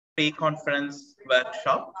pre-conference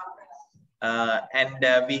workshop.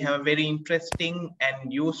 We have a very interesting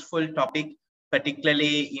and useful topic,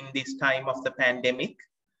 particularly in this time of the pandemic,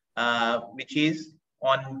 which is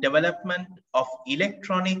on development of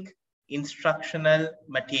electronic instructional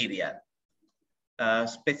material,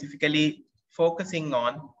 specifically focusing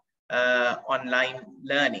on online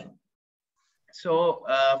learning. So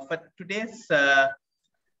for today's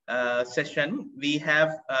session, we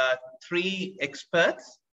have 3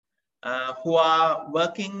 experts who are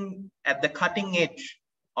working at the cutting edge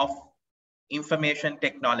of information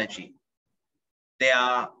technology. They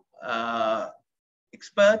are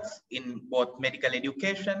experts in both medical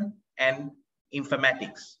education and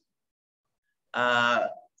informatics.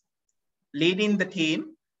 Leading the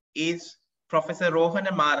team is Professor Roshan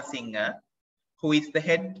Hewapathirana, who is the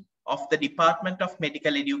head of the Department of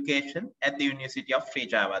Medical Education at the University of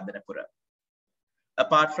Jayawardhanapura.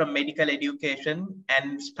 Apart from medical education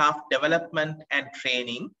and staff development and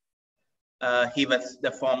training, he was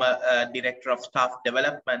the former director of staff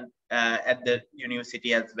development at the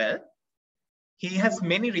university as well. He has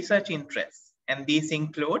many research interests, and these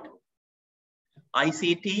include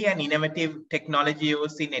ICT and innovative technology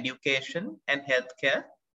use in education and healthcare,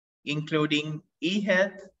 including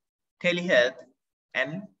e-health, telehealth,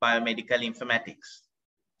 and biomedical informatics.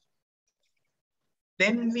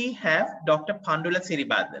 Then we have Dr. Pandula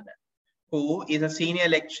Siribaddana, who is a senior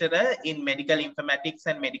lecturer in medical informatics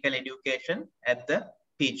and medical education at the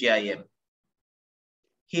PGIM.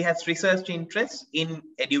 He has research interests in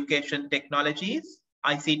education technologies,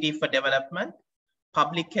 ICT for development,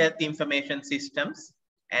 public health information systems,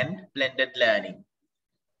 and blended learning.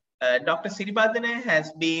 Dr. Siribaddana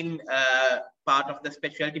has been part of the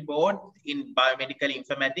specialty board in biomedical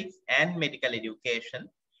informatics and medical education,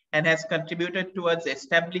 and has contributed towards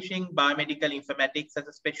establishing biomedical informatics as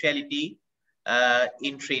a specialty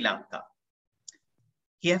in Sri Lanka.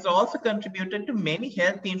 He has also contributed to many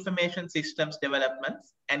health information systems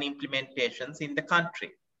developments and implementations in the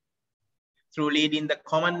country. Through leading the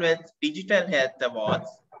Commonwealth Digital Health Awards,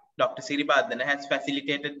 Dr. Siribaddana has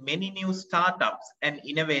facilitated many new startups and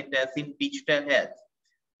innovators in digital health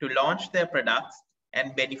to launch their products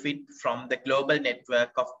and benefit from the global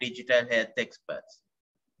network of digital health experts.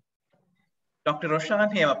 Dr.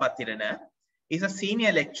 Roshan Hewapathirana is a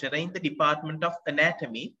senior lecturer in the Department of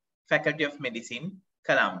Anatomy, Faculty of Medicine,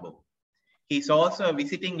 Colombo. He is also a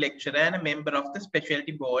visiting lecturer and a member of the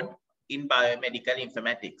specialty board in biomedical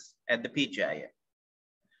informatics at the PGIM.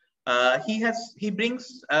 He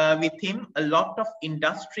brings with him a lot of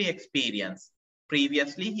industry experience.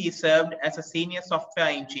 Previously, he served as a senior software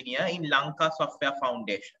engineer in Lanka Software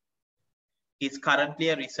Foundation. He is currently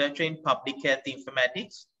a researcher in public health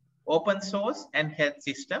informatics, open source and health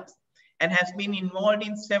systems, and has been involved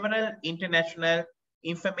in several international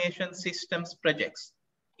information systems projects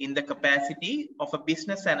in the capacity of a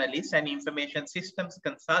business analyst and information systems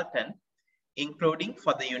consultant, including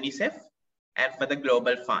for the UNICEF and for the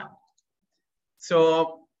Global Fund.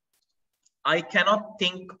 So I cannot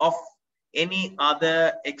think of any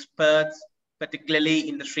other experts, particularly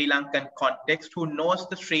in the Sri Lankan context, who knows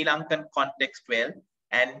the Sri Lankan context well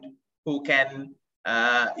and who can,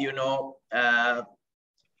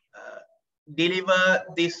 deliver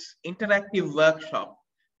this interactive workshop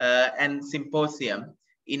and symposium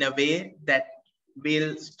in a way that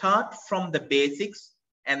will start from the basics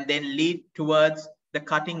and then lead towards the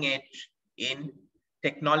cutting edge in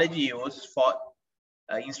technology use for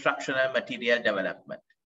instructional material development.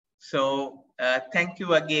 So thank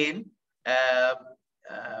you again.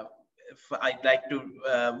 I'd like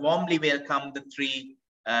to warmly welcome the 3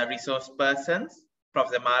 resource persons,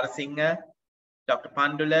 Professor Marasinghe, Dr.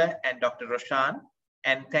 Pandula, and Dr. Roshan.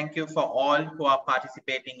 And thank you for all who are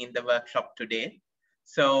participating in the workshop today.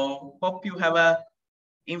 So hope you have a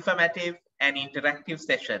informative and interactive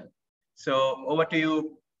session. So over to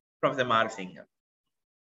you, Professor Marasinghe.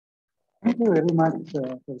 Thank you very much,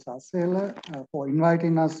 Professor Asela, for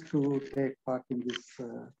inviting us to take part in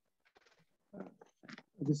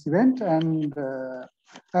this event. And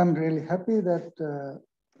I'm really happy that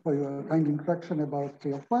for your kind introduction about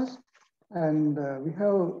 3 of us. And we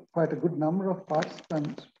have quite a good number of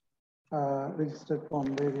participants registered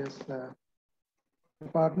from various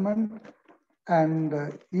departments. And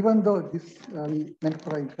even though this we meant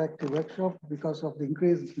for an interactive workshop, because of the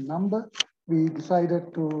increased number, we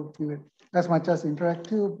decided to give it as much as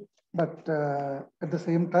interactive, but at the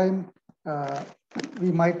same time, we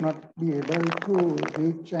might not be able to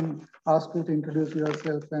reach and ask you to introduce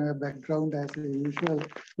yourself and a background as a usual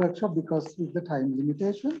workshop because of the time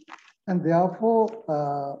limitation. And therefore,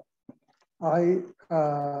 I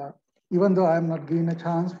even though I'm not giving a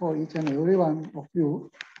chance for each and every one of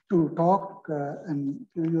you to talk and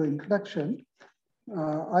give your introduction,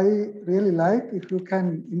 I really like if you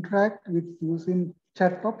can interact with using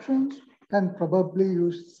chat options and probably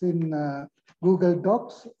using Google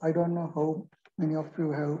Docs. I don't know how many of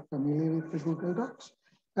you have familiar with the Google Docs,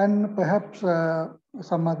 and perhaps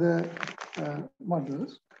some other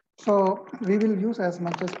models. So we will use as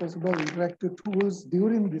much as possible interactive tools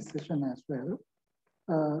during this session as well.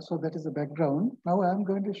 So that is the background. Now I'm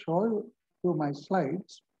going to show you my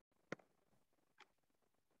slides.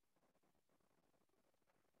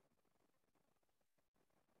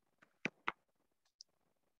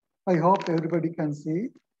 I hope everybody can see.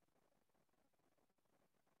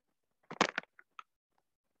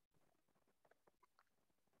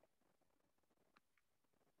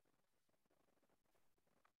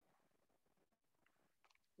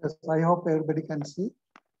 Yes, I hope everybody can see.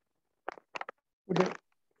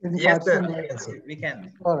 Any Yes, sir. We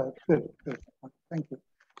can. All right, good, good. Thank you.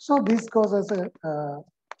 So this goes as a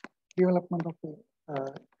development of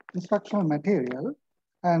the instructional material.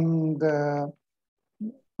 And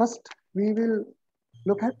first, we will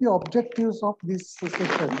look at the objectives of this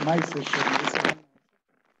session, my session.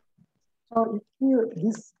 So if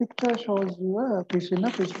this picture shows you a fish in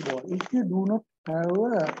a fishbowl. If you do not have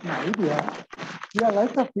an idea, we are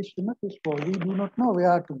like a fish in a fishbowl. We do not know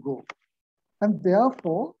where to go. And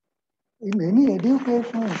therefore, in any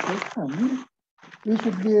educational session, we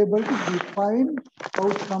should be able to define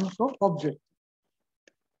outcomes of objects.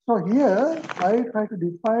 So here, I try to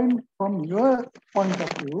define from your point of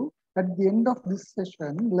view, at the end of this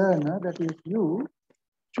session, learner, that is you,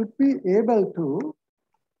 should be able to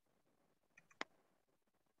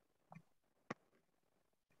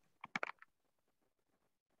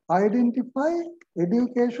identify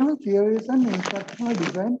educational theories and instructional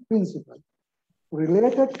design principles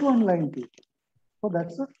related to online teaching. So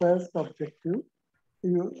that's the first objective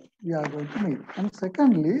we are going to meet. And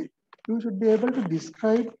secondly, you should be able to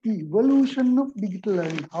describe the evolution of digital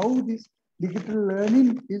learning, how this digital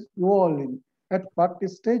learning is evolving, at what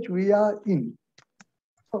stage we are in.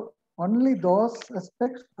 So only those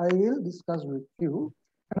aspects I will discuss with you.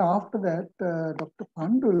 And after that, Dr.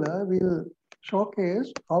 Pandula will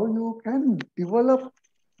showcase how you can develop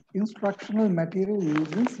instructional material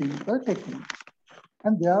using simple techniques.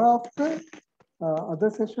 And thereafter, other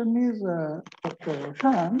session is Dr.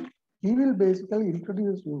 Roshan. He will basically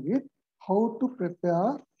introduce you with how to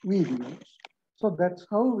prepare videos. So that's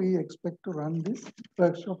how we expect to run this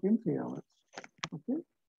workshop in 3 hours. Okay.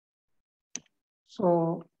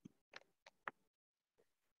 So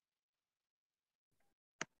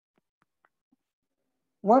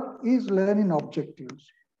what is learning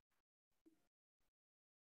objectives?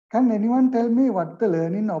 Can anyone tell me what the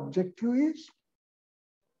learning objective is?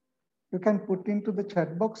 You can put into the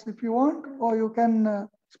chat box if you want, or you can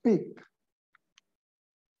speak.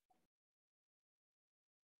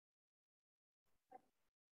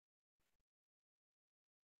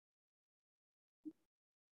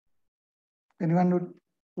 Anyone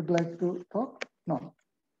would like to talk? No.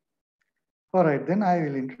 All right, then I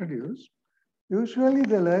will introduce. Usually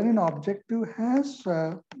the learning objective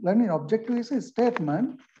is a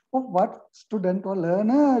statement of what student or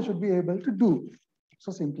learner should be able to do.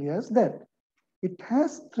 So simply as that. It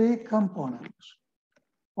has 3 components.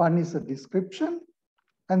 One is a description,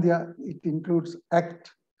 and it includes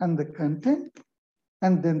act and the content,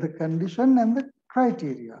 and then the condition and the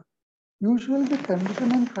criteria. Usually the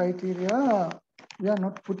condition and criteria we are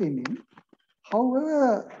not putting in.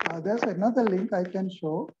 However, there's another link I can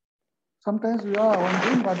show. Sometimes we are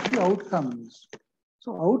wondering what the outcome is.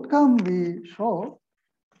 So outcome we show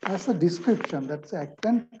as a description, that's act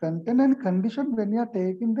and content and condition when you are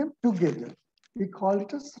taking them together. We call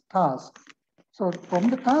it as task. So from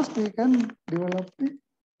the task, we can develop the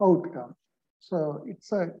outcome. So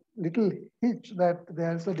it's a little hitch that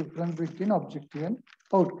there's a difference between objective and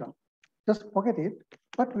outcome. Just forget it,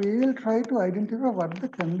 but we will try to identify what the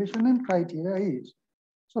condition and criteria is.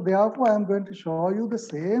 So therefore, I'm going to show you the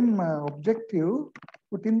same objective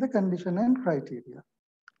within the condition and criteria.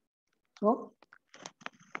 So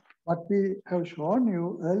what we have shown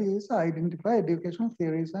you earlier is identify educational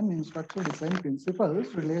theories and instructional design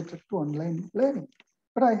principles related to online learning.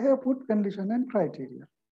 But I have put condition and criteria.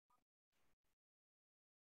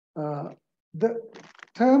 The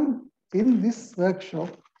term in this workshop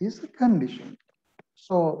is a condition.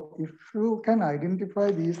 So if you can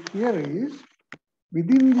identify these theories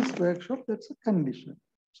within this workshop, that's a condition.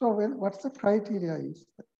 So what's the criteria is?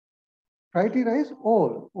 Criteria is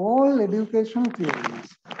all educational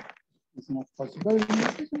theories. It's not possible in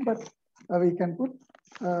this system, but we can put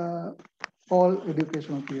all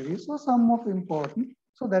educational theories or some of important.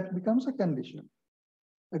 So that becomes a condition.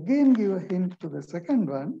 Again, give a hint to the second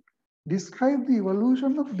one. Describe the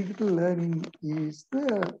evolution of digital learning is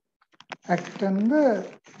the act and the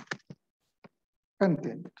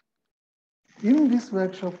content. In this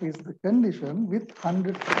workshop is the condition with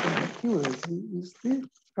 100% accuracy is the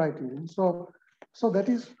criterion. So that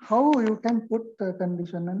is how you can put the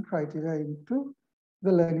condition and criteria into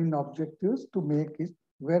the learning objectives to make it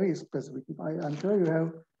very specific. I'm sure you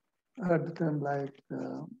have heard the term like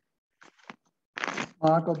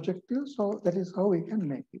smart objectives. So that is how we can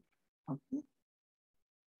make it. Okay.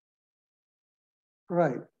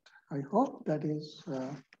 Right. I hope that is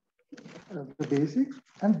the basics.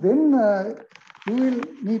 And then you will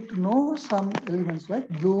need to know some elements like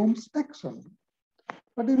Bloom's taxonomy.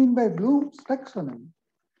 What do you mean by Bloom's taxonomy?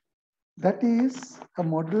 That is a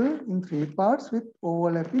model in 3 parts with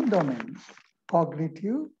overlapping domains.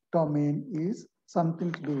 Cognitive domain is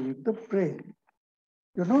something to do with the brain.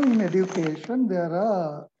 You know, in education, there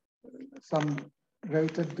are some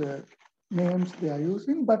related names they are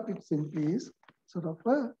using, but it simply is sort of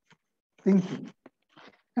a thinking.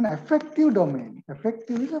 An affective domain,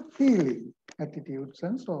 affective is a feeling, attitudes,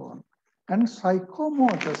 and so on. And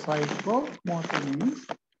psychomotor means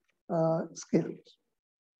skills.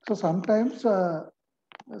 So sometimes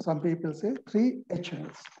some people say 3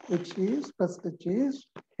 H's, which is first H is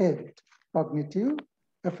head, cognitive,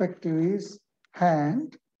 affective is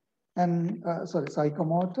hand, and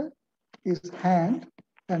psychomotor is hand,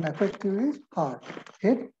 and affective is heart,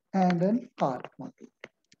 head, hand, and heart motor.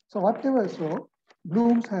 So whatever, so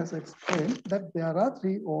Bloom's has explained that there are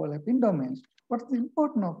 3 overlapping domains. What's the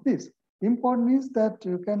importance of this? Important is that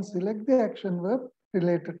you can select the action verb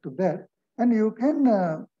related to that, and you can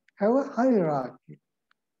have a hierarchy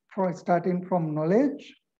for starting from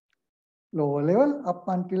knowledge, lower level, up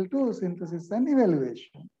until to synthesis and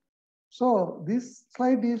evaluation. So this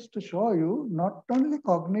slide is to show you not only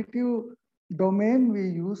cognitive domain, we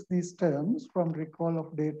use these terms from recall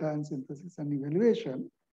of data and synthesis and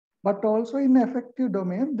evaluation, but also in affective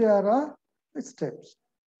domain, there are steps,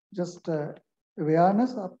 just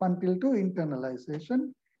awareness up until to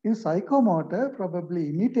internalization. In psychomotor, probably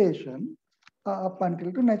imitation up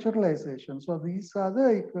until to naturalization. So these are the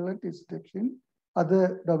equivalent steps in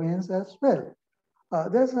other domains as well.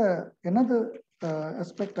 There's another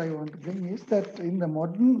aspect I want to bring is that in the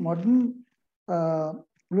modern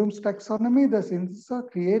Bloom's taxonomy, the synthesis or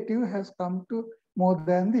creative has come to more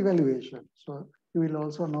than the evaluation. So you will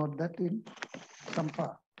also note that in some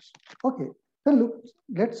parts. Okay, then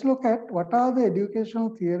let's look at what are the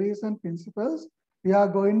educational theories and principles we are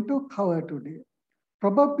going to cover today.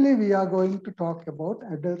 Probably we are going to talk about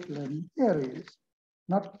adult learning theories,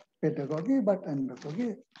 not pedagogy, but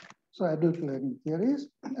andragogy. So adult learning theories,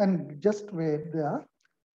 and just wait there.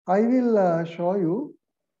 I will show you.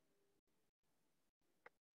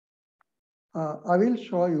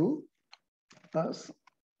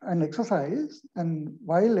 An exercise, and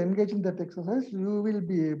while engaging that exercise, you will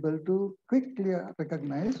be able to quickly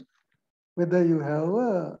recognize whether you have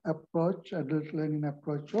a adult learning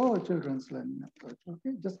approach or children's learning approach.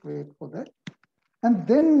 Okay, just wait for that. And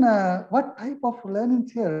then what type of learning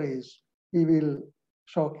theories we will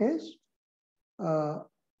showcase.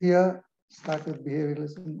 Here, start with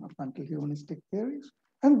behavioralism up until humanistic theories.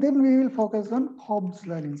 And then we will focus on Hobbes'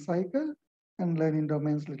 learning cycle and learning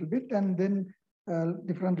domains a little bit, and then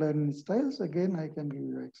different learning styles. Again, I can give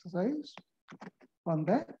you exercise on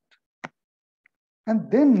that.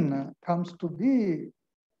 And then comes to the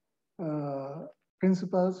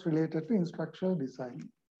principles related to instructional design.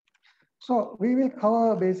 So we will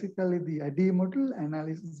cover basically the ADDIE model,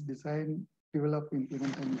 analysis, design, develop,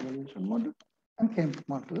 implement, and evaluation model, and Kemp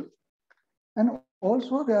model. And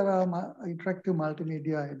also there are interactive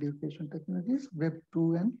multimedia education technologies, Web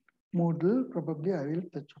 2 and Moodle, probably I will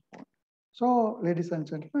touch upon. So ladies and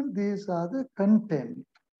gentlemen, these are the content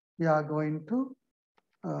we are going to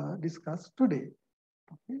discuss today.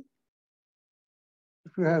 Okay.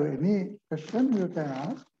 If you have any question, you can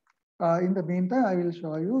ask. In the meantime, I will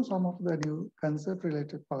show you some of the new concepts related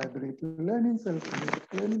to collaborative learning,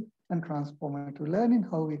 self-directed learning, and transformative learning,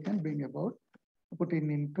 how we can bring about putting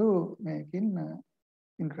into making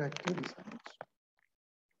interactive designs.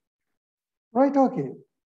 Right, okay.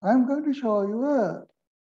 I'm going to show you a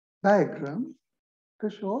diagram to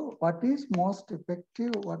show what is most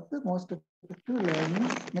effective, what the most effective learning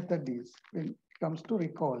method is when it comes to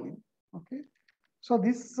recalling. Okay. So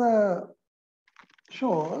this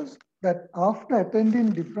shows that after attending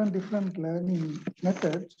different learning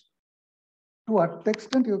methods, to what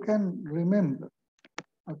extent you can remember.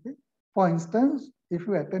 Okay. For instance, if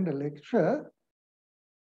you attend a lecture,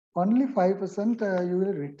 only 5% you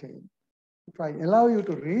will retain. If I allow you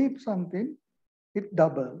to read something, it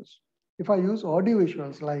doubles. If I use audio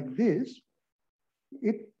visuals like this,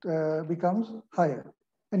 it becomes higher.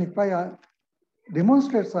 And if I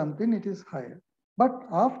demonstrate something, it is higher. But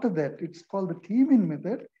after that, it's called the teaming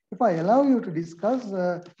method. If I allow you to discuss,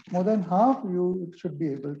 more than half you should be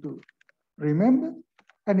able to remember.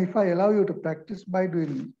 And if I allow you to practice by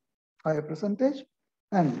doing higher percentage,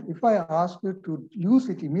 and if I ask you to use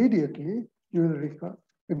it immediately, you will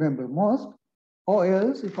remember most. Or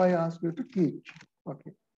else, if I ask you to teach,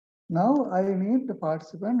 okay. Now I need the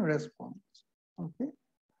participant response, okay.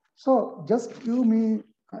 So just give me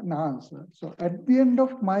an answer. So at the end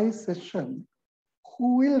of my session,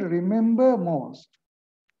 who will remember most?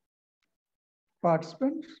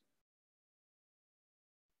 Participants?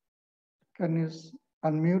 Can you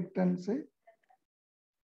unmute and say?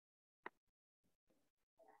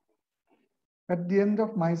 At the end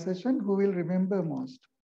of my session, who will remember most?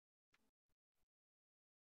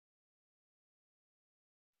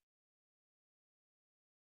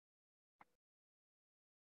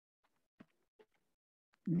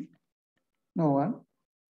 No one?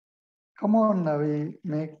 Come on, now we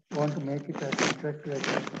want to make it as interactive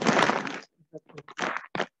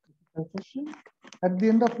session. At the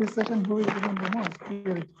end of this session, who will remember most?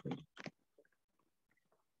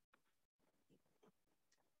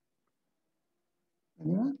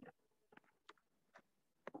 Anyone?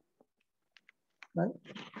 Right?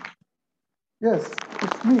 Yes,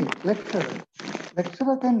 it's me, lecturer.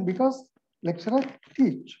 Lecturer can, because lecturer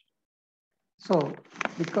teach. So,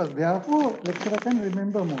 because therefore, lecturer can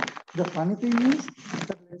remember more. The funny thing is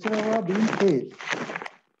that lecturer are being paid.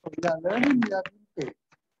 So we are learning, we are being paid.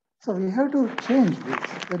 So we have to change this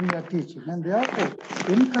when we are teaching, and therefore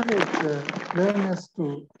encourage learners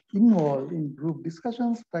to involve in group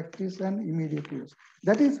discussions, practice, and immediate use.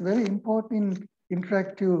 That is very important in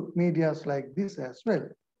interactive medias like this as well.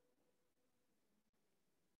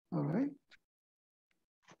 All right.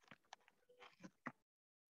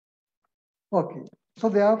 Okay. So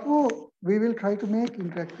therefore, we will try to make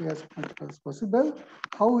interactive as much as possible.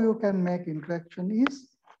 How you can make interaction is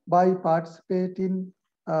by participating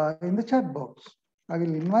in the chat box. I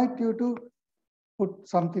will invite you to put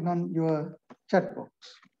something on your chat box.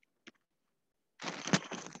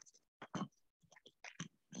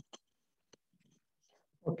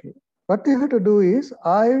 Okay. What you have to do is,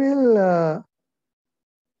 I will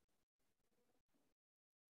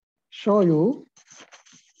show you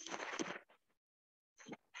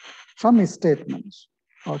some statements.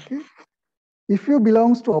 Okay. If you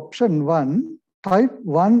belongs to option 1, type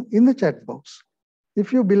 1 in the chat box.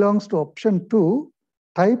 If you belongs to option 2,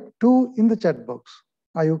 type 2 in the chat box.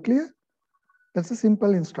 Are you clear? That's a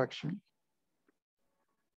simple instruction.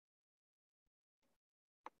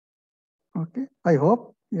 Okay, I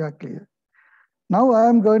hope you are clear. Now I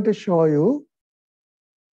am going to show you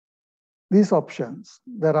these options.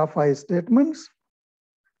 There are 5 statements.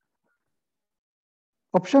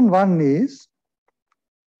 Option 1 is,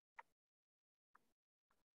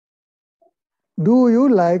 do you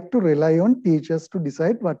like to rely on teachers to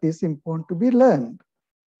decide what is important to be learned?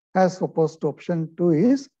 As opposed to option 2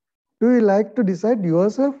 is, do you like to decide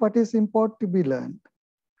yourself what is important to be learned?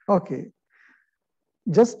 Okay.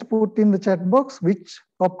 Just put in the chat box which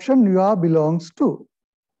option you are belongs to.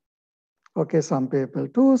 Okay, some people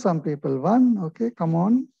 2, some people 1. Okay, come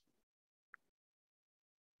on.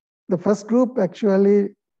 The first group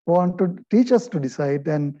actually want to teach us to decide,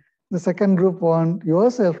 and the second group want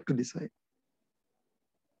yourself to decide.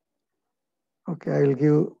 Okay, I will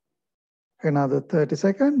give another 30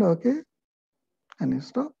 seconds. Okay, and you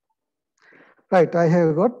stop. Right, I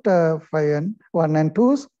have got 5 and 1 and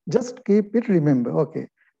 2s. Just keep it, remember. Okay,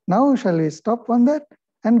 now shall we stop on that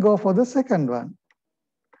and go for the second one?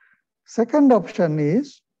 Second option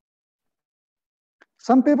is,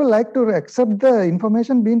 some people like to accept the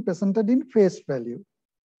information being presented in face value,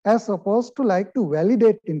 as opposed to like to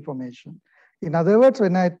validate information. In other words,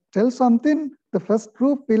 when I tell something, the first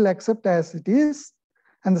group will accept as it is,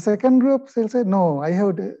 and the second group will say, no, I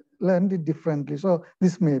have learned it differently, so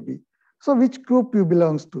this may be. So which group you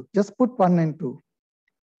belongs to? Just put 1 and 2.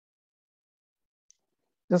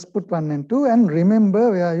 Just put 1 and 2 and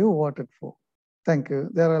remember where you voted for. Thank you.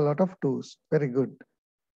 There are a lot of 2s. Very good.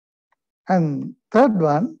 And third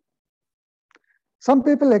one, some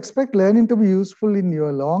people expect learning to be useful in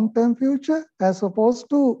your long-term future, as opposed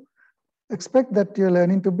to expect that your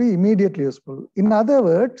learning to be immediately useful. In other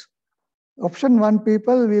words, option 1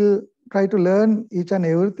 people will try to learn each and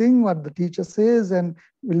everything what the teacher says and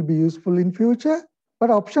will be useful in future. But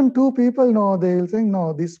option 2 people, no, they will think,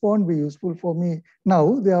 no, this won't be useful for me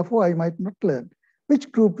now, therefore I might not learn.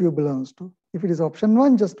 Which group you belongs to? If it is option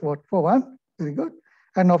 1, just vote for 1, very good.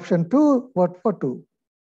 And option 2, vote for 2.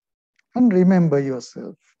 And remember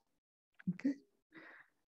yourself, okay?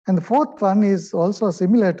 And the fourth one is also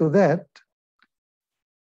similar to that.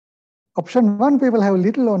 Option 1, people have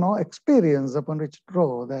little or no experience upon which to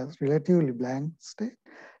draw, that's relatively blank state.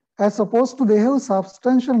 As opposed to they have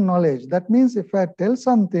substantial knowledge. That means if I tell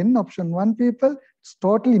something, option 1 people, it's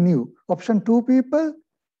totally new. Option 2 people,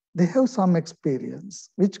 they have some experience.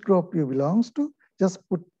 Which group you belongs to, just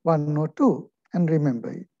put 1 or 2 and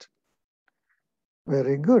remember it.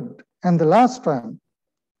 Very good. And the last one,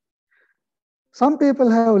 some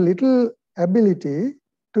people have little ability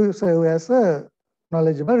to serve as a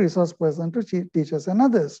knowledgeable resource person to teachers and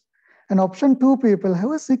others. And option 2 people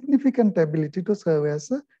have a significant ability to serve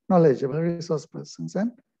as a knowledgeable resource persons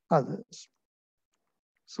and others.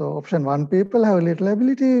 So option 1 people have little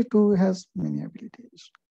ability, 2 has many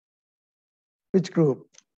abilities. Which group?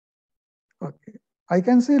 Okay. I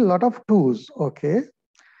can see a lot of 2s, okay.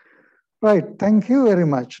 Right, thank you very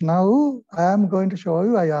much. Now I am going to show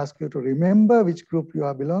you, I ask you to remember which group you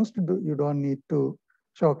are belongs to. You don't need to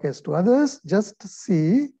showcase to others, just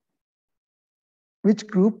see which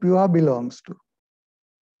group you are belongs to,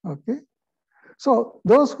 okay. So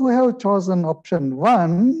those who have chosen option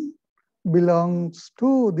 1 belongs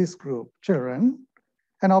to this group, children,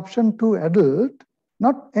 and option 2, adult,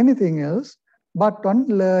 not anything else, but on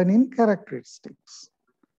learning characteristics,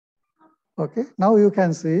 okay. Now you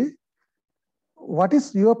can see what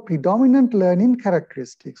is your predominant learning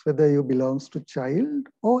characteristics, whether you belongs to child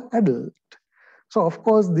or adult. So of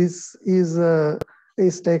course, this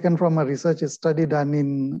is taken from a research study done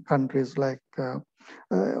in countries like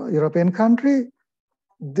European country.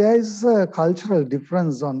 There is a cultural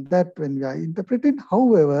difference on that when we are interpreting.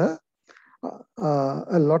 However,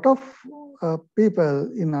 a lot of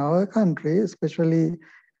people in our country, especially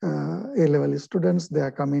A-level students, they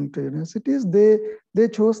are coming to universities, they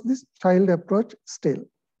chose this child approach still.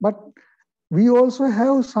 But we also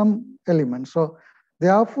have some elements. So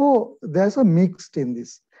therefore, there's a mixed in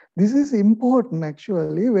this. This is important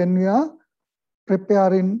actually when we are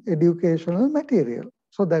preparing educational material.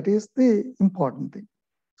 So that is the important thing.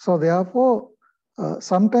 So therefore,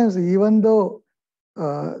 sometimes even though,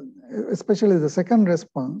 especially the second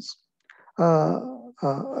response,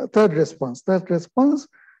 third response,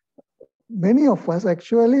 many of us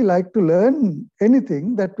actually like to learn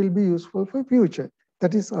anything that will be useful for future.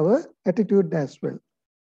 That is our attitude as well,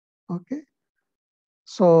 okay.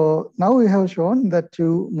 So now we have shown that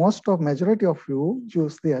majority of you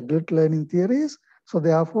choose the adult learning theories. So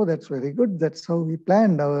therefore, that's very good. That's how we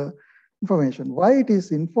planned our information. Why it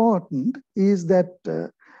is important is that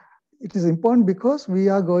it is important because we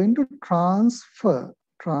are going to transfer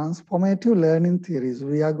transformative learning theories.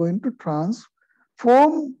 We are going to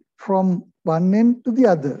transform from one end to the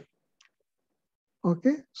other.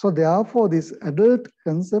 Okay, so therefore this adult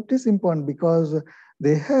concept is important because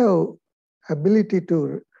they have ability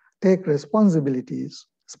to take responsibilities,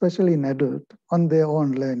 especially in adult, on their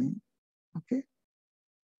own learning. Okay.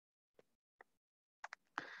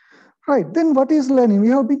 Right, then what is learning? We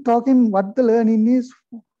have been talking what the learning is.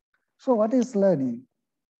 So what is learning?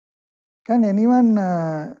 Can anyone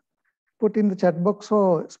put in the chat box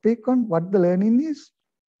or speak on what the learning is?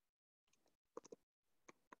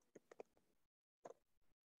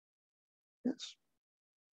 Yes,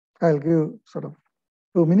 I'll give sort of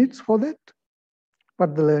 2 minutes for that.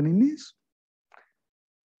 What the learning is.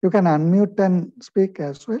 You can unmute and speak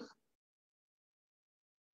as well.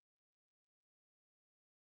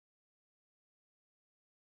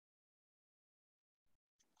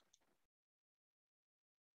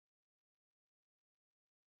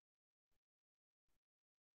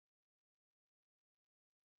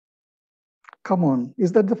 Come on,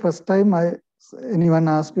 is that the first time anyone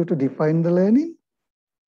asked you to define the learning?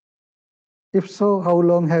 If so, how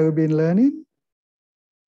long have you been learning?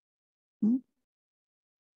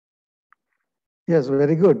 Yes,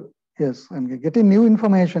 very good. Yes, I'm getting new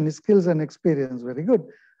information, skills and experience, very good.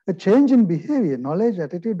 A change in behavior, knowledge,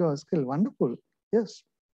 attitude or skill, wonderful. Yes,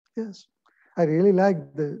 yes. I really like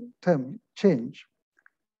the term change.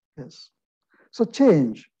 Yes. So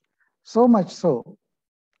change, so much so.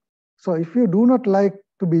 So if you do not like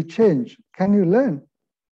to be changed, can you learn?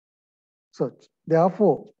 So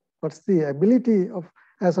therefore, what's the ability of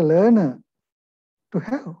as a learner to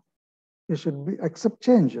have? You should accept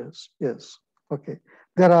changes. Yes. Okay.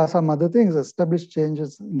 There are some other things, establish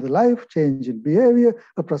changes in the life, change in behavior,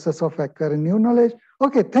 a process of acquiring new knowledge.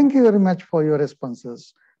 Okay, thank you very much for your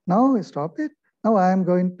responses. Now we stop it. Now I am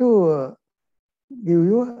going to give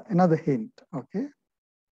you another hint, okay?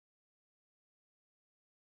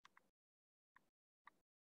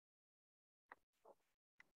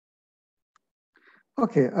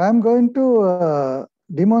 Okay, I am going to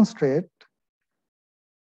demonstrate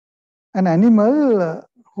an animal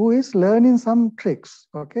who is learning some tricks,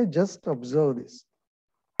 okay? Just observe this.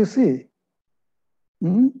 You see,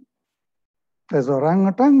 there's an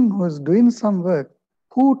orangutan who is doing some work.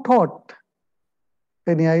 Who taught?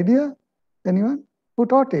 Any idea? Anyone? Who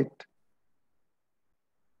taught it?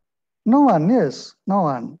 No one, yes, no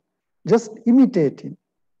one. Just imitating.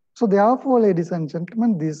 So therefore, ladies and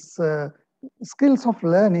gentlemen, these skills of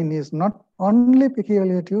learning is not only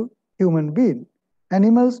peculiar to human being.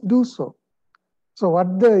 Animals do so. So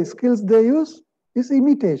what the skills they use is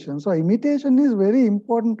imitation. So imitation is very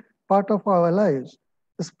important part of our lives,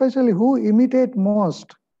 especially who imitate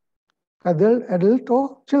most, adult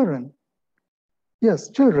or children. Yes,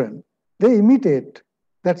 children, they imitate.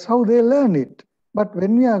 That's how they learn it. But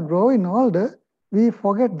when we are growing older, we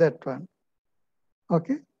forget that one.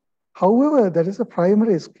 Okay. However, that is a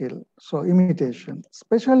primary skill. So imitation,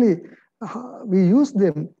 especially we use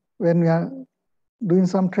them when we are doing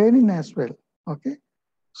some training as well. Okay.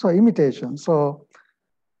 So imitation. So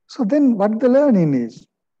then what the learning is?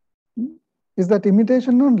 Is that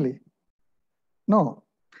imitation only? No.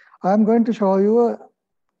 I'm going to show you a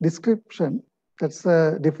description. That's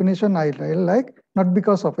a definition I like, not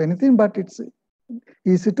because of anything, but it's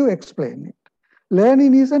easy to explain it.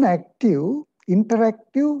 Learning is an active,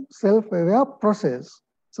 interactive, self-aware process.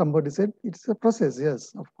 Somebody said it's a process,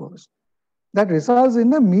 yes, of course. That results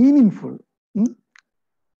in a meaningful,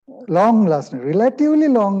 long-lasting, relatively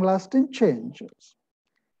long-lasting changes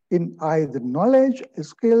in either knowledge,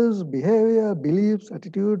 skills, behavior, beliefs,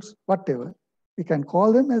 attitudes, whatever. We can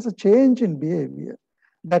call them as a change in behavior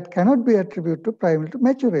that cannot be attributed primarily to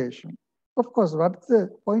maturation. Of course, what's the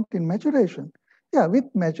point in maturation? Yeah, with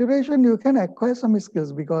maturation, you can acquire some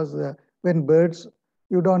skills because when birds,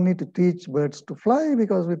 you don't need to teach birds to fly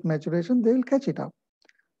because with maturation, they will catch it up.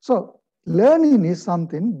 So learning is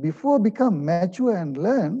something before become mature and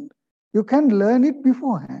learn, you can learn it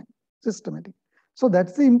beforehand, systematic. So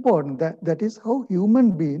that's the important, that is how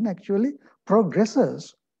human being actually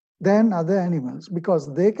progresses than other animals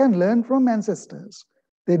because they can learn from ancestors.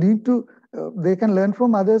 They can learn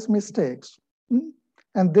from others' mistakes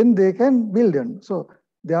and then they can build on. So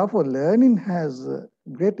therefore learning has a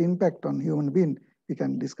great impact on human being. We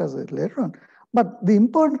can discuss it later on. But the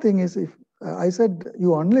important thing is if I said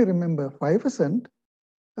you only remember 5%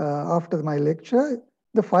 after my lecture,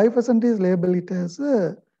 the 5% is labeled it as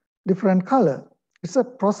a different color. It's a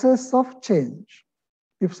process of change.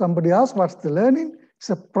 If somebody asks what's the learning,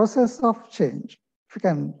 it's a process of change. If you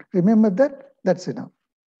can remember that, that's enough.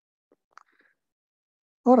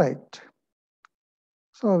 All right.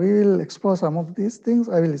 So we will explore some of these things.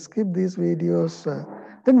 I will skip these videos.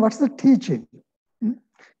 Then what's the teaching?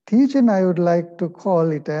 Teaching, I would like to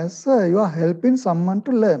call it as you are helping someone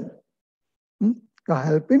to learn. You are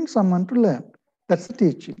helping someone to learn. That's the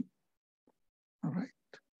teaching. All right.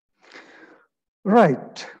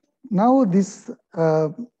 Right. Now this,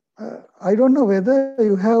 I don't know whether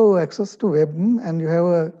you have access to web and you have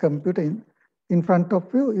a computer in front of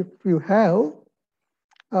you. If you have,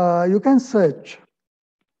 you can search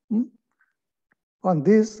on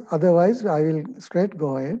this. Otherwise, I will straight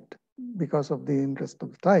go ahead because of the interest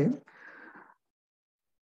of time.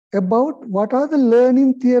 About what are the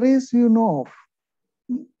learning theories you know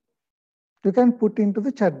of? You can put into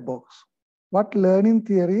the chat box. What learning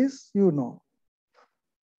theories you know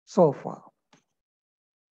so far?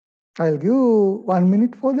 I'll give 1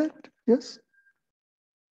 minute for that. Yes.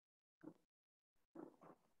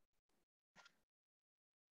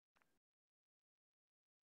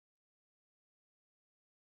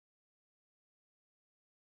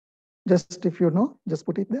 Just if you know, just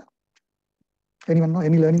put it there. Anyone know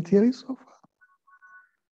any learning theories so far?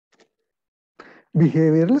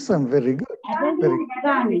 Behavioralism, very good.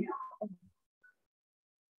 Very good.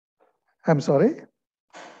 I'm sorry.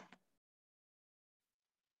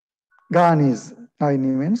 Ghani's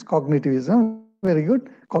means cognitivism, very good.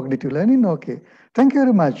 Cognitive learning, okay. Thank you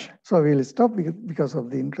very much. So we'll stop because of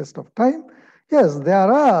the interest of time. Yes,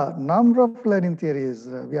 there are a number of learning theories.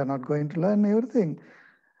 We are not going to learn everything,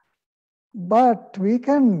 but we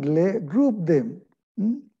can group them.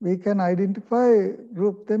 We can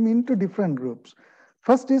group them into different groups.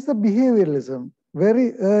 First is the behavioralism,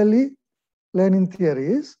 very early learning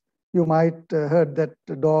theories. You might heard that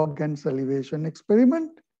dog and salivation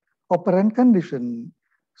experiment, operant condition.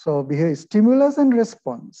 So behavior, stimulus and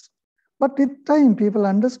response. But with time, people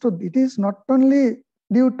understood it is not only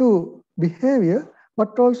due to behavior,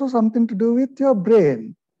 but also something to do with your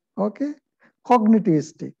brain. Okay?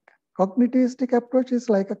 Cognitivistic. Cognitivistic approach is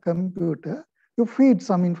like a computer. You feed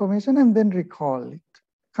some information and then recall it,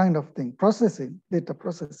 kind of thing. Processing, data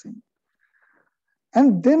processing.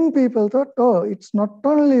 And then people thought, oh, it's not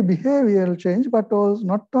only behavioral change, but also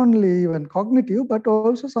not only even cognitive, but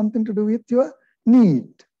also something to do with your need.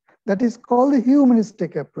 That is called the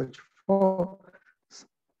humanistic approach. For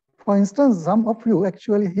instance, some of you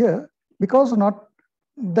actually here, because not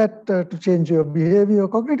that to change your behavior or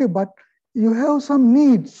cognitive, but you have some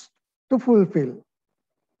needs to fulfill.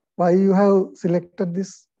 Why you have selected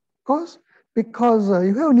this course? Because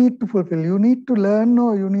you have need to fulfill. You need to learn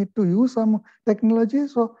or you need to use some technology.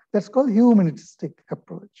 So that's called humanistic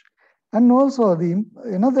approach. And also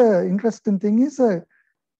another interesting thing is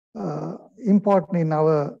important in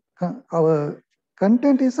our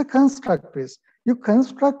content is a constructivist. You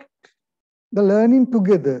construct the learning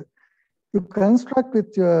together. You construct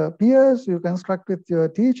with your peers, you construct with your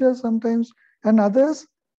teachers sometimes, and others.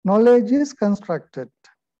 Knowledge is constructed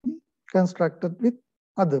with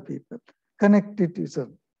other people.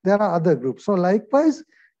 Connectivism. There are other groups. So likewise,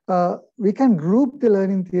 we can group the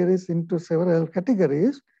learning theories into several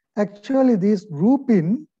categories. Actually, these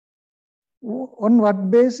grouping, on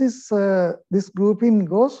what basis this grouping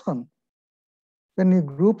goes on? When you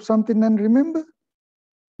group something and remember,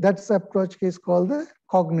 that's the approach is called the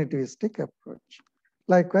cognitivistic approach.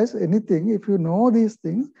 Likewise, anything, if you know these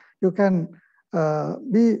things, you can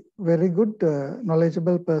be very good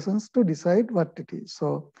knowledgeable persons to decide what it is.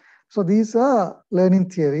 So these are learning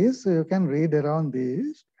theories. So you can read around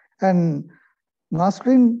these, and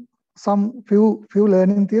mastering some few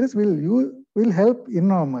learning theories will help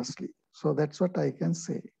enormously. So that's what I can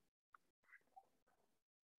say.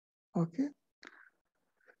 Okay.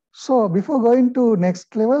 So before going to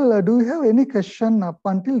next level, do you have any question up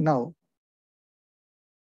until now?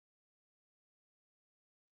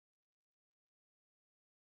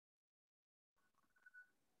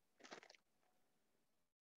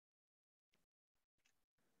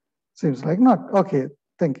 Seems like not. Okay,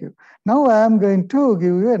 thank you. Now I am going to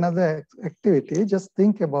give you another activity. Just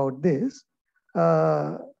think about this.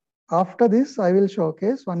 After this, I will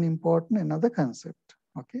showcase one important another concept.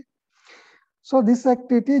 Okay. So this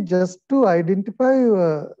activity just to identify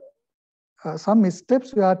some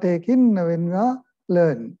steps we are taking when we are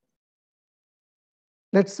learning.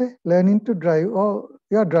 Let's say learning to drive, or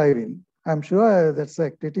you are driving. I'm sure that's the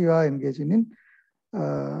activity you are engaging in,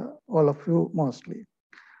 all of you mostly.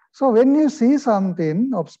 So when you see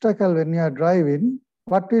something, obstacle when you are driving,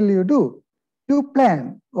 what will you do? You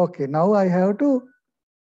plan. Okay, now I have to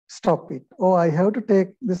stop it, or I have to take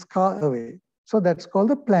this car away. So that's called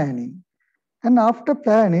the planning. And after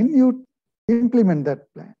planning, you implement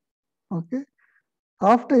that plan. Okay.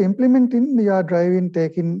 After implementing, you are driving,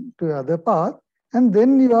 taking to other path, and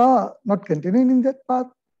then you are not continuing in that path,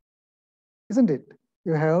 isn't it?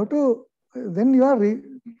 You have to, then you are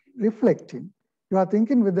reflecting. You are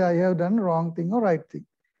thinking whether I have done wrong thing or right thing.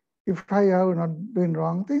 If I have not doing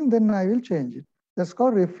wrong thing, then I will change it. That's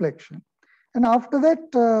called reflection. And after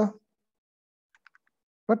that,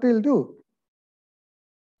 what will do?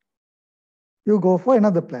 You go for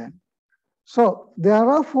another plan. So there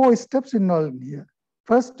are 4 steps involved here.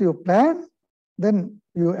 First you plan, then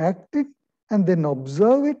you act it, and then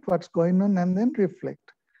observe it, what's going on, and then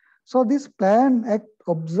reflect. So this plan, act,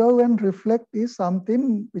 observe, and reflect is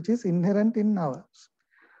something which is inherent in ours.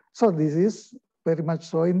 So this is very much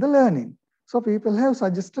so in the learning. So people have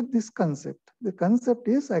suggested this concept. The concept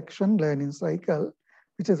is action learning cycle,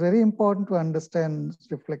 which is very important to understand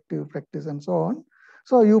reflective practice and so on.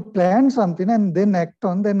 So you plan something and then act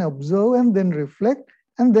on, then observe and then reflect,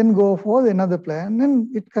 and then go for another plan,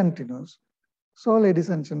 and it continues. So ladies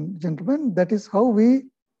and gentlemen, that is how we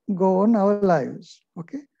go on our lives.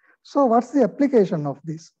 Okay. So what's the application of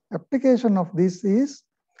this? Application of this is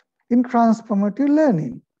in transformative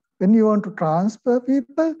learning. When you want to transfer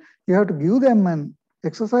people, you have to give them an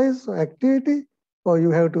exercise or activity, or you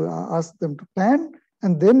have to ask them to plan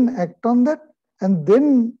and then act on that, and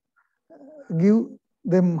then give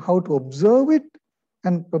them how to observe it,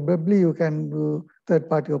 and probably you can do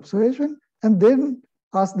third-party observation, and then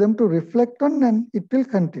ask them to reflect on, and it will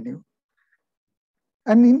continue.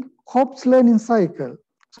 And in Hobbes' learning cycle,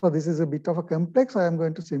 so this is a bit of a complex, I am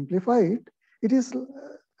going to simplify it. It is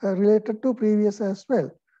related to previous as well.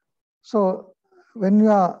 So when you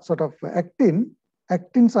are sort of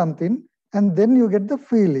acting something, and then you get the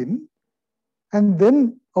feeling, and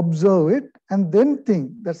then observe it, and then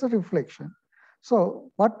think, that's a reflection.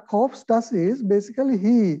 So what Hobbes does is basically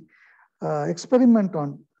he experiment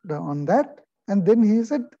on that. And then he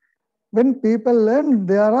said, when people learn,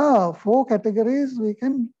 there are 4 categories we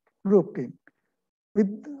can group in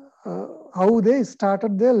with how they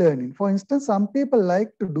started their learning. For instance, some people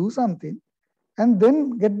like to do something and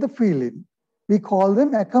then get the feeling. We call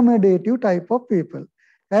them accommodative type of people,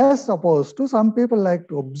 as opposed to some people like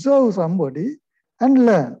to observe somebody and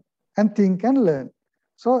learn and think and learn.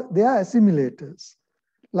 So they are assimilators.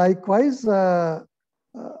 Likewise,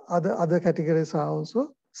 other categories are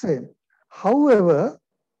also same. However,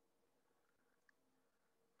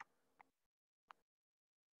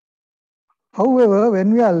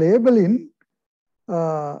 when we are labeling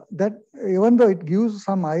that, even though it gives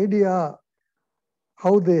some idea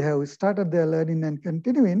how they have started their learning and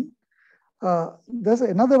continuing, there's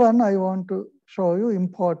another one I want to show you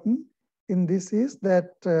important in this is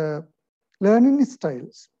that learning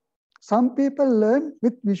styles. Some people learn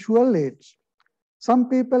with visual aids. Some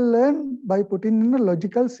people learn by putting in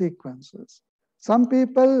logical sequences. Some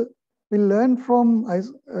people will learn from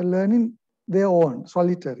learning their own,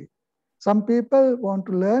 solitary. Some people want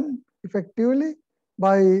to learn effectively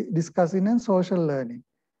by discussing and social learning.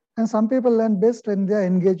 And some people learn best when they are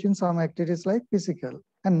engaged in some activities like physical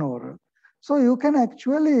and oral. So you can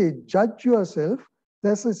actually judge yourself.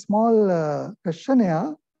 There's a small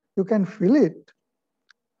questionnaire. You can fill it.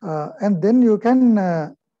 And then you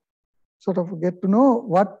can sort of get to know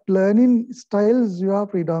what learning styles you are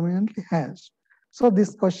predominantly has. So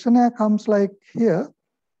this questionnaire comes like here.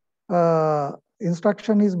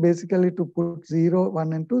 Instruction is basically to put 0,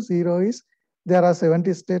 1, and 2. 0 is there are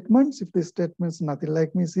 70 statements. If the statement is nothing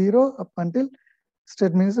like me, 0 up until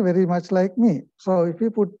statement is very much like me. So if you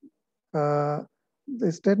put the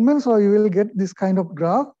statement, so you will get this kind of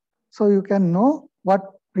graph. So you can know what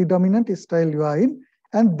predominant style you are in,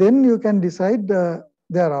 and then you can decide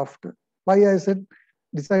thereafter. Why I said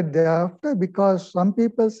decide thereafter? Because some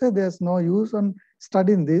people say there's no use on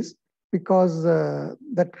studying this because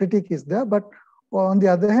that critique is there. But on the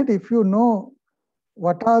other hand, if you know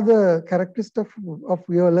what are the characteristics of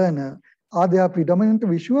your learner, are they predominantly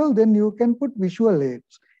visual, then you can put visual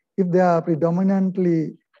aids. If they are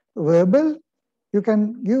predominantly verbal, you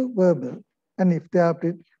can give verbal. And if they are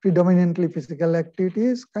predominantly physical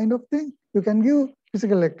activities kind of thing, you can give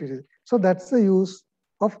physical activities. So that's the use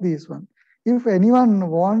of this one. If anyone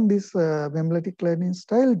wants this memletic learning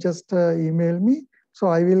style, just email me. So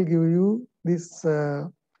I will give you this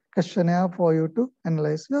questionnaire for you to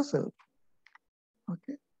analyze yourself.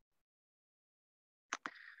 Okay.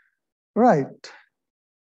 Right.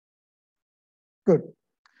 Good.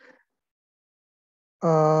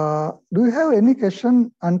 Do you have any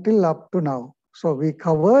question until up to now? So we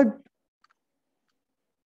covered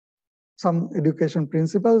some education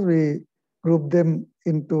principles. We grouped them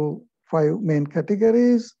into 5 main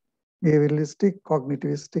categories: behavioralistic,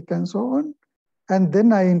 cognitivistic, and so on. And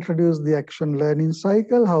then I introduced the action learning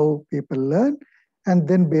cycle, how people learn. And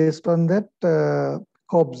then based on that,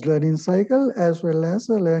 Cobb's learning cycle, as well as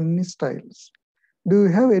learning styles. Do you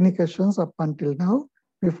have any questions up until now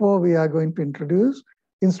before we are going to introduce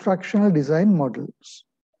instructional design models?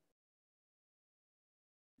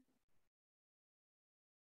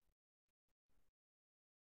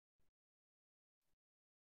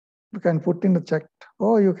 You can put in the chat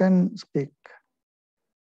or you can speak.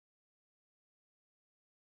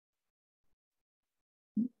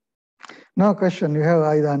 No question. You have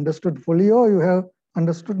either understood fully or you have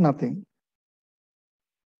understood nothing.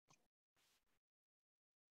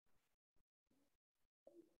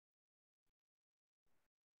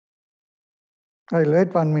 I'll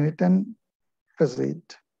wait 1 minute and proceed.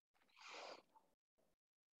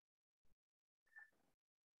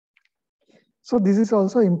 So this is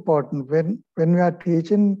also important. When we are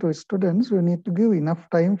teaching to students, we need to give enough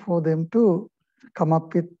time for them to come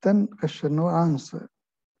up with a question or answer.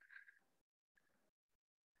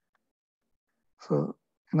 So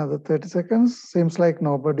another 30 seconds. Seems like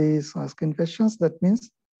nobody is asking questions. That means,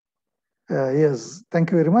 yes,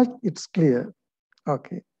 thank you very much. It's clear.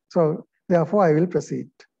 Okay. So therefore, I will proceed.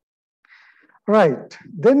 Right.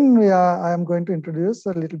 Then I am going to introduce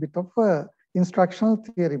a little bit of instructional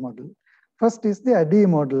theory model. First is the ADDIE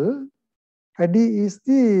model. ADDIE is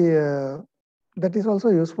the, that is also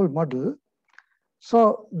a useful model.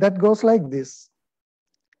 So that goes like this.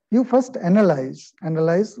 You first analyze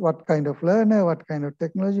what kind of learner, what kind of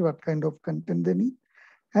technology, what kind of content they need,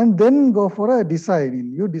 and then go for a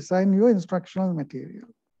designing. You design your instructional material.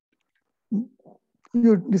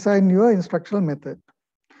 You design your instructional method.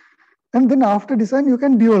 And then after design, you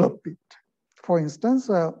can develop it. For instance,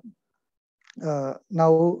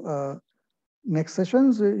 now next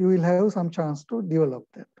sessions, you will have some chance to develop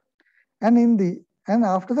that. And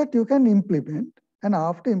after that you can implement, and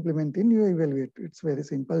after implementing you evaluate. It's very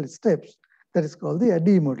simple steps. That is called the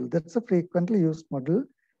ADDIE model. That's a frequently used model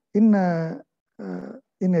in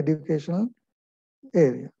educational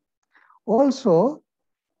area. Also,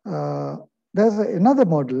 there's another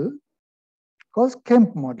model called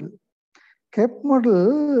KEMP model. KEMP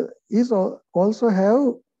model is also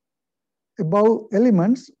have above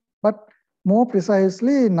elements, but more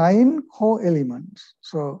precisely 9 core elements.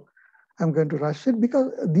 So I'm going to rush it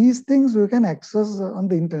because these things you can access on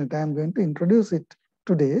the internet. I'm going to introduce it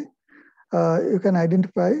today. You can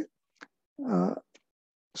identify.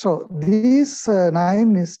 So these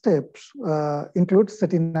 9 steps include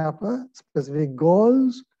setting up specific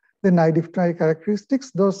goals, then identify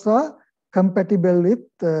characteristics. Those are compatible with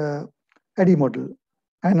ADDIE model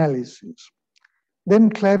analysis. Then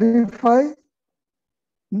clarify,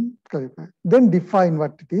 then define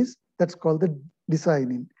what it is. That's called the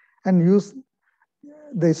designing, and use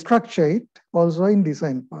the structure it also in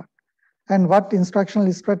design part. And what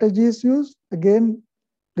instructional strategy is used, again,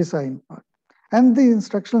 design part. And the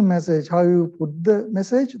instructional message, how you put the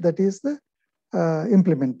message, that is the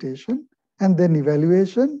implementation, and then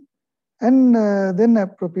evaluation, and then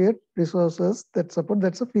appropriate resources that support,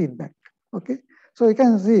 that's a feedback. Okay, so you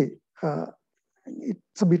can see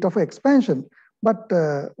it's a bit of expansion, but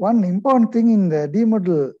one important thing in the ADDIE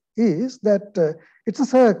model is that it's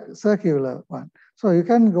a circular one. So you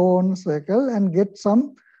can go on circle and get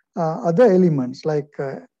some other elements like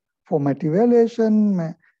format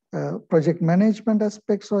evaluation, project management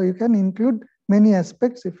aspects. So you can include many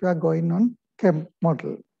aspects if you are going on KEMP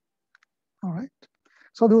model. All right.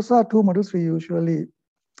 So those are 2 models we usually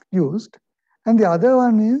used. And the other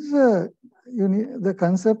one is the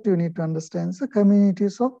concept you need to understand is the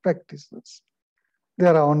communities of practices.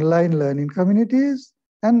 There are online learning communities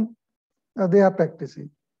and they are practicing.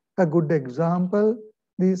 A good example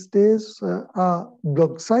these days are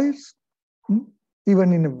blog sites.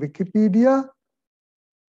 Even in Wikipedia,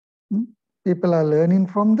 people are learning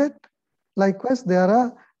from that. Likewise, there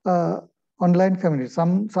are online communities.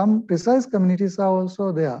 Some precise communities are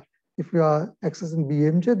also there. If you are accessing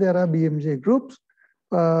BMJ, there are BMJ groups.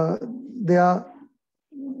 They are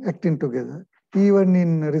acting together. Even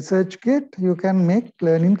in ResearchGate, you can make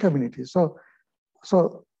learning communities. So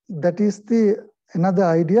that is the another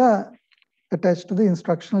idea attached to the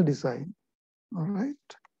instructional design. All right.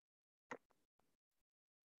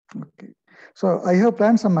 Okay. So I have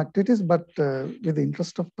planned some activities, but with the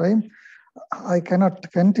interest of time, I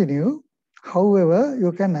cannot continue. However,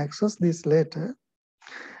 you can access this later.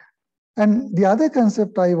 And the other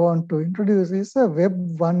concept I want to introduce is Web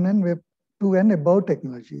 1 and Web 2 and above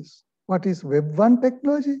technologies. What is Web 1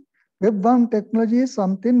 technology? Web 1 technology is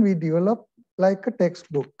something we develop like a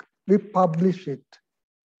textbook. We publish it.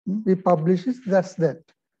 We publish it, that's that.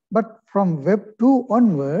 But from Web 2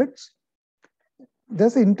 onwards,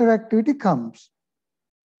 there's interactivity comes.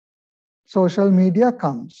 Social media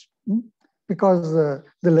comes. Because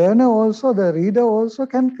the learner also, the reader also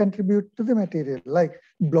can contribute to the material, like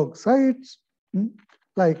blog sites,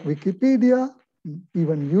 like Wikipedia,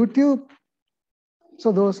 even YouTube.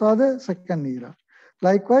 So those are the second era.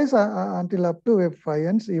 Likewise, until up to Web 5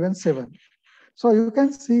 and even 7. So you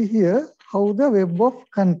can see here how the web of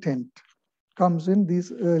content comes in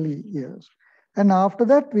these early years. And after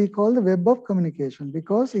that, we call the web of communication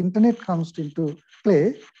because internet comes into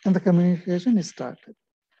play and the communication is started.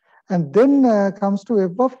 And then comes to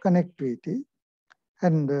web of connectivity.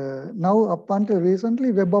 And now up until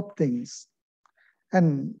recently, web of things.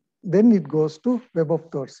 And then it goes to web of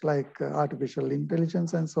thoughts like artificial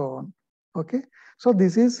intelligence and so on. Okay. So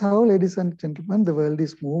this is how, ladies and gentlemen, the world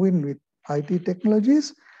is moving with IT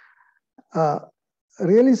technologies.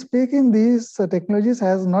 Really speaking, these technologies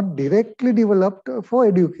has not directly developed for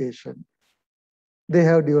education. They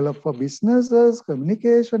have developed for businesses,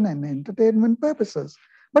 communication, and entertainment purposes.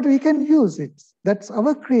 But we can use it. That's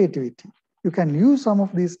our creativity. You can use some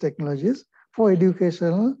of these technologies for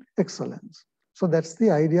educational excellence. So that's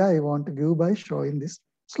the idea I want to give by showing this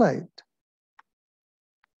slide.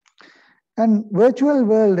 And virtual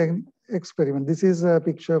world experiment. This is a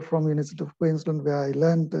picture from University of Queensland where I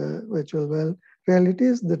learned virtual world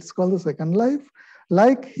realities. That's called the Second Life.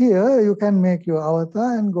 Like here, you can make your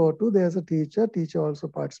avatar and go to, there's a teacher also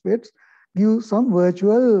participates, give some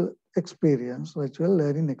virtual experience, virtual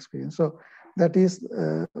learning experience. So that is,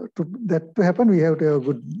 to happen, we have to have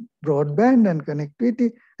good broadband and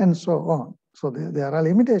connectivity and so on. So there are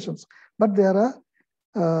limitations, but there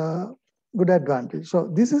are good advantage. So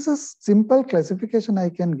this is a simple classification I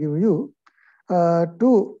can give you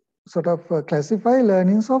to sort of classify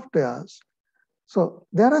learning softwares. So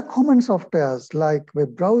there are common softwares like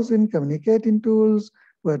web browsing, communicating tools,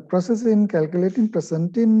 word processing, calculating,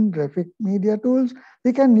 presenting, graphic media tools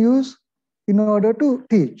we can use in order to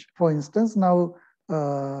teach. For instance, now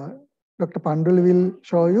Dr. Pandula will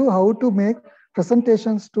show you how to make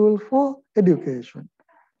presentations tool for education.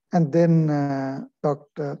 And then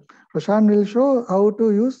Dr. Roshan will show how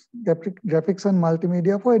to use graphics and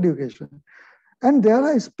multimedia for education. And there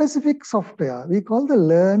are specific software we call the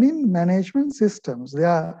learning management systems. They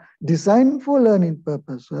are designed for learning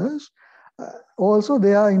purposes. Also,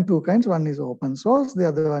 they are in two kinds. One is open source, the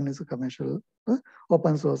other one is a commercial.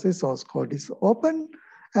 Open source is source code is open,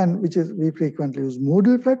 and which is we frequently use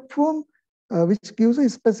Moodle platform, which gives a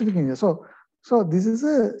specific area. So this is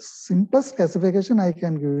a simplest classification I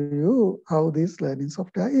can give you how this learning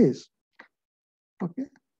software is. Okay.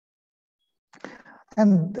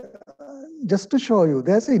 And just to show you,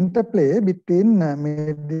 there's an interplay between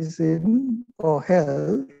medicine or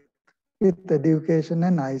health with education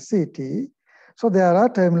and ICT. So there are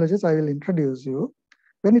terminologies I will introduce you.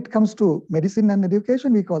 When it comes to medicine and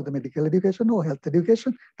education, we call the medical education or health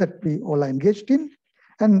education that we all are engaged in.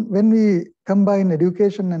 And when we combine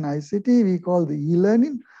education and ICT, we call the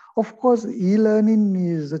e-learning. Of course, e-learning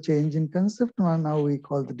is a change in concept. Now we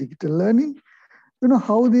call the digital learning. You know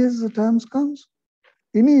how these terms comes?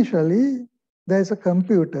 Initially, there's a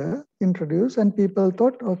computer introduced and people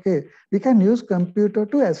thought, okay, we can use computer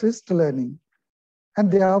to assist learning.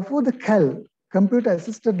 And therefore the CAL, computer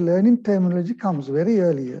assisted learning terminology comes very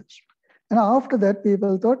early. And after that,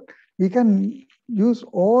 people thought we can use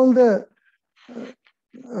all the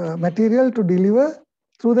material to deliver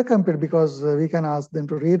through the computer because we can ask them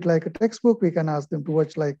to read like a textbook, we can ask them to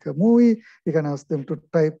watch like a movie, we can ask them to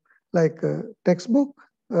type like a textbook,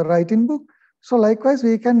 a writing book. So likewise,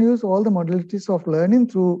 we can use all the modalities of learning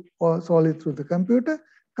through or solely through the computer.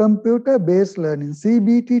 Computer-based learning,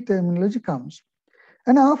 CBT terminology comes.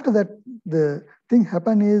 And after that, the thing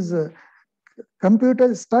happen is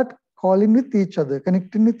computers start calling with each other,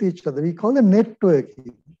 connecting with each other. We call the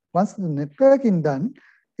networking. Once the networking done,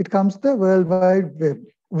 it comes the World Wide Web,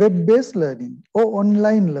 web-based learning or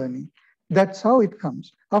online learning. That's how it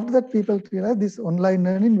comes. After that, people realize this online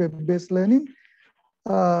learning, web-based learning,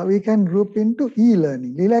 we can group into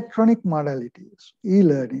e-learning, electronic modalities,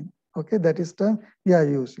 e-learning. Okay, that is the term we are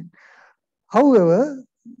using. However,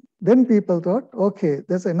 then people thought, okay,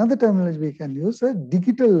 there's another terminology we can use,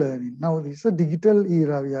 digital learning. Now this is a digital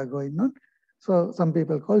era we are going on. So some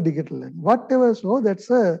people call digital learning. Whatever, so that's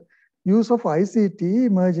a use of ICT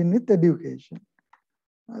merging with education.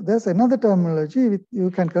 There's another terminology, you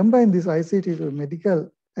can combine this ICT with medical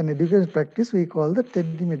and education practice, we call the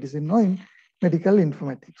telemedicine or in medical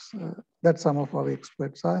informatics. That some of our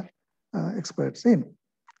experts are experts in.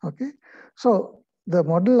 Okay, so the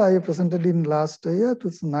model I presented in last year,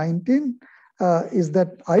 2019, is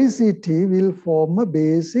that ICT will form a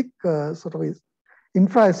basic sort of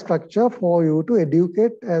infrastructure for you to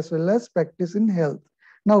educate as well as practice in health.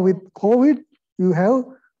 Now with COVID, you have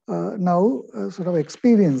now sort of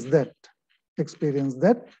experienced that with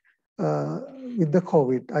the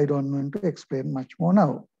COVID. I don't want to explain much more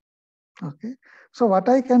now. Okay, so what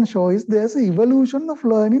I can show is there's an evolution of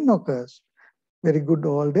learning occurs. Very good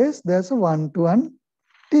old days, there's a one-to-one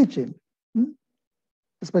teaching.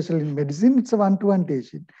 Especially in medicine, it's a one-to-one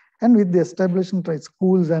teaching. And with the establishment of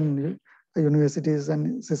schools and universities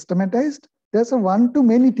and systematized, there's a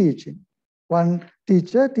one-to-many teaching. One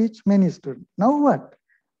teacher teach many students. Now what?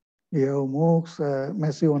 You have MOOCs,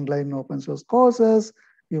 massive online open source courses.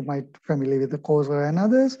 You might be familiar with the Coursera and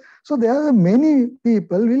others. So there are many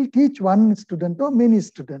people will teach one student or many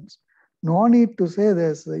students. No need to say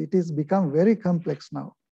this. It is become very complex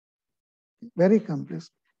now. Very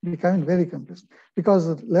complex, becoming very complex. Because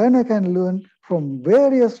the learner can learn from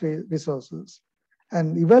various resources.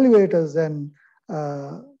 And evaluators and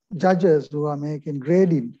judges who are making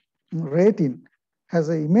rating has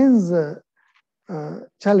an immense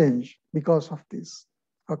challenge because of this.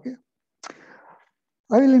 Okay.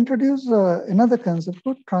 I will introduce another concept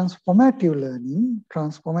called transformative learning.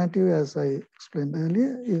 Transformative, as I explained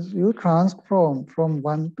earlier, is you transform from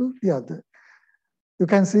one to the other. You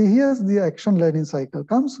can see here the action learning cycle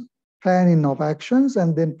comes, planning of actions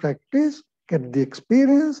and then practice, get the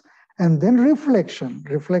experience, and then reflection.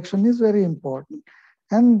 Reflection is very important,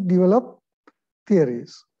 and develop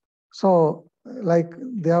theories. So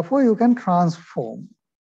therefore you can transform,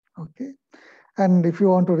 okay? And if you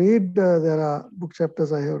want to read, there are book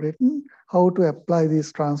chapters I have written, how to apply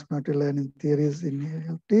these transformative learning theories in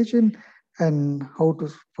health teaching and how to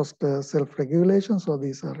foster self-regulation. So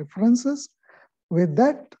these are references. with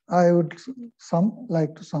that, I would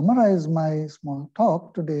like to summarize my small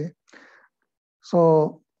talk today.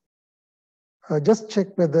 So just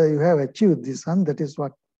check whether you have achieved this, and that is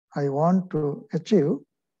what I want to achieve.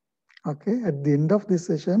 Okay, at the end of this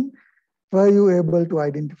session, were you able to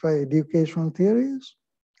identify educational theories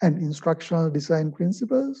and instructional design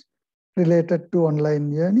principles related to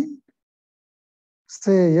online learning?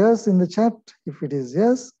 Say yes in the chat if it is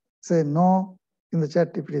yes, say no in the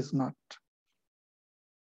chat if it is not.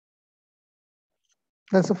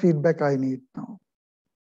 That's the feedback I need now.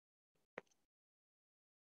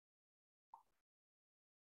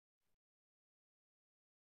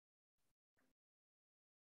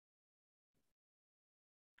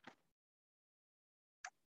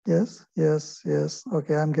 Yes, yes, yes.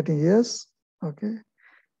 Okay, I'm getting yes. Okay.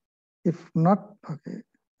 If not, okay,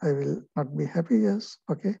 I will not be happy. Yes.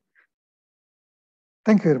 Okay.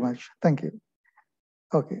 Thank you very much. Thank you.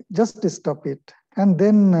 Okay, just stop it. And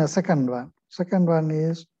then second one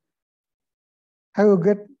is, are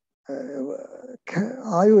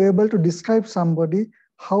you able to describe somebody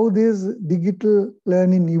how this digital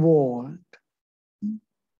learning evolved?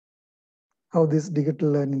 How this digital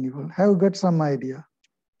learning evolved? Have you got some idea?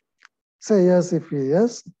 Say yes if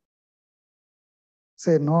yes.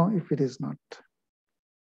 Say no if it is not.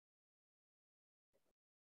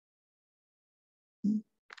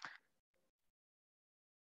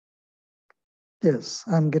 Yes,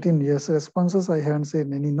 I'm getting yes responses. I haven't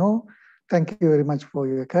seen any no. Thank you very much for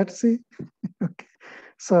your courtesy. Okay.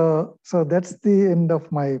 So that's the end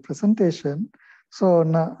of my presentation. So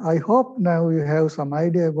now I hope now you have some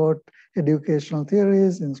idea about educational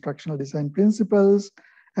theories, instructional design principles,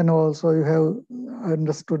 and also you have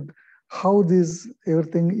understood how this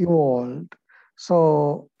everything evolved.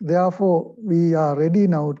 So therefore, we are ready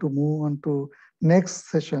now to move on to next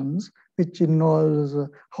sessions, which involves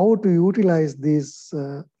how to utilize these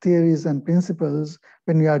theories and principles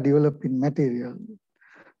when we are developing material.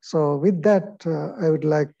 So with that, I would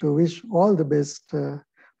like to wish all the best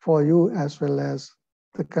for you as well as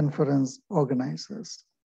the conference organizers.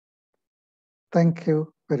 Thank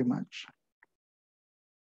you very much.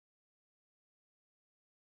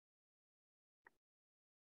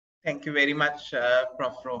 Thank you very much,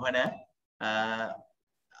 Prof. Rohana.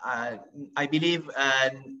 I believe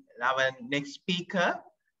our next speaker,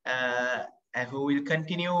 who will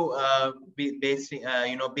continue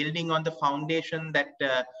building on the foundation that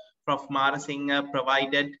Prof. Marasinghe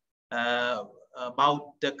provided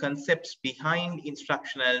about the concepts behind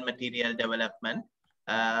instructional material development.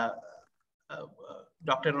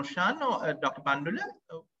 Dr. Roshan or Dr. Pandula?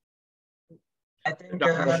 I think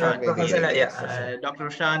Dr. Roshan, Professor, Dr.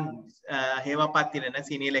 Roshan Hewapathirana,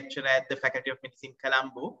 Senior Lecturer at the Faculty of Medicine,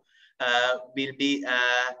 Colombo, will be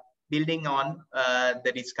building on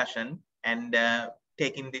the discussion and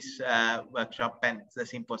taking this workshop and the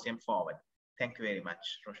symposium forward. Thank you very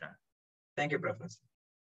much, Roshan. Thank you, Professor.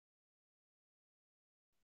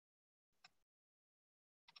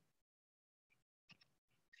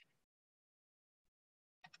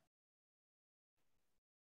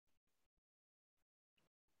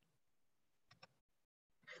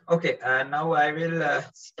 Okay, now I will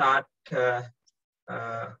start a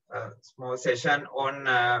small session on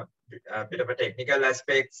a bit of a technical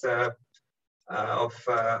aspects of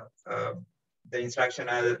the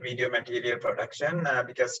instructional video material production,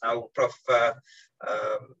 because now Prof.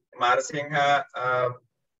 Marasinghe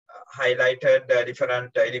highlighted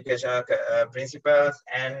different educational principles,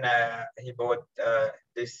 and he brought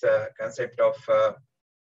this concept of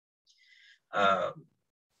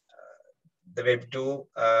the Web 2,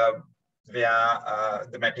 where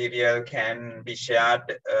the material can be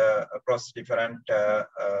shared across different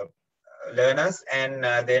learners, and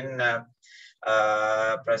then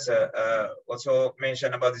also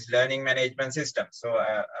mentioned about this learning management system. So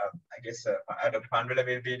I guess Dr. Pandula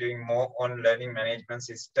will be doing more on learning management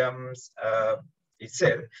systems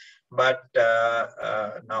itself. But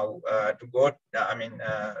now to go, I mean,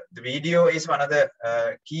 the video is one of the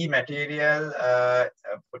key material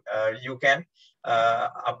you can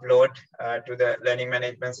upload to the learning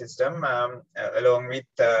management system, along with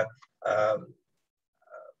the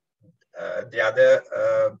other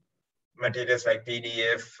materials like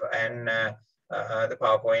PDF and the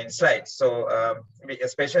PowerPoint slides. So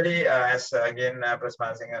especially as again Prof.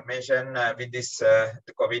 Marasinghe mentioned, with this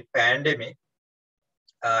the COVID pandemic,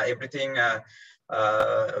 everything, the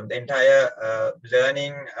entire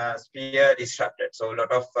learning sphere disrupted. So a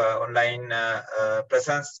lot of online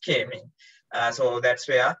presence came in. So that's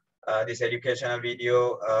where this educational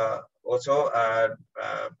video also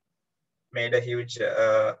made a huge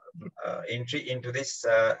entry into this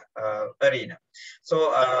arena.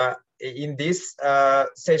 So in this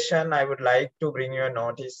session, I would like to bring your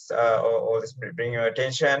notice or bring your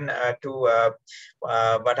attention to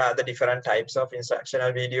what are the different types of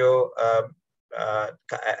instructional video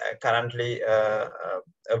currently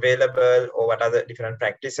available, or what are the different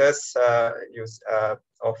practices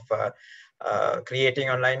of creating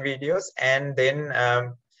online videos, and then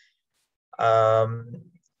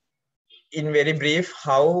in very brief,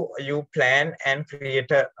 how you plan and create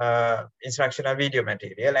a instructional video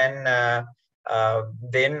material. And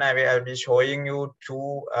then I'll be showing you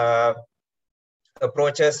two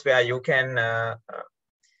approaches where you can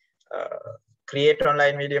create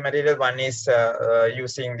online video material. One is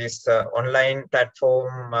using this online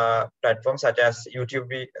platform such as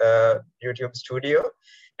YouTube Studio,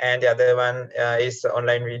 and the other one is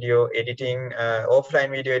online video editing, offline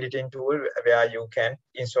video editing tool where you can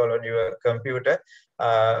install on your computer.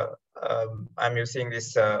 I'm using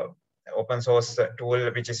this open source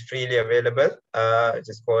tool which is freely available. It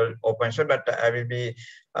is called OpenShot, but I will be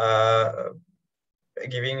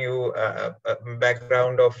giving you a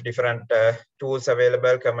background of different tools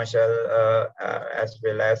available, commercial as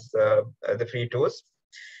well as the free tools.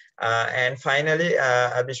 And finally,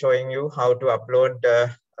 I'll be showing you how to upload the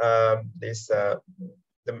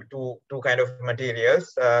two kind of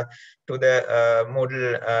materials to the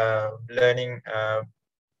Moodle learning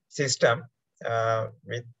system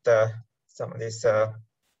with some of these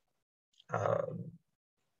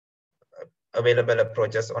available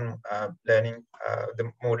approaches on learning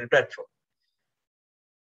the Moodle platform.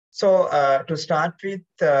 So to start with,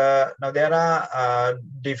 now there are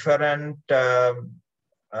different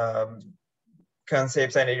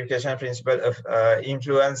concepts and educational principles of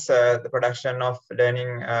influence the production of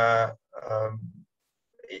learning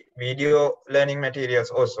video learning materials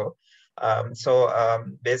also.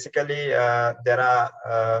 Basically, there are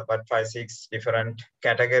 5-6 different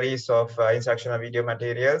categories of instructional video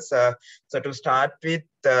materials. So to start with,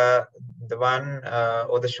 the one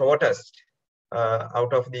or the shortest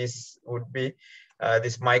out of these would be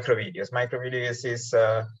this micro videos. Micro videos is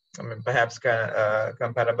perhaps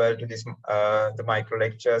comparable to this the micro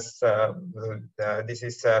lectures. This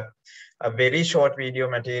is a very short video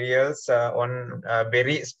materials on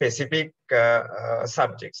very specific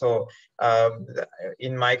subject. So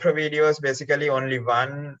in micro videos, basically only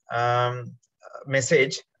one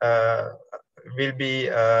message will be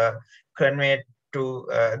conveyed to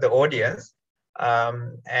the audience.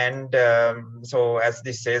 So as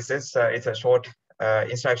this says, it's a short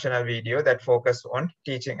instructional video that focus on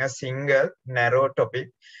teaching a single narrow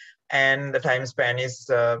topic, and the time span is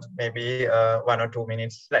maybe 1 or 2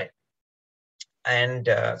 minutes slide. And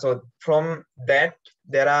so from that,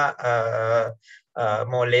 there are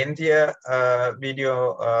more lengthier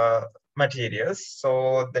video materials.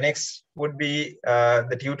 So the next would be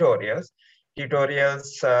the tutorials.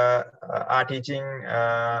 Tutorials are teaching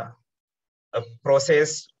a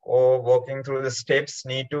process or walking through the steps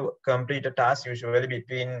need to complete a task, usually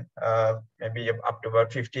between maybe up to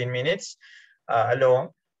about 15 minutes long.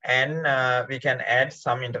 And we can add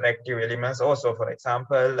some interactive elements also. For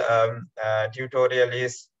example, tutorial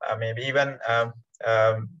is maybe even, I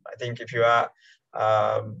think if you are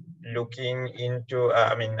looking into,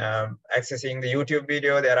 accessing the YouTube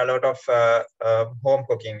video, there are a lot of home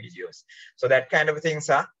cooking videos. So that kind of things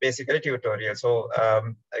are basically tutorials. So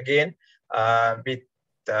again, with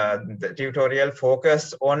the tutorial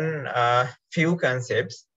focus on few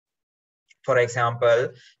concepts. For example,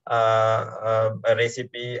 a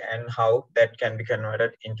recipe and how that can be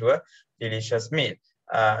converted into a delicious meal.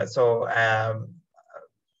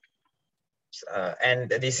 And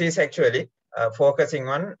this is actually focusing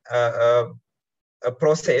on a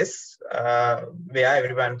process where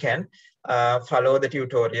everyone can follow the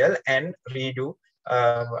tutorial and redo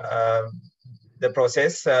the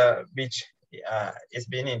process which is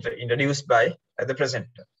being introduced by the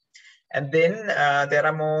presenter. And then there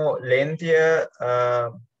are more lengthier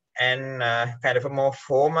and kind of a more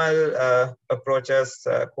formal approaches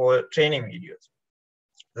called training videos.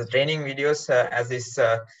 The training videos, as this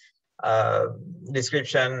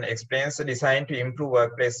description explains, are designed to improve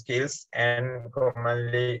workplace skills and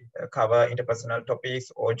commonly cover interpersonal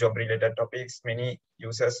topics or job-related topics. Many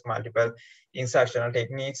uses multiple instructional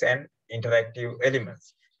techniques and interactive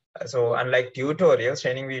elements. So unlike tutorials,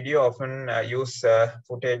 training video often use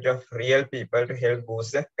footage of real people to help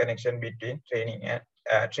boost the connection between training and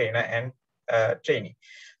trainer and trainee.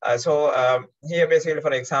 Here basically,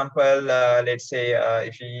 for example, let's say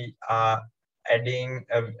if we are adding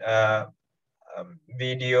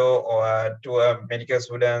video or to medical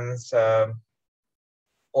students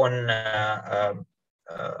on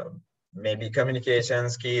maybe communication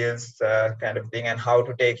skills kind of thing, and how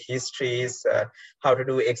to take histories, how to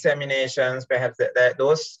do examinations. Perhaps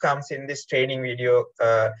those comes in this training video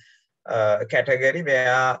category,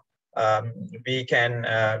 where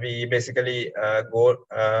we basically go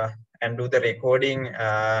and do the recording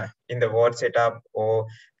in the ward setup or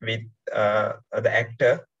with the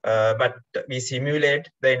actor, but we simulate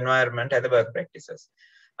the environment and the work practices.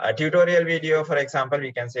 Tutorial video, for example,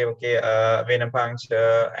 we can say, okay, vein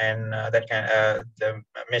puncture and that kind, the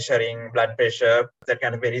measuring blood pressure, that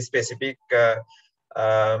kind of very specific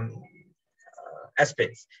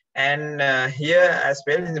aspects. And here as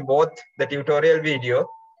well, in both the tutorial video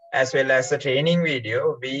as well as the training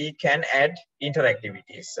video, we can add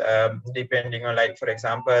interactivities depending on, like, for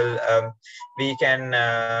example, we can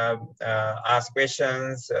ask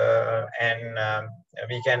questions and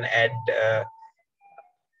we can add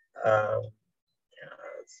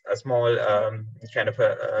a small kind of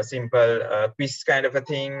a simple quiz kind of a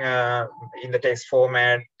thing in the text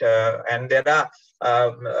format, and there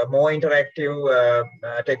are more interactive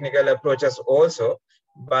technical approaches also.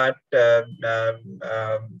 But I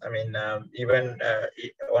mean, even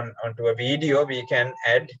onto a video, we can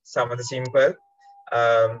add some of the simple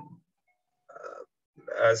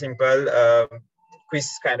quiz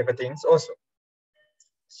kind of a things also.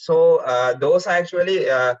 So those are actually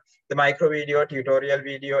the micro video, tutorial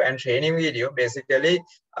video, and training video. Basically,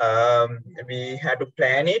 we had to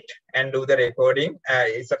plan it and do the recording.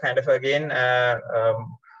 It's a kind of, again,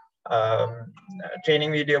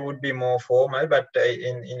 training video would be more formal, but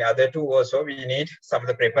in other two also, we need some of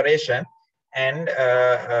the preparation and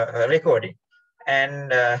recording.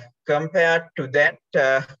 And compared to that,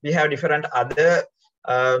 we have different other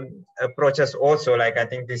approaches also. Like, I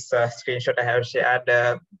think this screenshot I have shared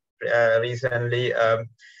recently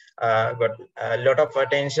got a lot of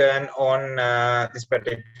attention on this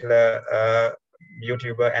particular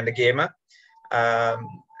YouTuber and the gamer.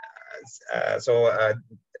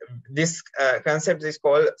 This concept is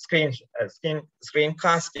called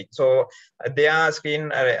screencasting. So they are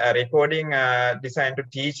screen recording designed to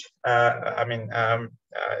teach. I mean,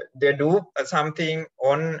 they do something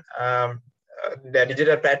on the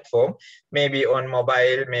digital platform, maybe on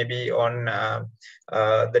mobile, maybe on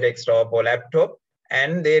the desktop or laptop,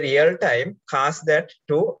 and they real time cast that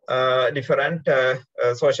to different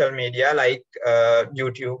social media like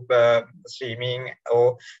YouTube streaming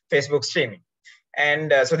or Facebook streaming.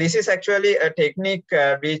 And so this is actually a technique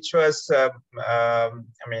which was, I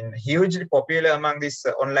mean, hugely popular among these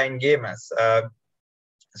online gamers.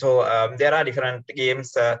 So there are different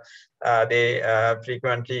games they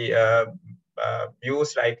frequently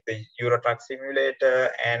use, like the Euro Truck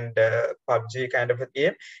Simulator and PUBG kind of a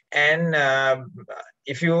game. And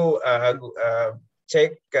if you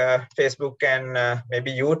check Facebook and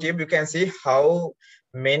maybe YouTube, you can see how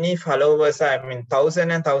many followers, I mean,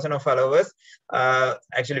 thousands and thousands of followers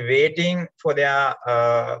actually waiting for their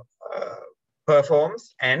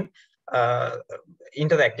performance and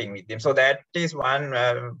interacting with them. So that is one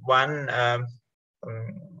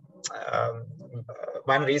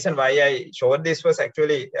reason why I showed this was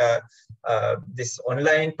actually this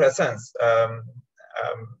online presence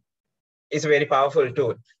is a very powerful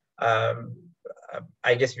tool.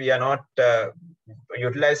 I guess we are not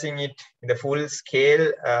utilizing it in the full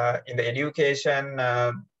scale in the education,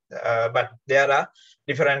 but there are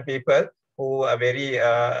different people who are very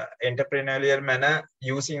entrepreneurial manner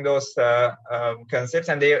using those concepts,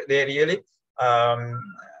 and they really earn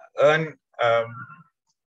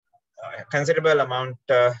considerable amount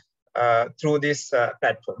through this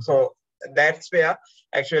platform. So that's where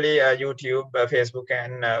actually YouTube, Facebook,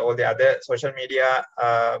 and all the other social media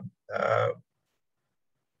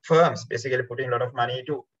firms basically putting a lot of money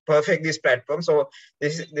to perfect this platform. So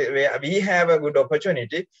this is where we have a good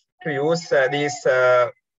opportunity to use these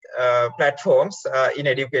platforms in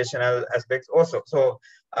educational aspects also. So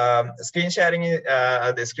screen sharing,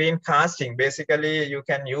 the screen casting, basically you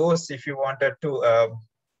can use if you wanted to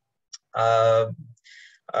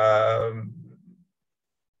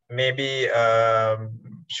maybe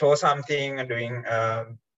show something,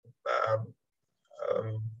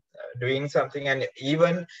 doing something, and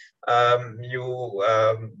even you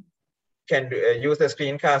can use the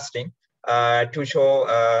screencasting to show,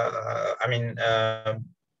 I mean,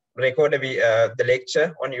 record the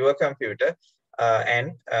lecture on your computer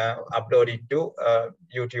and upload it to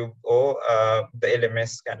YouTube or the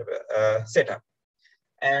LMS kind of setup.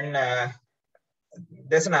 And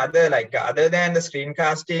there's another, like other than the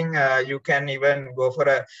screencasting, you can even go for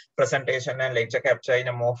a presentation and lecture capture in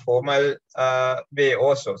a more formal way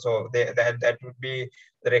also. So that would be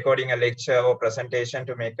recording a lecture or presentation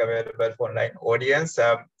to make available for online audience,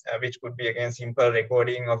 which could be again simple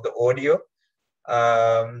recording of the audio,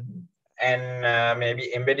 and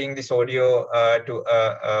maybe embedding this audio to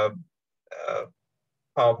a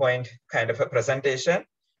PowerPoint kind of a presentation,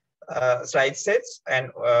 slide sets,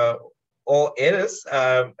 and or else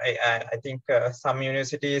I think some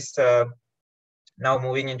universities now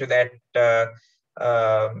moving into that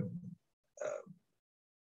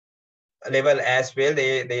level as well.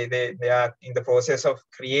 They are in the process of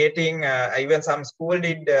creating, even some school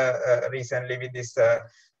did recently with this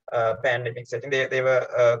pandemic setting, they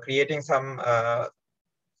were creating some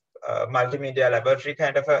multimedia laboratory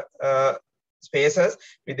kind of a spaces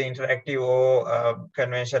with the interactive or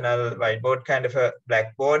conventional whiteboard kind of a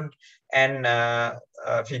blackboard, and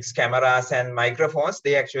fixed cameras and microphones.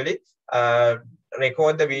 They actually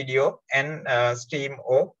record the video and stream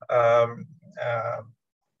or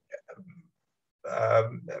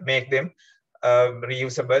make them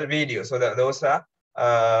reusable video. So those are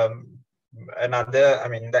another, I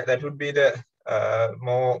mean, that would be the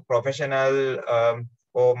more professional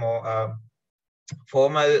or more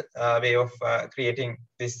formal way of creating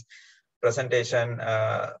this presentation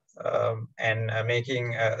and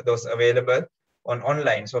making those available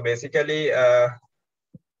online. So basically,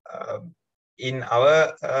 in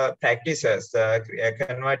our practices,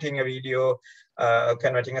 converting a video,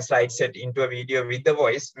 converting a slide set into a video with the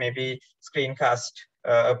voice, maybe screencast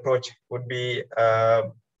approach would be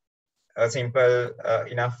simple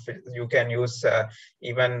enough. You can use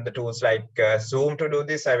even the tools like Zoom to do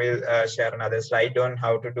this. I will share another slide on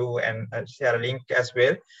how to do, and share a link as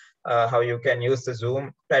well, how you can use the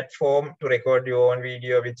Zoom platform to record your own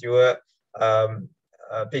video with your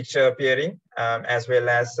picture appearing, as well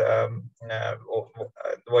as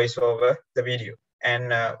voice over the video.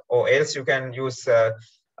 And or else you can use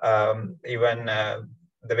even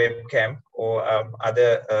the webcam or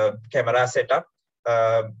other camera setup,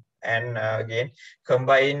 and again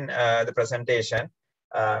combine the presentation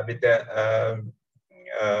with the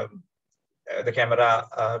camera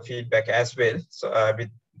feedback as well. So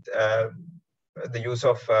with the use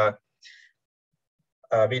of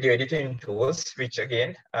video editing tools, which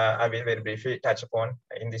again I will very briefly touch upon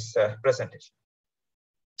in this presentation.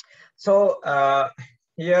 So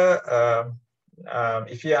here,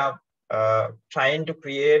 if you are trying to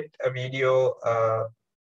create a video,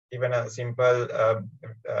 even a simple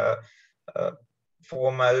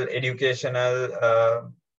formal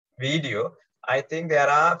educational video, I think there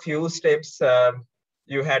are a few steps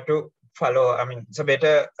you have to follow. I mean, it's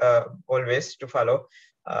better always to follow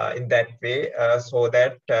in that way, so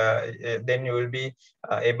that then you will be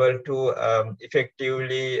able to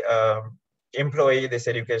effectively employ these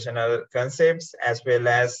educational concepts, as well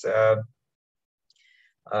as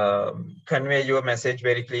convey your message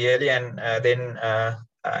very clearly, and then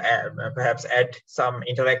perhaps add some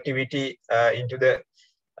interactivity into the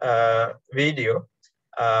video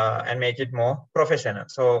and make it more professional.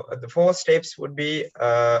 So the 4 steps would be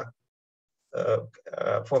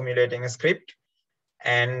formulating a script,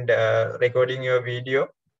 and recording your video,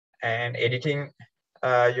 and editing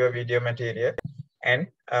your video material, and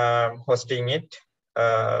hosting it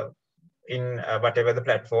in whatever the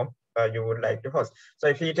platform you would like to host. So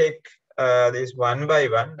if you take this one by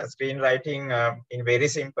one, screenwriting in very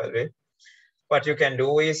simple way, what you can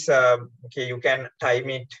do is, okay, you can time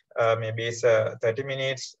it, maybe it's 30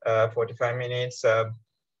 minutes, 45 minutes,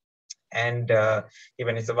 and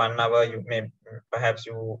even it's a 1 hour, you may, perhaps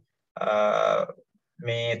you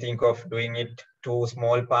may think of doing it 2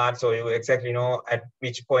 small parts, so you exactly know at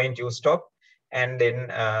which point you stop, and then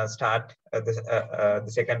start the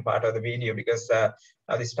second part of the video, because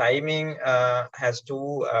this timing has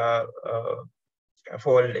 2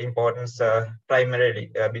 fold importance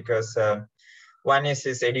primarily, because one is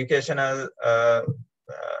this educational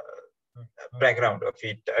background of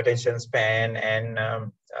it, attention span, and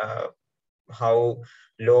how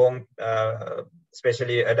long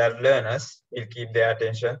especially adult learners will keep their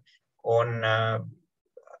attention on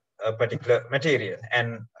a particular material.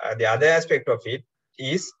 And the other aspect of it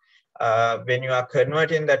is when you are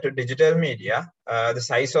converting that to digital media, the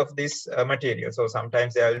size of this material. So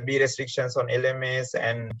sometimes there will be restrictions on LMS,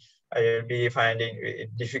 and I will be finding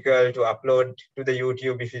it difficult to upload to the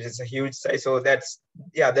YouTube if it is a huge size. So that's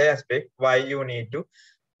the other aspect why you need to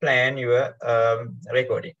plan your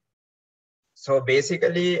recording. So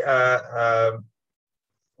basically,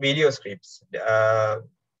 video scripts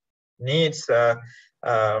needs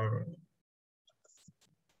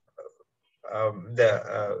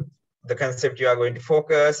the concept you are going to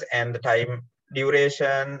focus, and the time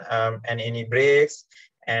duration, and any breaks.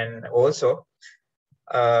 And also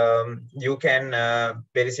you can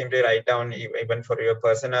very simply write down, even for your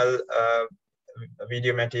personal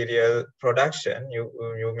video material production,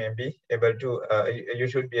 you may be able to you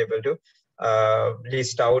should be able to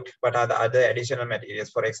list out what are the other additional materials.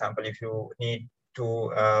 For example, if you need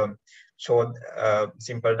to show a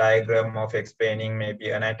simple diagram of explaining maybe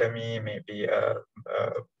anatomy, maybe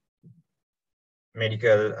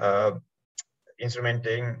medical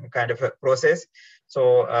instrumenting kind of a process,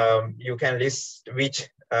 so you can list which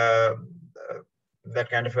that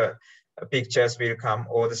kind of pictures will come,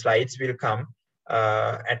 or the slides will come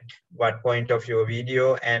at what point of your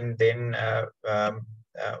video, and then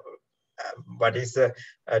what is in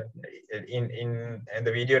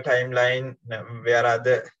the video timeline, where are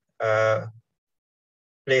the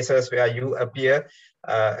places where you appear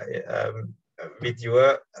with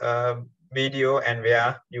your video, and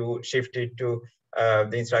where you shift it to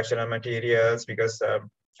the instructional materials. Because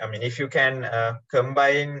I mean, if you can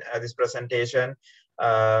combine this presentation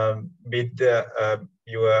with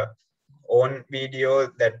your own video,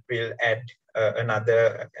 that will add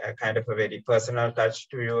another kind of a very personal touch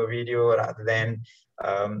to your video, rather than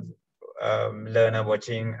learner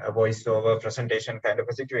watching a voiceover presentation kind of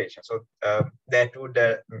a situation. So that would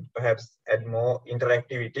perhaps add more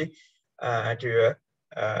interactivity to your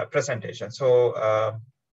presentation. So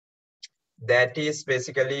that is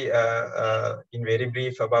basically in very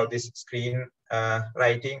brief about this screen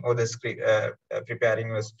writing, or the script, preparing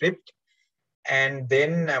your script. And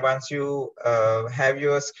then once you have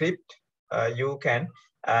your script, you can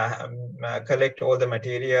collect all the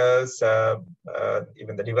materials,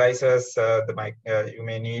 even the devices, the mic. You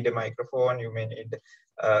may need a microphone, you may need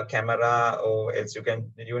a camera, or else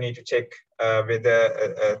you need to check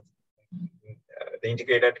whether the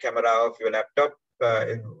integrated camera of your laptop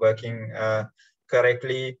is working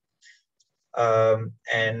correctly,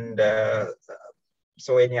 and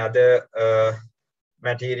so any other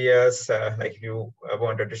materials, like if you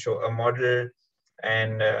wanted to show a model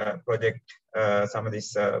and project some of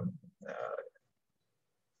these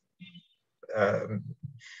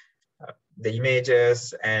the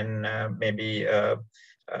images, and maybe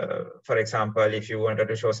for example, if you wanted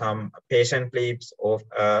to show some patient clips of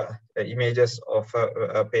images of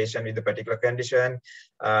a patient with a particular condition,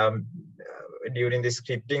 during the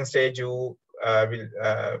scripting stage, you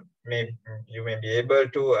may be able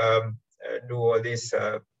to do all this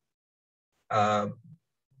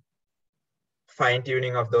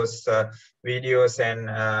fine-tuning of those videos and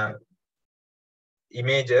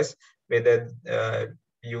images, whether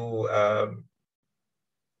you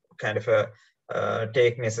kind of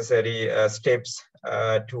take necessary steps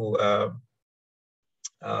to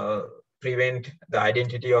prevent the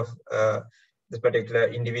identity of this particular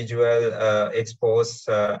individual exposed,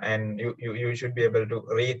 and you should be able to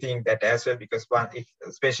rethink that as well, because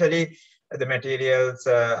especially the materials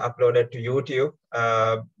uploaded to YouTube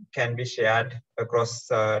can be shared across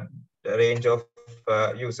a range of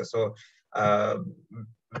users. So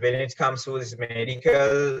when it comes to this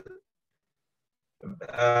medical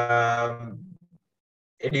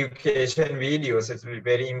education videos, it's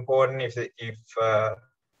very important if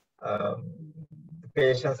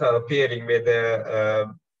patients are appearing, whether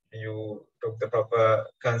you took the proper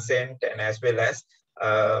consent, and as well as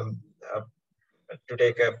to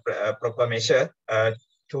take a proper measure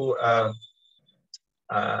to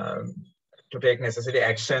take necessary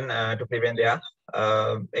action to prevent their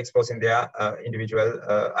exposing their individual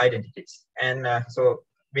identities. And so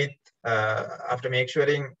with after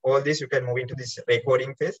making all this, you can move into this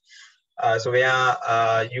recording phase. So where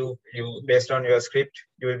you based on your script,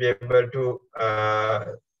 you will be able to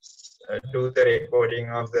do the recording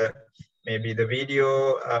of maybe the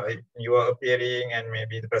video you are appearing, and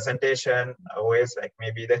maybe the presentation, or else like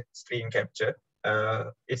maybe the screen capture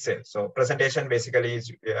itself. So presentation basically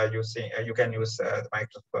is using you can use the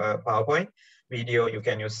Microsoft PowerPoint. Video, you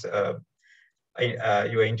can use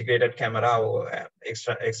your integrated camera or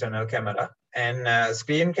external camera. And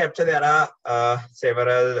screen capture, there are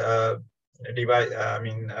several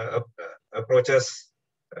approaches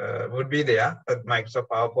would be there. But Microsoft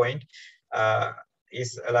PowerPoint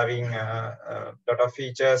is allowing a lot of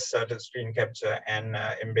features to screen capture and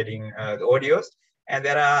embedding the audios. And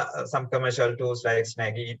there are some commercial tools like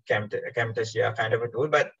Snagit, Camtasia kind of a tool.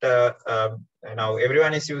 But now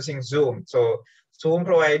everyone is using Zoom. So Zoom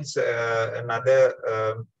provides another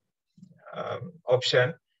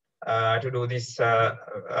option to do this in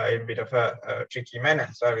a bit of a tricky manner.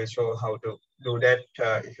 So I will show how to do that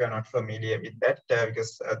if you're not familiar with that,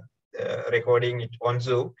 because recording it on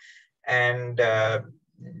Zoom and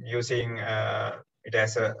using it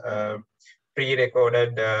as a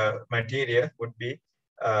pre-recorded material would be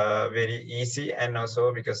very easy, and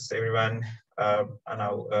also because everyone are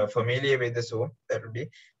now familiar with the Zoom, that would be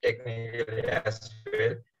technically as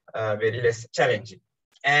well very less challenging.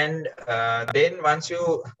 And then once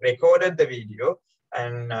you recorded the video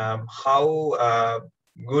and how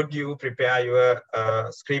good you prepare your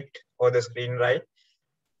script or the screenwrite,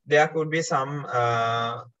 there could be some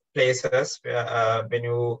places where when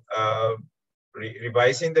you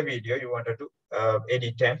revising the video, you wanted to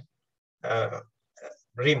edit and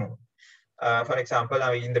remove. For example,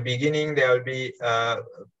 in the beginning, there will be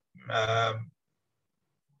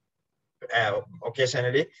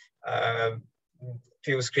occasionally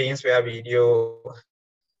few screens where video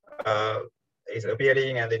is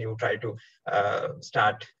appearing, and then you try to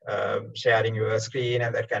start sharing your screen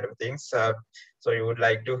and that kind of things. So you would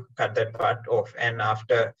like to cut that part off. And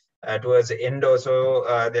after towards the end also,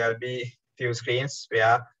 there will be few screens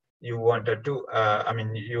where you wanted to, I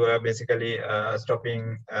mean, you are basically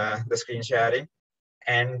stopping the screen sharing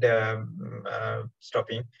and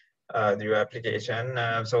stopping your application.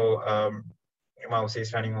 So mouse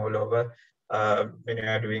is running all over when you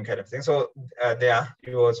are doing kind of thing. So there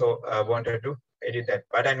you also wanted to edit that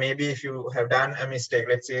part. And maybe if you have done a mistake,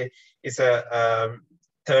 let's say it's a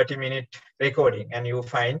 30-minute recording and you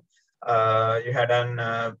find you had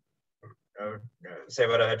done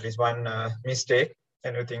several, at least one mistake,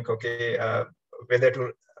 and you think, okay, whether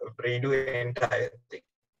to redo the entire thing.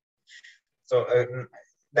 So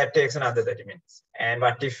that takes another 30 minutes. And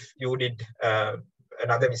what if you did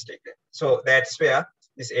another mistake then? So that's where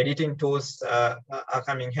these editing tools are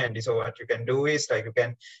coming handy. So what you can do is, like, you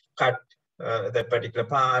can cut that particular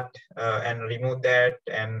part and remove that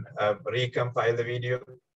and recompile the video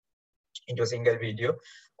into a single video,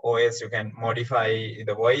 or else you can modify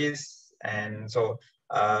the voice. And so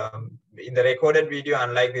in the recorded video,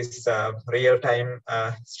 unlike this real-time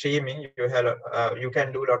streaming, you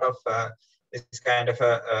can do a lot of this kind of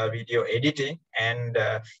video editing. And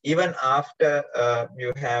even after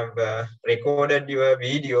you have recorded your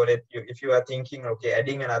video, if you are thinking, okay,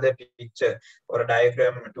 adding another picture or a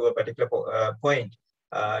diagram to a particular point,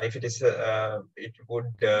 if it is, it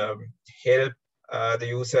would help the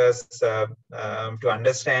users to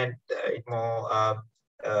understand it more,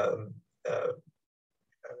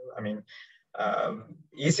 I mean,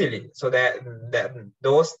 easily. So that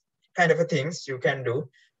those kind of things you can do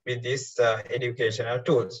with these educational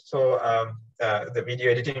tools. So the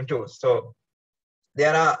video editing tools. So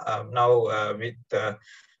there are now with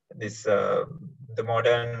this the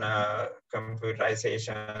modern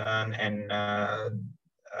computerization and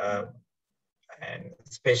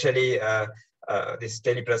especially this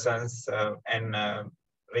telepresence and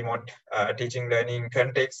remote teaching learning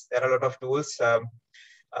context, there are a lot of tools have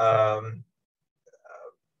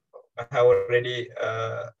already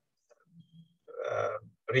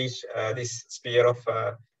reach this sphere of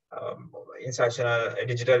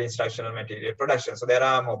digital instructional material production. So there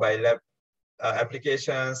are mobile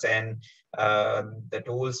applications and the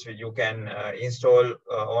tools you can install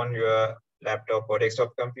on your laptop or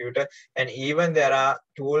desktop computer. And even there are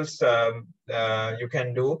tools you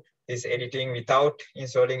can do this editing without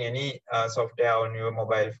installing any software on your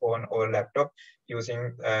mobile phone or laptop,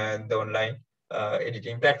 using the online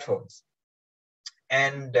editing platforms.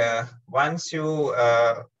 And once you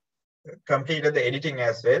completed the editing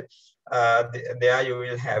as well, there you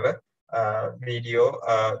will have a video,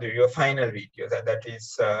 your final video. That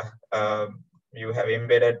is, you have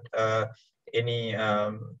embedded any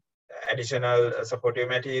additional supportive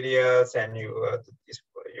materials, and you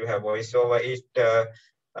have voiced over it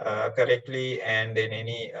correctly, and then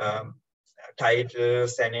any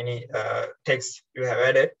titles and any text you have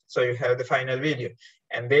added. So you have the final video.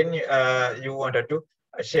 And then you wanted to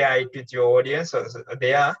share it with your audience. So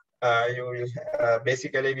there you will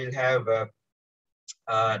basically will have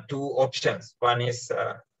two options. One is,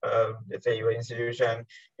 let's say your institution,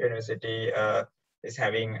 university is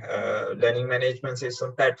having a learning management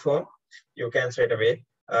system platform. You can straight away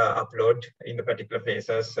upload in the particular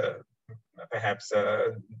places. Perhaps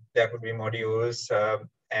there could be modules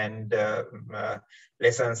and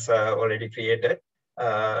lessons already created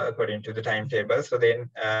according to the timetable. So then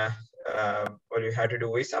all you have to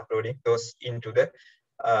do is uploading those into the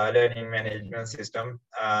learning management system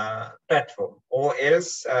platform. Or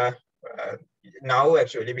else now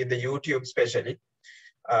actually with the YouTube especially,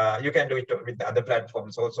 you can do it with the other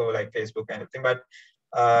platforms also, like Facebook and everything. But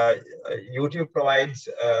YouTube provides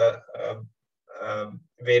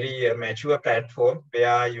very mature platform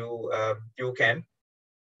where you can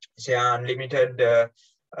share unlimited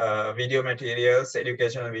video materials,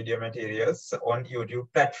 educational video materials on YouTube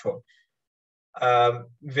platform.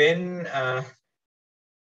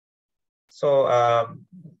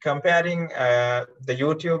 Comparing the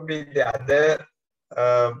YouTube with the other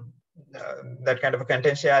that kind of a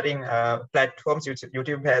content sharing platforms,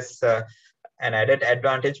 YouTube has an added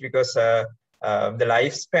advantage because the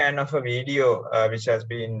lifespan of a video which has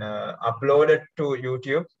been uploaded to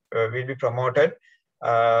YouTube will be promoted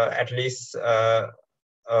at least a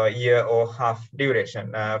year or half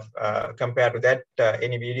duration. Compared to that,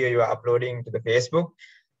 any video you are uploading to the Facebook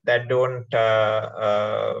that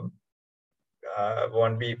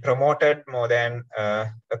won't be promoted more than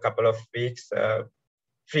a couple of weeks.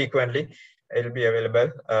 Frequently, it will be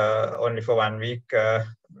available only for 1 week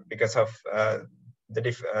because of the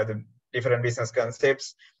different business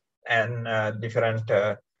concepts and different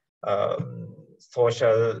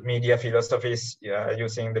social media philosophies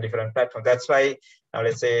using the different platforms. That's why now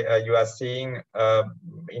let's say you are seeing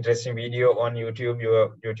interesting video on YouTube,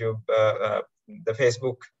 the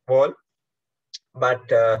Facebook wall, but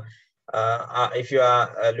if you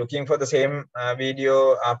are looking for the same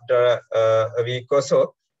video after a week or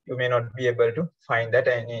so, you may not be able to find that,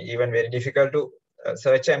 and even very difficult to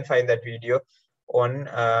search and find that video on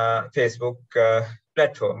Facebook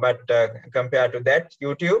platform. But compared to that,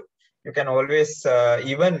 YouTube, you can always,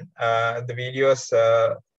 even the videos,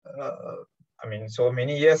 I mean, so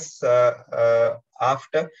many years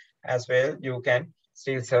after as well, you can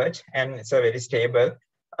still search, and it's a very stable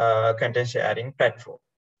content sharing platform.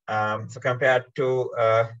 So compared to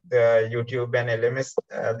the YouTube and LMS,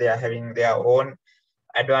 they are having their own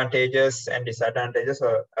advantages and disadvantages.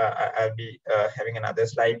 So I'll be having another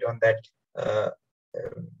slide on that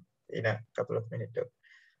in a couple of minutes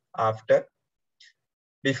after.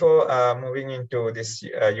 Before moving into this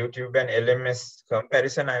YouTube and LMS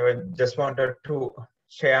comparison, I just wanted to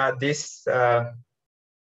share this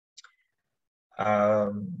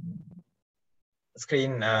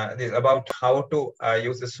screen this about how to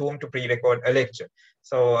use the Zoom to pre-record a lecture.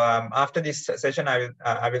 So after this session, I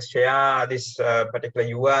will share this particular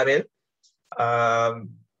URL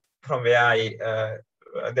from where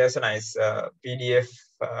there's a nice PDF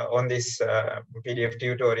on this PDF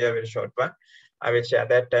tutorial, very short one. I will share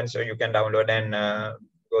that, and so you can download and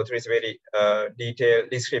go through this very detailed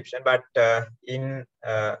description. But in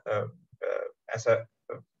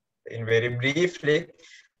very briefly,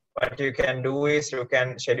 what you can do is you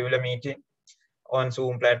can schedule a meeting on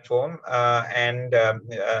Zoom platform, and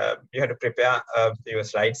you have to prepare your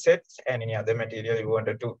slide sets and any other material you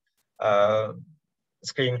wanted to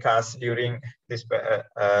screencast during this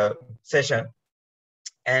session.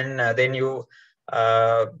 And then you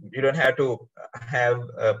don't have to have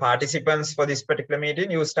participants for this particular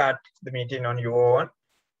meeting. You start the meeting on your own,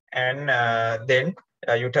 and then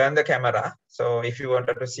you turn the camera. So if you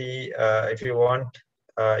wanted to see, if you want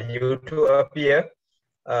you to appear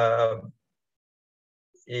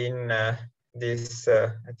in this,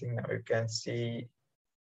 I think now you can see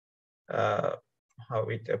how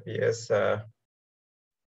it appears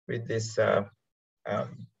with this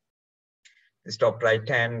this top right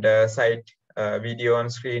hand side video on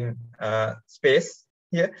screen space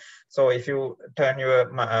here. So if you turn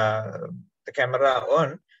your the camera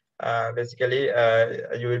on, basically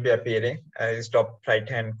you will be appearing in this top right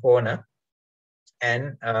hand corner,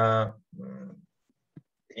 and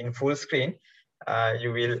in full screen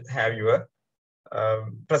you will have your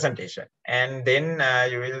presentation, and then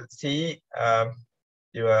you will see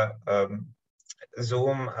your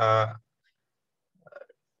Zoom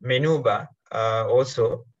menu bar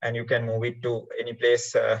also, and you can move it to any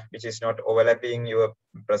place which is not overlapping your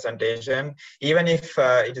presentation. Even if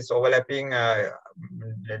it is overlapping after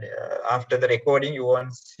the recording, you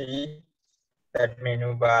won't see that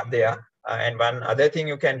menu bar there. And one other thing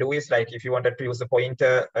you can do is, like, if you wanted to use the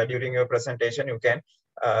pointer during your presentation, you can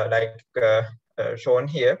shown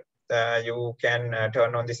here, you can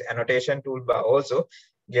turn on this annotation toolbar also.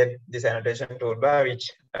 Get this annotation toolbar,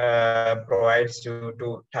 which provides you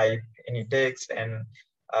to type any text and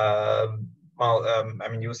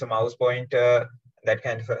use a mouse pointer, that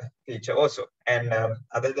kind of a feature also. And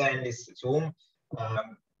other than this Zoom,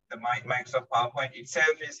 the Microsoft PowerPoint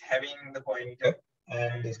itself is having the pointer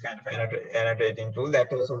and this kind of annotating tool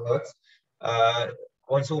that also works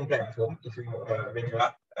on Zoom platform. If you when you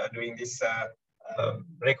are doing this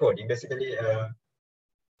recording, basically.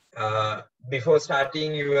 Before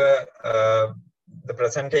starting your the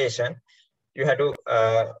presentation, you have to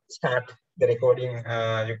start the recording.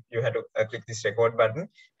 You have to click this record button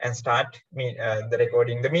and start the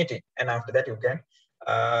recording the meeting. And after that, you can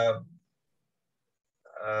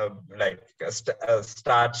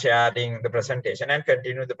start sharing the presentation and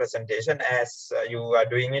continue the presentation as you are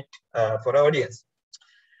doing it for audience.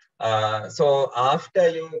 So after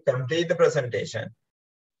you complete the presentation,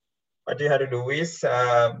 what you have to do is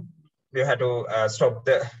you have to stop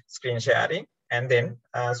the screen sharing and then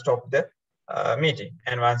stop the meeting.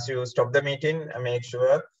 And once you stop the meeting, make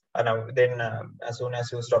sure as soon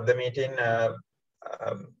as you stop the meeting,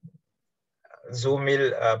 Zoom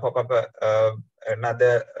will pop up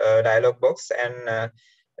another dialog box, and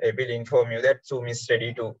it will inform you that Zoom is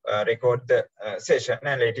ready to record the session,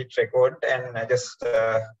 and let it record, and just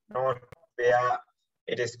note where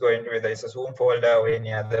it is going to, whether it's a Zoom folder or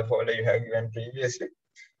any other folder you have given previously.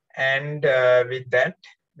 And with that,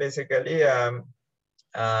 basically,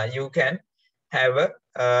 you can have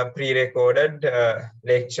a pre-recorded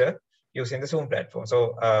lecture using the Zoom platform.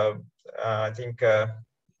 So I think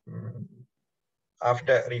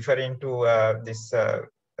after referring to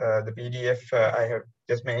the PDF I have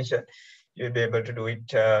just mentioned, you'll be able to do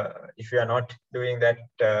it. If you are not doing that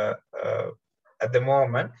at the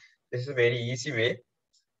moment, this is a very easy way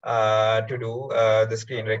to do the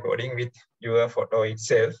screen recording with your photo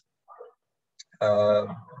itself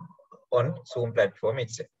on Zoom platform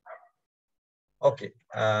itself. Okay.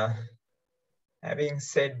 Having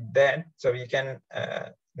said that, so we can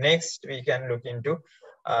next we can look into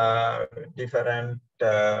different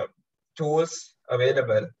tools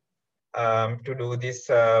available to do this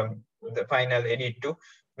the final edit to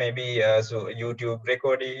maybe so YouTube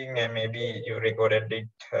recording, and maybe you recorded it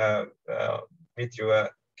with your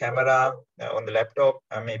camera on the laptop.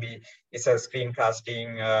 Maybe it's a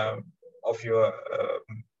screencasting of your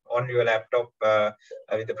on your laptop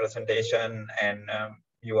with the presentation, and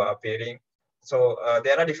you are appearing. So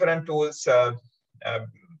there are different tools to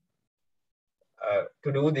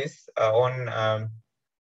do this on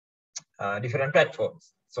different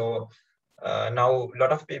platforms. So now a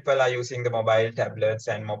lot of people are using the mobile tablets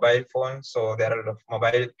and mobile phones. So there are a lot of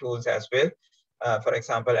mobile tools as well. For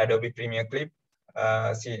example, Adobe Premiere Clip,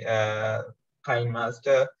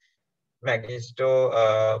 KineMaster,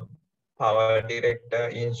 Magisto, Power Director,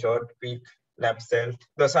 InShot, Quick, LabSelf.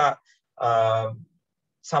 Those are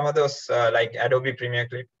some of those like Adobe Premiere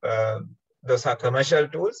Clip. Those are commercial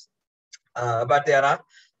tools, but there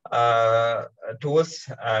are tools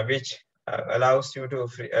which allows you to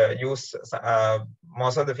use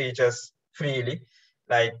most of the features freely,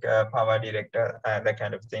 like Power Director, that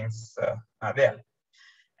kind of things are there.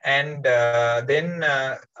 And then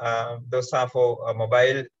those are for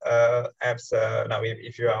mobile apps. Now,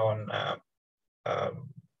 if you are on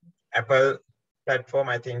Apple platform,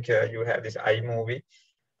 I think you have this iMovie.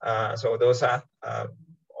 So those are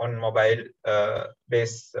on mobile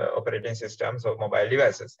based operating systems or mobile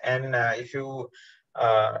devices. And if you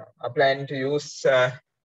are planning to use the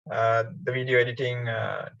video editing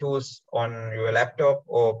tools on your laptop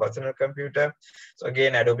or personal computer, so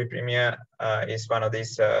again, Adobe Premiere is one of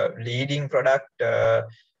these leading product with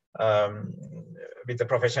the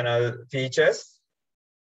professional features.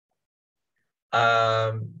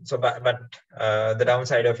 So but the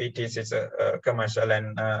downside of it is it's a commercial,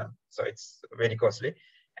 and so it's very costly.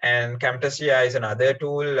 And Camtasia is another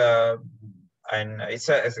tool, and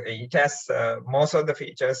it has most of the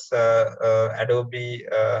features Adobe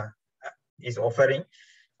is offering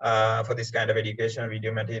for this kind of educational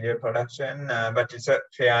video material production, but it's a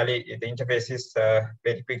fairly, the interface is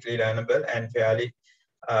very quickly learnable and fairly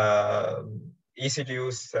easy to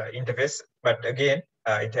use interface. But again,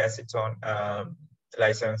 it has its own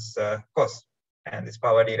license cost. And this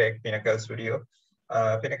Power Direct, Pinnacle Studio.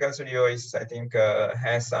 Pinnacle Studio is, I think,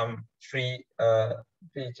 has some free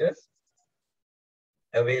features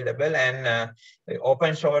available, and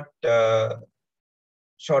OpenShot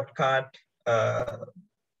shortcut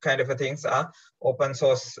kind of things are open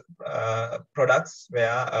source products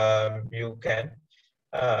where you can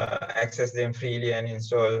access them freely and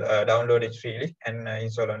install, download it freely and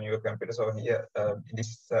install on your computer. So here in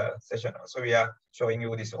this session also we are showing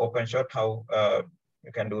you this OpenShot, how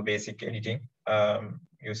you can do basic editing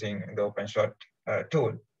using the OpenShot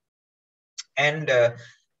tool. And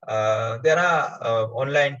there are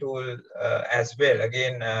online tools as well.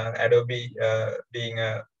 Again, Adobe being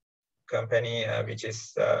a company which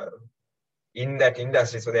is in that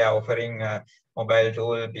industry, so they are offering mobile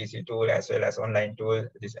tool, PC tool, as well as online tool,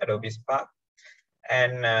 this Adobe Spark.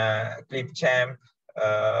 And Clipchamp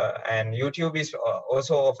and YouTube is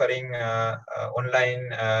also offering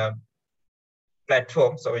online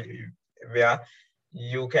platform, so where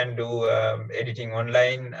you can do editing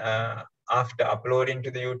online after uploading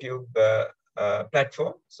to the YouTube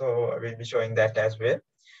platform. So we'll be showing that as well.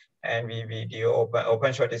 and video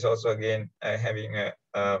OpenShot is also again having a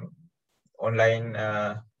online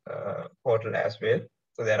portal as well.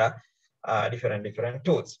 So there are different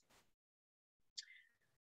tools.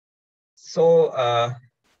 So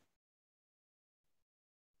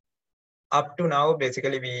up to now,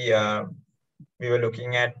 basically we were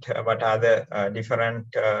looking at what are the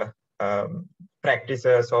different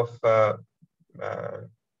practices of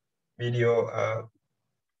video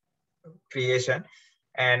creation,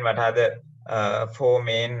 and what are the 4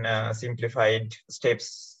 main simplified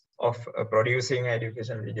steps of producing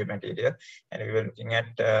educational video material. And we were looking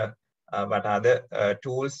at what are the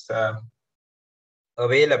tools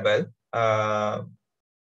available,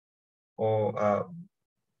 or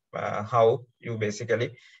how you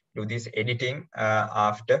basically do this editing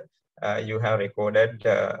after you have recorded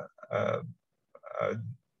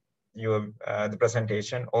the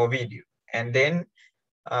presentation or video. And then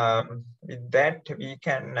with that, we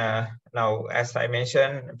can now, as I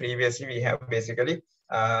mentioned previously, we have basically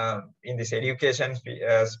in this education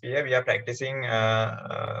sphere, we are practicing,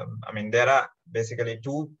 I mean, there are basically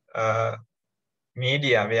 2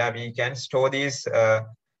 media where we can store these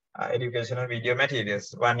educational video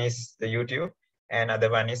materials. One is the YouTube, and other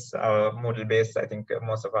one is our Moodle based. I think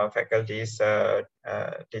most of our faculties,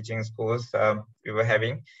 teaching schools, we were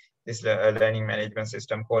having this learning management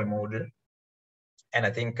system called Moodle. And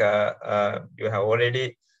I think you have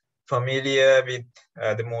already familiar with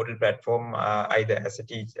the Moodle platform, either as a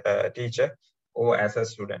teacher or as a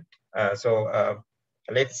student. So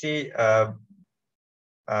let's see what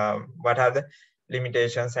are the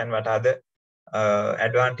limitations and what are the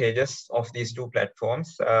advantages of these 2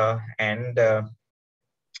 platforms, and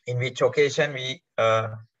in which occasion we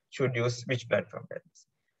should use which platform.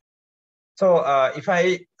 So if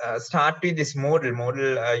I start with this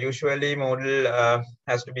Moodle, usually Moodle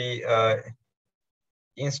has to be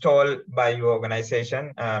installed by your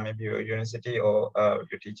organization, maybe your university or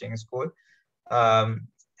your teaching school,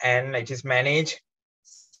 and it is managed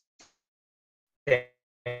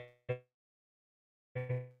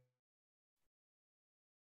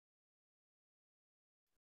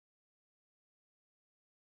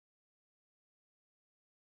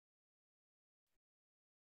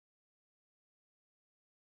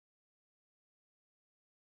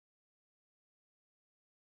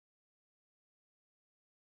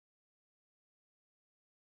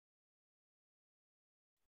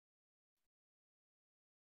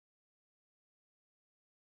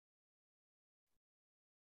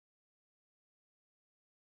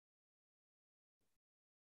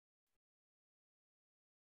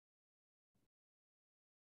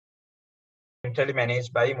centrally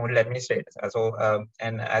managed by Moodle administrators. So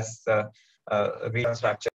and as agreed on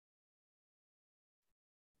structure.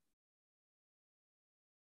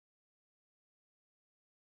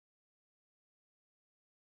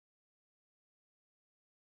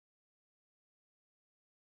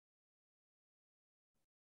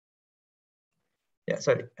 Yeah,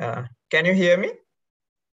 sorry. Can you hear me?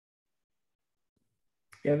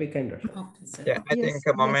 Yeah, we can. Yeah, I think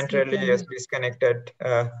momentarily yes, disconnected.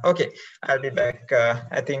 Okay, I'll be back.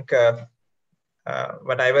 I think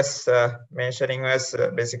what I was mentioning was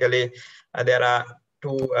basically there are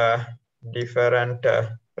 2 different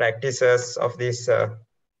practices of this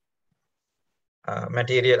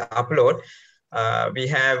material upload. We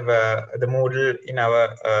have the Moodle in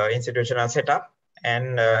our institutional setup,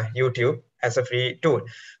 and YouTube as a free tool.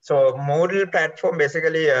 So Moodle platform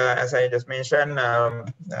basically, as I just mentioned,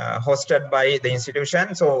 hosted by the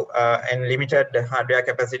institution, so and limited hardware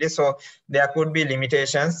capacity. So there could be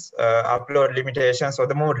limitations, upload limitations of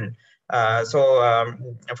the Moodle.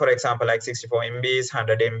 For example, like 64 MBs,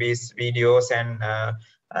 100 MBs videos, and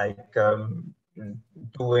like 2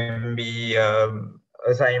 MB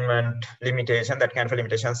assignment limitation, that kind of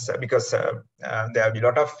limitations, because there will be a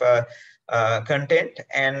lot of content,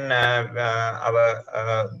 and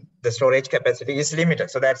the storage capacity is limited.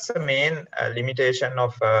 So that's the main limitation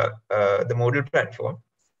of the Moodle platform.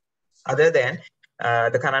 Other than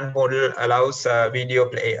the current Moodle allows video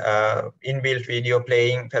play, inbuilt video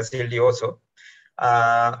playing facility also.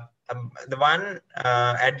 The one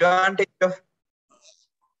advantage of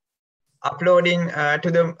uploading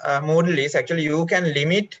to the Moodle is actually you can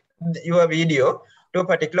limit your video to a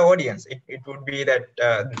particular audience. It would be that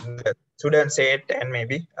the student set, and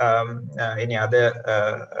maybe any other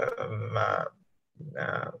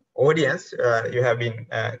audience you have been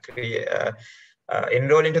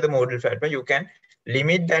enrolled into the Moodle platform. You can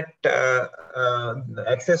limit that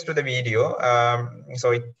access to the video,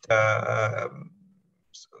 so it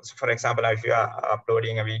for example, if you are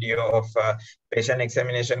uploading a video of patient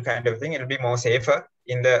examination kind of thing, it'll be more safer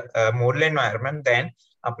in the Moodle environment than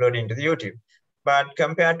uploading to the YouTube. But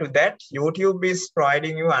compared to that, YouTube is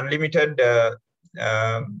providing you unlimited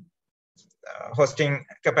hosting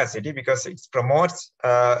capacity, because it promotes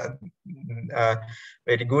very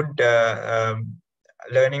good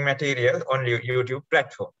learning material on YouTube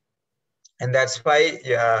platform. And that's why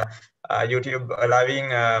YouTube allowing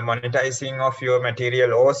monetizing of your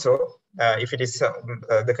material also. If it is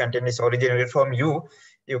the content is originally from you,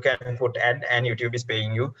 you can put ad and YouTube is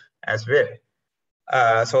paying you as well.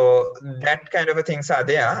 So that kind of things are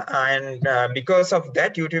there, and because of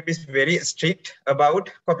that, YouTube is very strict about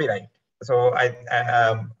copyright. So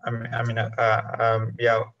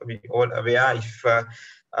we all aware if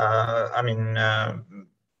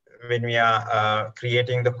when we are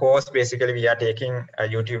creating the course, basically we are taking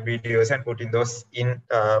YouTube videos and putting those in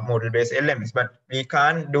Moodle-based LMS, but we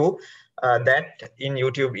can't do that in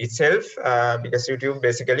YouTube itself because YouTube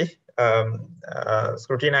basically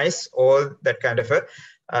scrutinize all that kind of a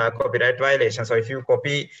copyright violation. So if you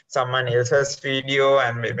copy someone else's video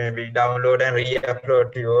and maybe download and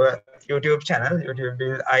re-upload to your YouTube channel, YouTube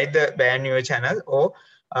will either ban your channel or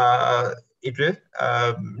it will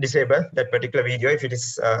disable that particular video if it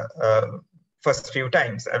is first few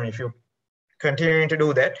times. I mean, if you continue to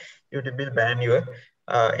do that, YouTube will ban your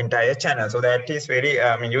entire channel. So that is very,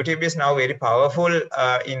 YouTube is now very powerful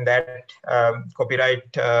in that copyright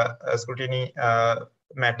scrutiny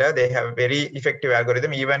matter. They have very effective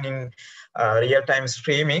algorithm. Even in real-time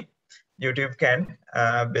streaming, YouTube can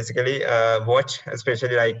basically watch,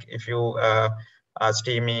 especially like if you are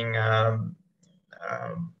streaming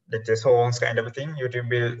let's say songs kind of a thing, YouTube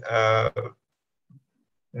will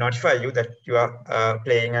notify you that you are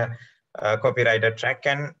playing a copyrighted track,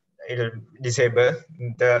 and it will disable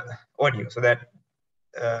the audio. So that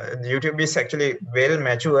YouTube is actually well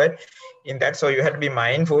matured in that. So you have to be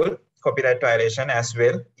mindful copyright violation as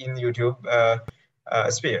well in YouTube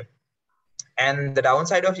sphere. And the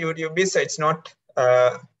downside of YouTube is it's not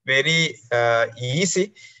very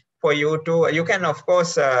easy for you to, you can of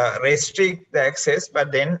course restrict the access,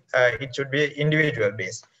 but then it should be individual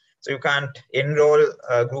based. So you can't enroll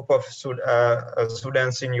a group of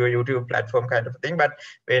students in your YouTube platform kind of thing. But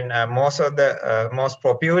when most of the most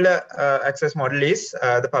popular access model is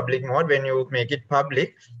the public mode, when you make it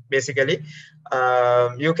public, basically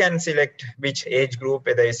you can select which age group,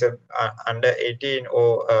 whether it's under 18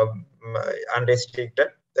 or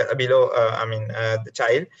unrestricted, below, the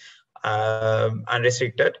child,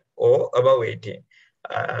 unrestricted or above 18.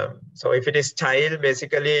 So if it is child,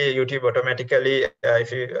 basically YouTube automatically,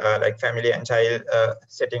 if you like family and child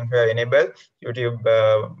setting were enabled, YouTube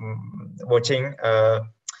watching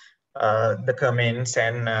the comments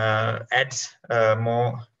and adds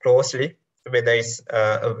more closely whether it's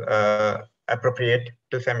appropriate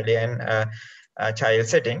to family and child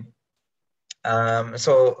setting.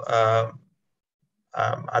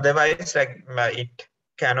 Otherwise, like it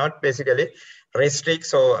cannot basically restrict.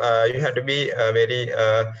 So you have to be very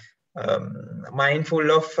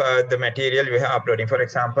mindful of the material you are uploading. For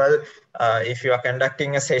example, if you are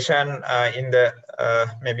conducting a session in the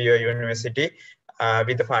maybe your university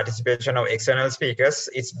with the participation of external speakers,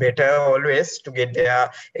 it's better always to get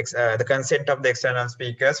their the consent of the external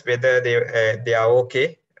speakers, whether they are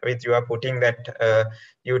okay with you are putting that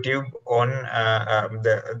YouTube on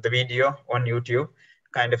the video on YouTube,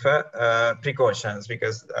 kind of a precautions,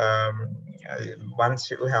 because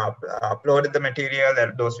once you have uploaded the material,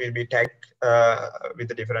 those will be tagged with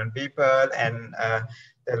the different people, and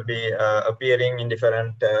they'll be appearing in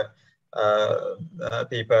different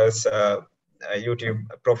people's YouTube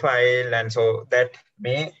profile, and so that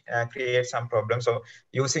may create some problems. So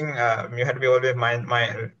using, you have to be always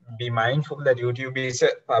be mindful that YouTube is a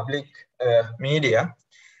public media,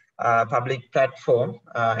 public platform,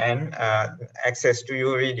 and access to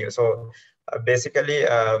your video. So basically,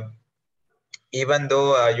 even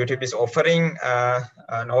though YouTube is offering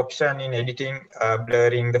an option in editing,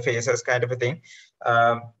 blurring the faces kind of a thing,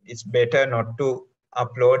 it's better not to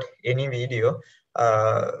upload any video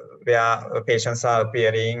where patients are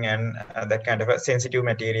appearing and that kind of a sensitive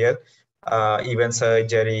material, even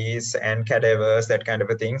surgeries and cadavers, that kind of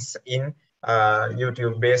a things in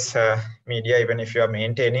YouTube-based media. Even if you are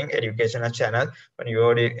maintaining educational channel, but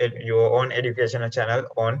your own educational channel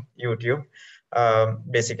on YouTube,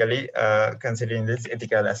 basically considering this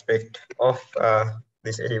ethical aspect of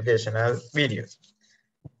this educational videos.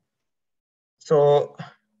 So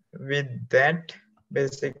with that,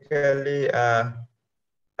 basically, I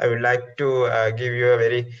would like to give you a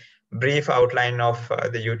very brief outline of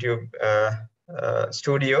the YouTube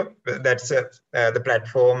Studio. That's the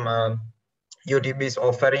platform YouTube is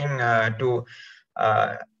offering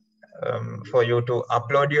for you to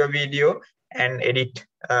upload your video and edit,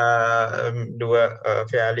 do a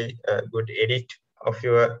fairly good edit of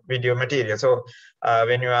your video material. So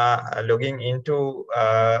when you are logging into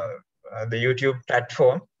the YouTube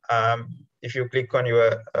platform, if you click on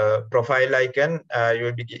your profile icon,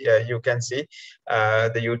 you can see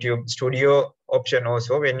the YouTube Studio option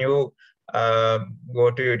also. When you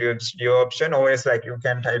go to YouTube Studio option, always like you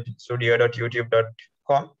can type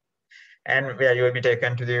studio.youtube.com, and where you will be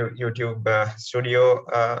taken to the YouTube Studio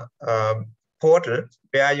portal,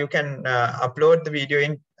 where you can upload the video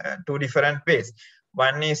in two different ways.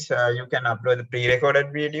 One is you can upload the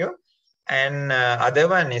pre-recorded video, and other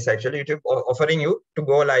one is actually YouTube offering you to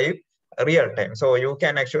go live real time. So you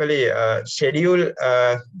can actually schedule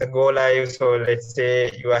the go live. So let's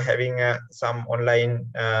say you are having some online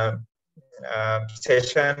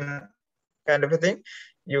session kind of a thing.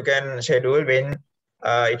 You can schedule when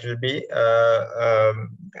it will be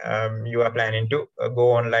you are planning to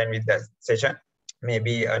go online with that session,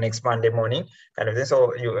 maybe next Monday morning kind of thing.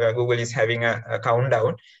 So you, Google is having a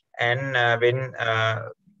countdown, and when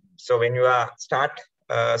you are start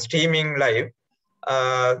streaming live,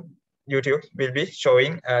 YouTube will be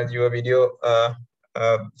showing your video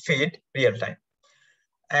feed real time.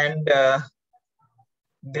 And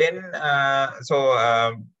then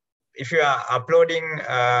if you are uploading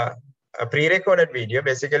a pre-recorded video,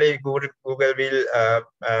 basically Google will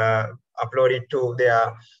upload it to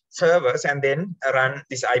their servers and then run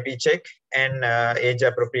this IP check and age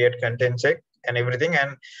appropriate content check and everything,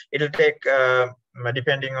 and it'll take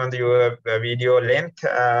depending on your video length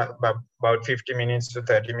about 50 minutes to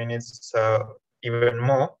 30 minutes, even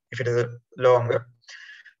more if it is longer.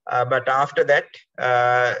 But after that,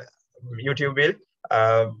 YouTube will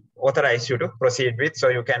authorize you to proceed with, so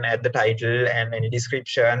you can add the title and any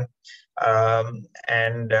description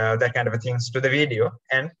and that kind of things to the video,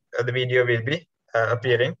 and the video will be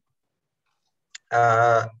appearing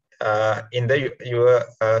in your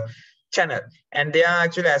channel. And they are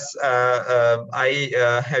actually, as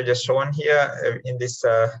I have just shown here in this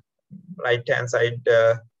right hand side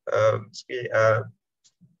the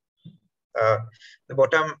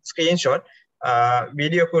bottom screenshot,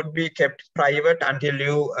 video could be kept private until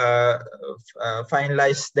you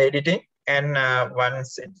finalize the editing, and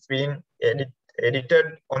once it's been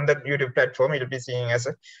edited on the YouTube platform, it will be seen as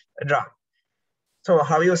a draft. So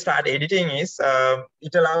how you start editing is,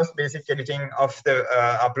 it allows basic editing of the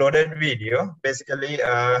uploaded video, basically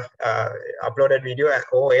uploaded video,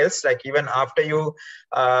 or else like even after you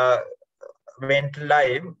went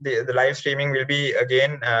live, the live streaming will be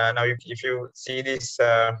again, now if you see this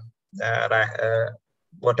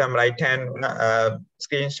bottom right hand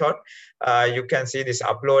screenshot, you can see this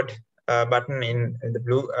upload button in the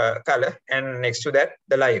blue color, and next to that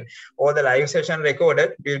the live, or the live session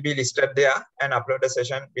recorded will be listed there, and uploaded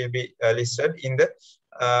session will be listed in the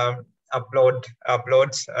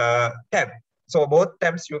uploads tab. So both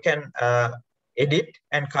tabs you can edit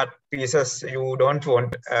and cut pieces you don't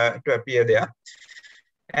want to appear there.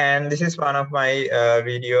 And this is one of my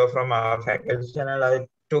video from our faculty channel I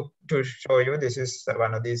took to show you. This is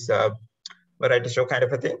one of these variety show kind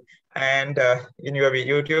of a thing. And in your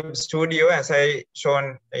YouTube Studio, as I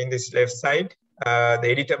shown in this left side, the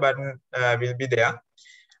editor button will be there.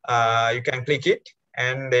 You can click it,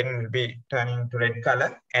 and then it will be turning to red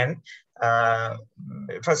color. And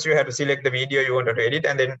first you have to select the video you wanted to edit,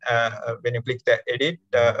 and then when you click the edit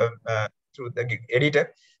through the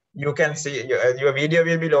editor, you can see your video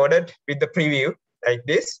will be loaded with the preview like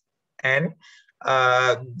this, and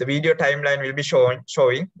the video timeline will be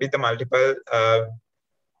showing with the multiple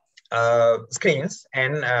screens,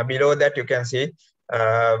 and below that you can see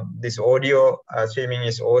this audio streaming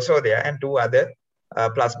is also there, and two other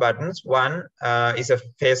plus buttons. One is a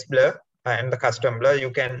face blur and the custom blur.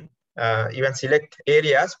 You can even select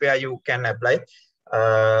areas where you can apply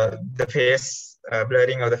the face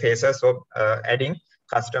blurring of the faces, so adding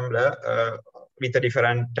custom blur with a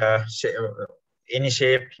different any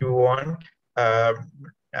shape you want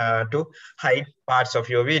to hide parts of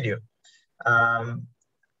your video.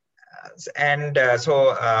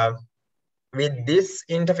 With this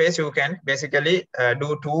interface, you can basically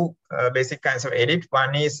do two basic kinds of edit.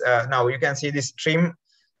 One is now you can see this trim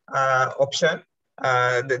option.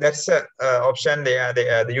 That's an option the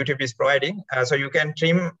YouTube is providing. So you can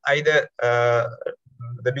trim either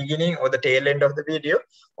the beginning or the tail end of the video,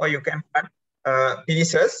 or you can cut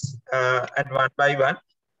pieces at one by one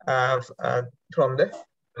from the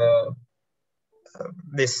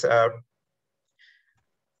this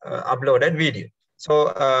uploaded video.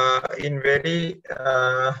 So in very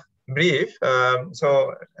brief,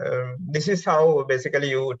 this is how basically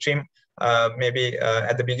you trim maybe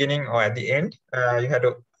at the beginning or at the end. You have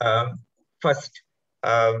to first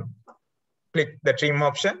click the trim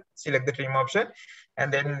option, select the trim option,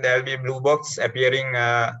 and then there will be a blue box appearing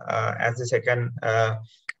as the second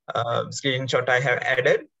screenshot I have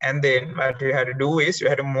added. And then what you have to do is you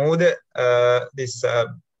have to move the this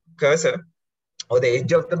cursor or the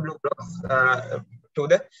edge of the blue box to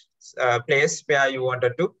the place where you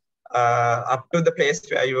wanted to up to the place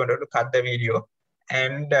where you wanted to cut the video.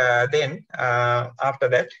 And then after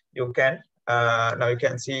that you can now you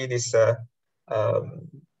can see this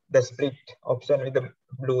the split option with the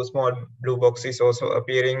small blue box is also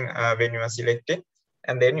appearing when you are selecting,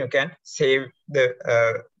 and then you can save the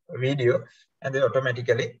video, and then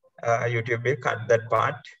automatically YouTube will cut that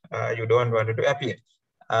part you don't want it to appear.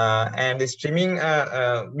 And this trimming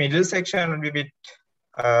middle section will be a bit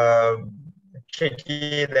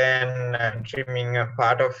tricky than trimming a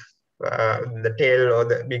part of the tail or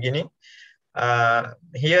the beginning.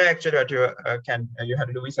 Here actually what you have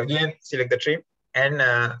to do is again select the trim, and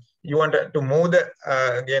you want to move the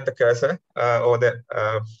again the cursor or the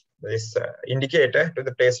this indicator to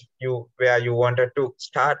the place where you wanted to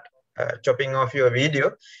start chopping off your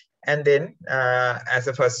video, and then as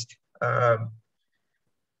a first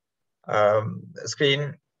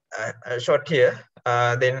screen shot here,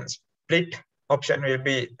 then split option will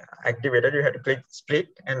be activated. You have to click split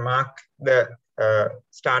and mark the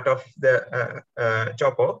start of the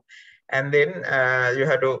chop off, and then you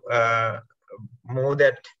have to move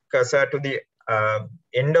that cursor to the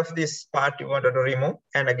end of this part you wanted to remove,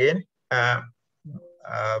 and again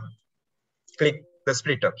click the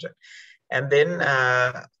split option. And then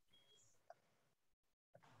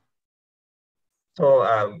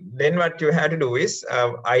then what you have to do is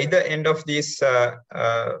either end of these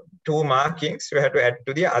two markings you have to add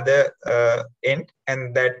to the other end,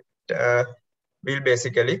 and that will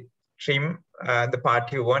basically trim the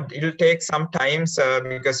part you want. It will take some time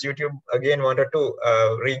because YouTube again wanted to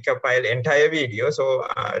recompile entire video. So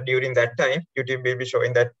during that time, YouTube will be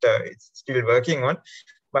showing that it's still working on.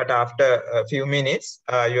 But after a few minutes,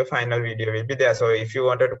 your final video will be there. So if you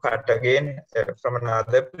wanted to cut again from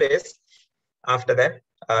another place, after that,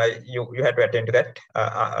 you have to attend to that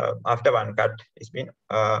after one cut is been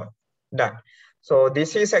done. So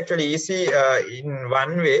this is actually easy in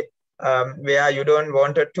one way. Where you don't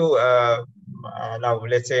want it to now,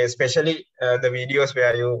 let's say, especially the videos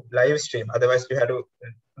where you live stream. Otherwise, you have to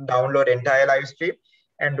download entire live stream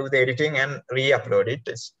and do the editing and re-upload it.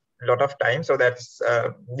 It's a lot of time. So that's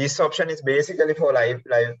this option is basically for live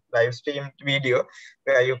stream video,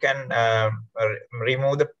 where you can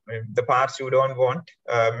remove the parts you don't want,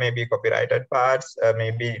 maybe copyrighted parts,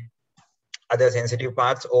 maybe other sensitive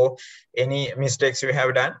parts, or any mistakes you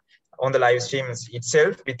have done on the live streams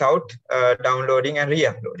itself without downloading and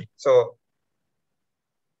re-uploading. So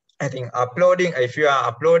I think uploading, if you are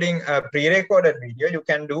uploading a pre-recorded video, you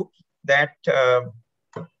can do that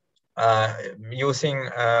using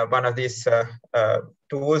one of these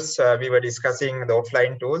tools we were discussing, the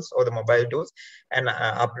offline tools or the mobile tools, and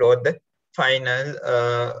upload the final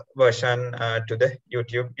version to the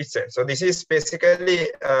YouTube itself. So this is basically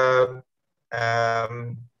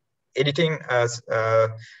editing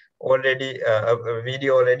already a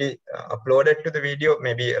video already uploaded to the video,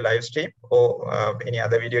 maybe a live stream or any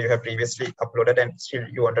other video you have previously uploaded and still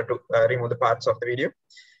you wanted to remove the parts of the video.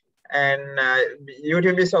 And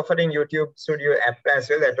YouTube is offering YouTube Studio app as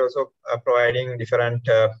well, that also providing different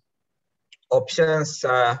options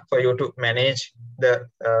for you to manage the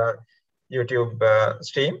YouTube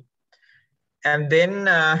stream. And then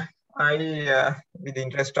with the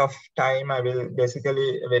interest of time, I will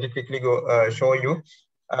basically very quickly go show you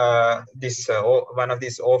this one of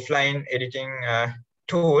these offline editing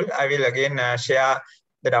tool. I will again share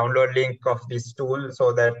the download link of this tool,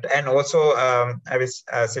 so that, and also I will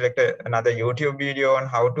select another YouTube video on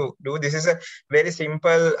how to do. This is a very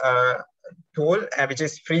simple tool which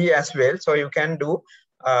is free as well. So you can do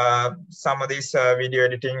some of this video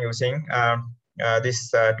editing using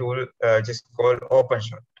this tool which is called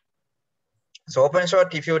OpenShot. So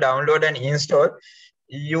OpenShot, if you download and install,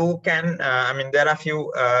 you can, I mean, there are a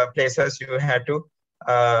few places you have to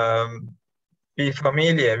be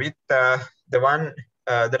familiar with.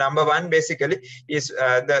 The number one basically is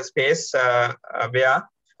the space where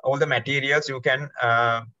all the materials you can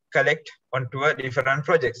collect onto different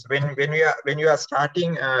projects. When you are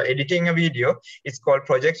starting editing a video, it's called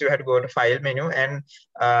projects. You have to go to file menu and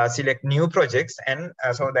select new projects, and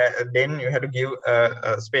so that then you have to give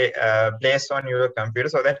a place on your computer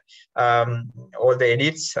so that all the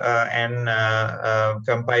edits and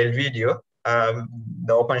compiled video,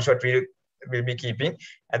 the OpenShot will be keeping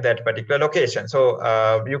at that particular location. So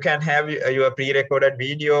you can have your pre-recorded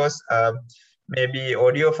videos, maybe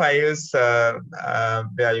audio files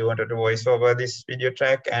where you wanted to voice over this video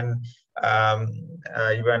track, and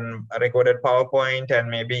even a recorded PowerPoint and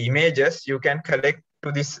maybe images you can collect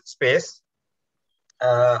to this space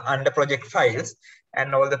under project files,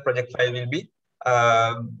 and all the project file will be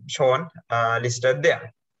shown, listed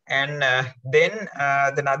there. And then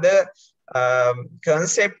another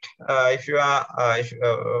concept, if you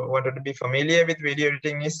wanted to be familiar with video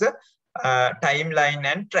editing, is timeline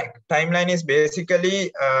and track. Timeline is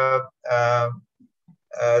basically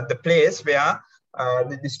the place where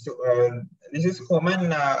this is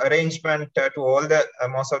common arrangement to all the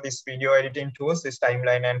most of these video editing tools, this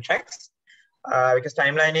timeline and tracks, because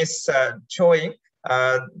timeline is showing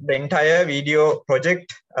the entire video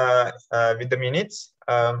project with the minutes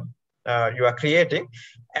you are creating,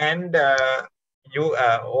 and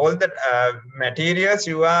all the materials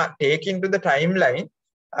you are taking to the timeline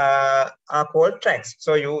are called tracks.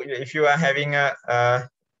 So if you are having a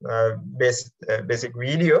basic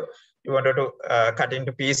video, you wanted to cut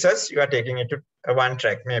into pieces, you are taking it to one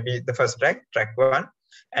track, maybe the first track, track 1.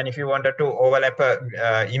 And if you wanted to overlap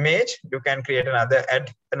a image, you can create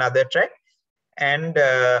add another track, and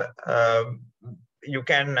you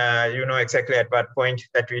can you know exactly at what point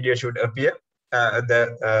that video should appear,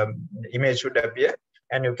 the image should appear,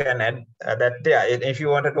 and you can add that there. If you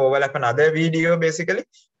wanted to overlap another video, basically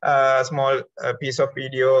a small piece of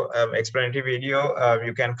video, explanatory video,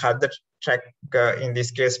 you can cut the track, in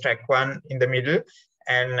this case track 1 in the middle,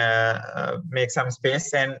 and make some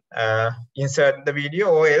space and insert the video.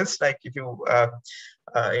 Or else, like if you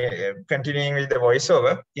continuing with the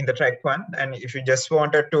voiceover in the track 1, and if you just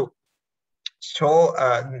wanted to show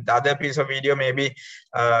the other piece of video, maybe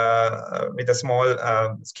with a small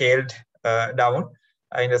scaled down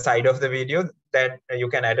in the side of the video, that you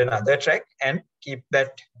can add another track and keep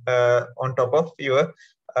that on top of your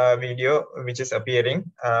video, which is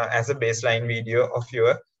appearing as a baseline video of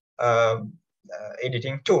your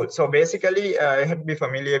editing tool. So basically, you have to be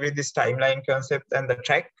familiar with this timeline concept and the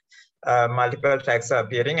track. Multiple tracks are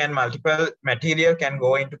appearing, and multiple material can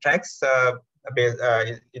go into tracks.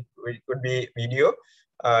 It could be video,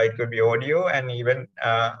 it could be audio, and even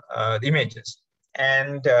images.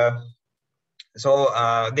 And so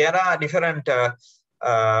there are different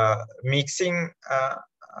mixing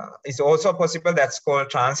is also possible. That's called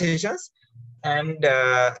transitions. And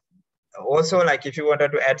also, like if you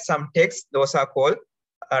wanted to add some text, those are called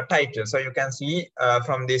titles. So you can see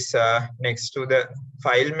from this next to the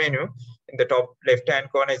file menu, in the top left hand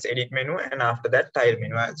corner is edit menu, and after that tile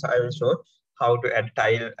menu. So I will show how to add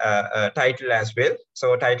title as well.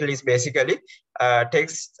 So title is basically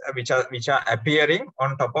text which are appearing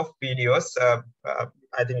on top of videos.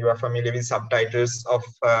 I think you are familiar with subtitles of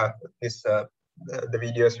the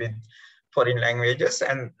videos with foreign languages,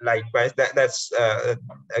 and likewise that's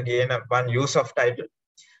again one use of title.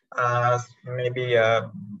 Maybe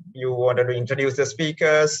you wanted to introduce the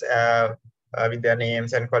speakers with their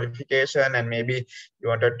names and qualification, and maybe you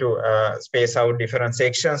wanted to space out different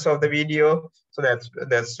sections of the video. So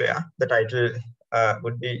that's where the title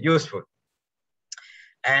would be useful.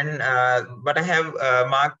 And what I have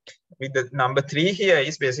marked with the number 3 here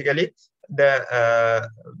is basically the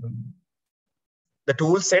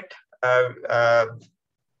tool set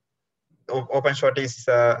OpenShot is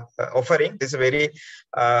offering. This is a very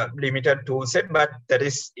limited tool set, but that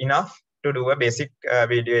is enough to do a basic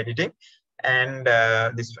video editing. And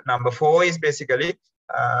this number 4 is basically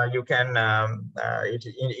you can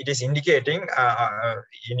it is indicating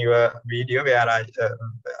in your video where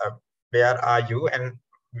are you and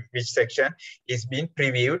which section is being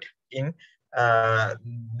previewed in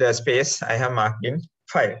the space I have marked in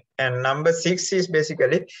file. And number 6 is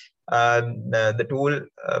basically the tool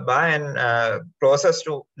bar, and process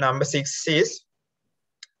to number 6 is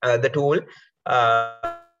the tool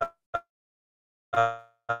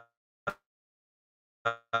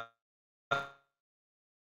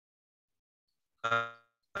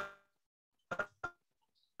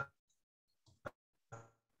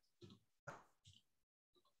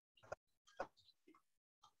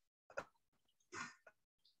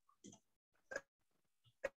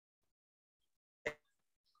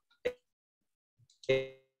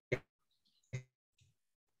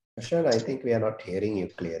Roshan, I think we are not hearing you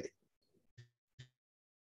clearly.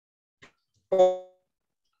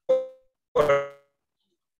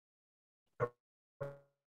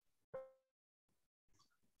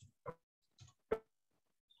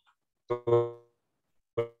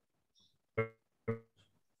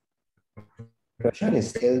 Roshan, is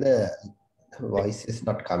still the voice is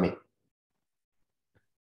not coming.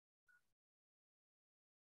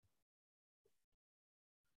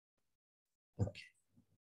 Okay.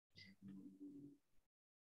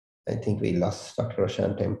 I think we lost Dr.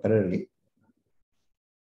 Roshan temporarily.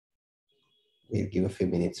 We'll give a few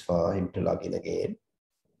minutes for him to log in again.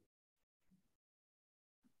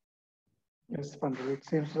 Yes, Pandula, it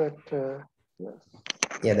seems that, yes.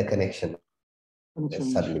 Yeah, the connection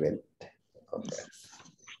suddenly Issue. went off. Yes.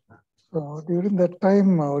 So during that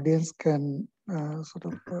time, audience can sort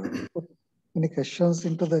of put any questions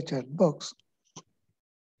into the chat box.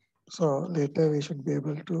 So later we should be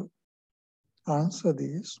able to answer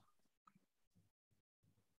these.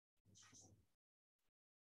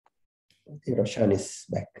 Roshan is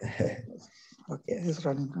back. Okay, Yes. he's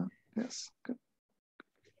running now. Yes, good.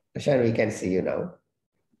 Roshan, we can see you now.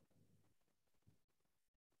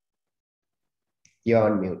 You're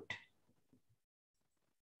on mute.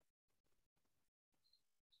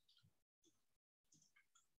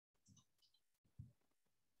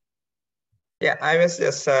 Yeah, I was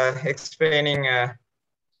just explaining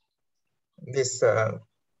this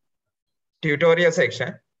tutorial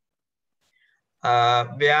section,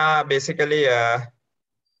 where basically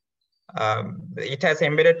it has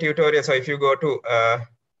embedded tutorial. So if you go to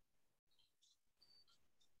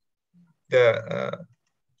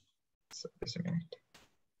just a minute.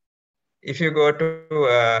 If you go to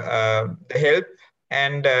the help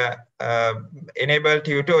and enable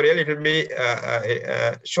tutorial, it will be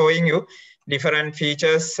showing you different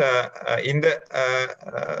features in the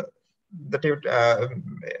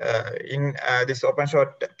in this open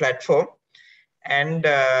source platform, and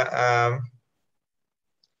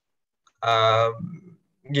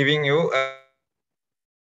giving you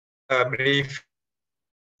a brief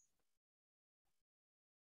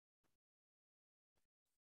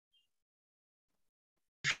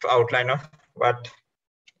outline of what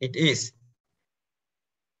it is.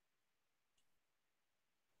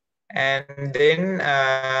 And then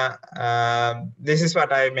this is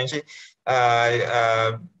what I mentioned.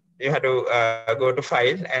 You have to go to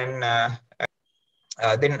file and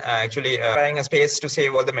then actually buying a space to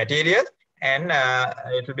save all the material, and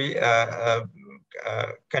it will be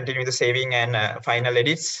continue the saving and final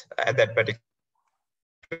edits at that particular.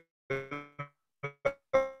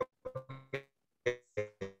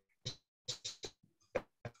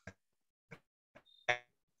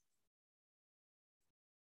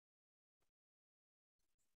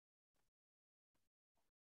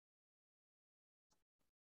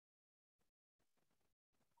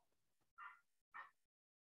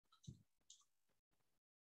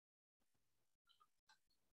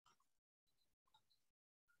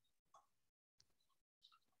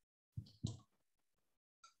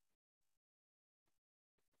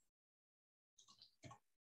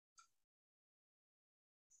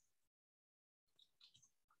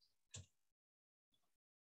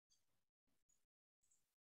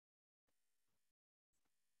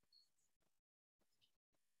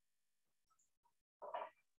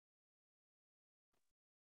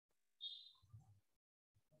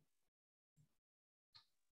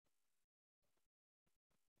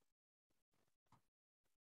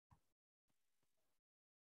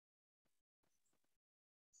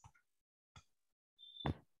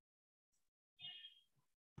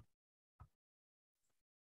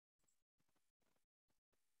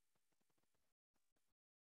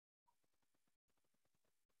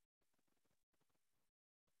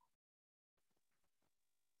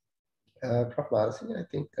 Prof. Marasinghe, I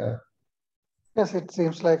think. Yes, it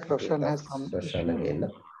seems like Roshan has some Roshan issue.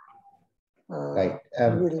 again. Right.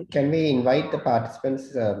 Can we invite the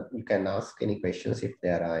participants? You can ask any questions if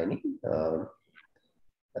there are any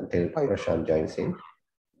until Roshan joins in.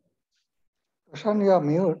 Roshan, you are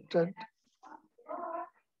muted.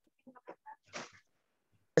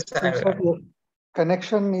 Seems like your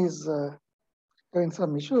connection is having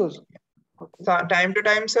some issues. Okay. So time to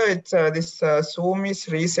time, sir, it's this Zoom is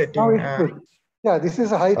resetting. Now it's good. Yeah, this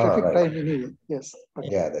is a high traffic right. time anyway. Yes. Okay.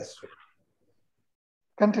 Yeah, that's true.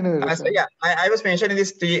 Continue. So yeah, I was mentioning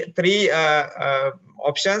these three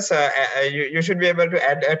options. You should be able to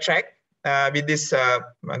add a track with this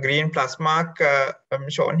green plus mark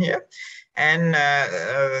shown here, and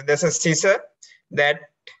there's a scissor that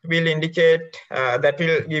will indicate, that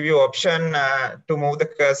will give you option to move the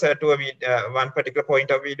cursor to a one particular point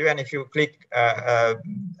of video. And if you click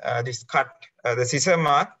this cut, the scissor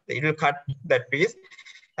mark, it will cut that piece.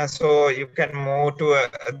 And so you can move to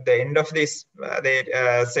the end of this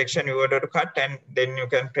section you order to cut, and then you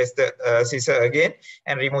can press the scissor again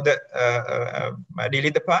and remove the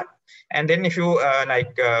delete the part. And then if you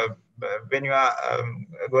when you are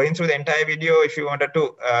going through the entire video, if you wanted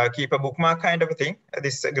to keep a bookmark kind of a thing,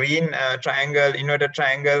 this green triangle, inverted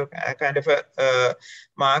triangle kind of a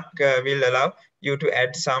mark will allow you to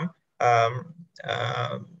add some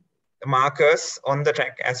markers on the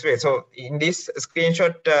track as well. So in this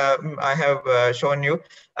screenshot, I have shown you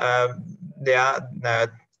there are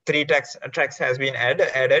 3 tracks has been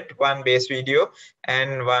added, one base video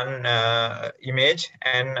and one image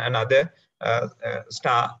and another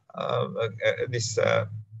star, this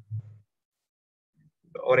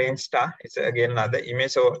orange star. It's again another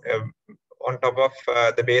image. So on top of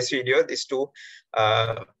the base video, these 2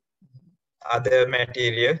 other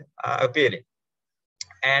material are appearing.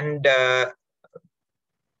 And I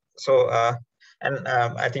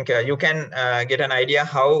think you can get an idea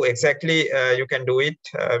how exactly you can do it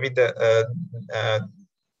with the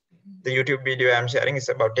YouTube video I'm sharing. Is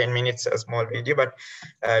about 10 minutes, a small video, but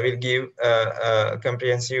will give a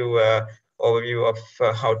comprehensive overview of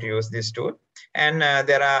how to use this tool. And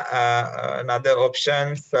there are another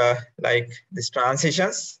options like these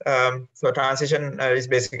transitions. So transition is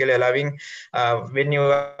basically allowing when you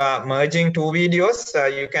are merging 2 videos,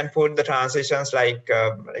 you can put the transitions like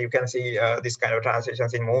you can see this kind of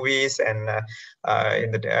transitions in movies and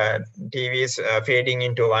in the TVs fading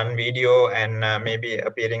into one video and maybe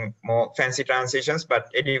appearing more fancy transitions. But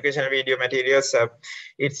educational video materials,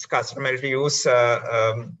 it's customary to use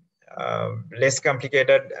less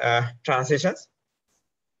complicated transitions.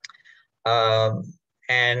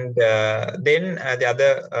 And then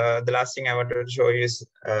the last thing I wanted to show you is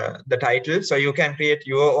the title. So you can create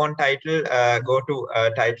your own title. Go to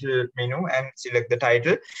title menu and select the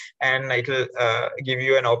title, and it will give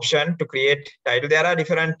you an option to create title. There are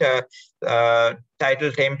different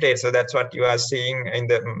title templates. So that's what you are seeing in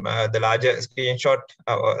the larger screenshot,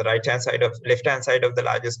 left-hand side of the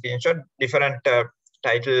larger screenshot. Different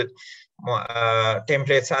title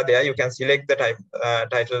templates are there. You can select the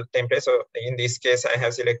title template. So in this case, I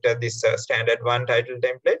have selected this standard one title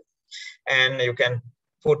template, and you can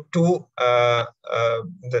put 2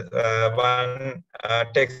 one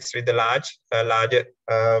text with the larger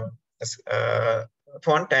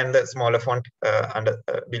font and the smaller font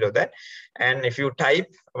below that. And if you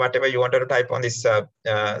type whatever you wanted to type on this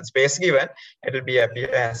space given, it will be appear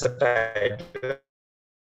as a title.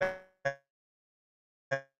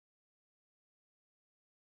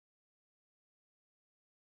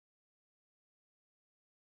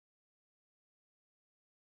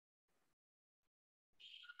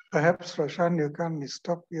 Perhaps, Roshan, you can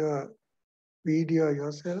stop your video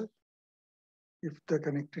yourself if the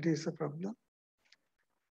connectivity is a problem.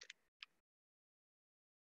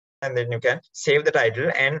 And then you can save the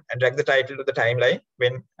title and drag the title to the timeline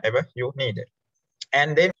whenever you need it.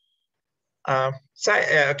 And then,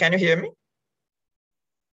 can you hear me?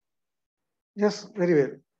 Yes, very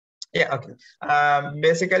well. Yeah, okay.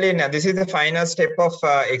 Basically, now this is the final step of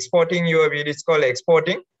exporting your video. It's called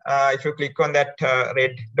exporting. If you click on that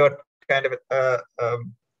red dot kind of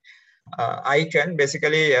icon,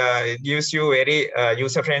 basically it gives you very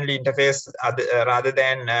user-friendly interface rather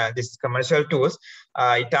than this commercial tools.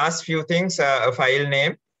 It asks few things, a file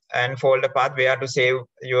name and folder path where to save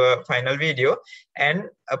your final video, and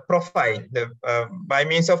a profile. By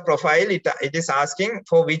means of profile, it is asking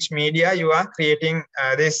for which media you are creating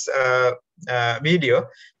this video.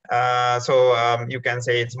 So you can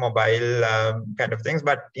say it's mobile kind of things,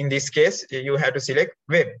 but in this case you have to select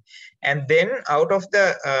web. And then out of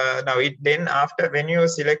the after when you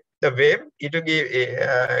select the web, it will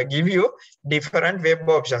give you different web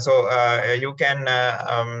options. So you can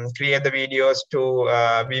create the videos to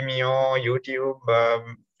Vimeo, YouTube,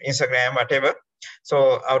 Instagram, whatever.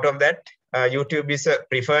 So out of that, YouTube is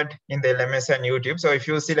preferred in the LMS and YouTube. So if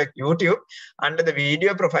you select YouTube, under the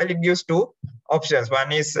video profile, it gives 2 options.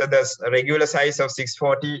 One is the regular size of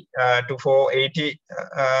 640 to 480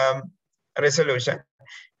 resolution,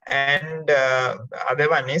 and other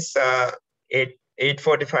one is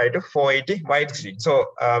 845 to 480 widescreen.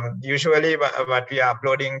 So usually what we are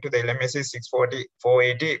uploading to the LMS is 640,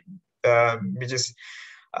 480, which is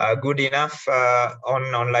good enough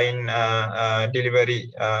on online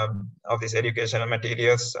delivery of these educational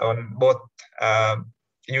materials on both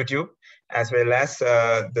YouTube as well as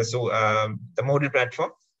the Moodle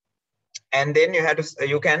platform. And then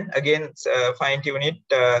you can again fine tune it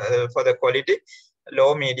for the quality,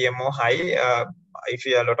 low, medium, or high. If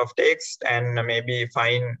you have a lot of text and maybe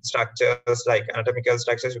fine structures like anatomical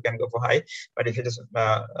structures, you can go for high. But if it is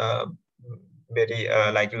very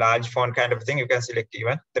like large font kind of thing, you can select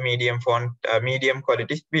even the medium font, medium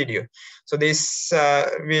quality video. So this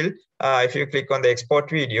will, if you click on the export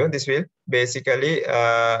video, this will basically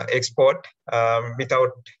export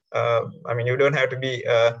without, I mean, you don't have to be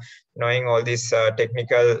knowing all these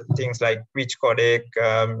technical things like which codec,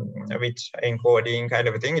 which encoding kind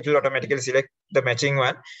of a thing. It will automatically select the matching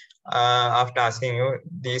one after asking you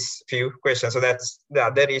these few questions. So that's the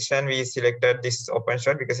other reason we selected this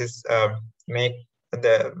OpenShot, because it's make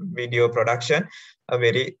the video production a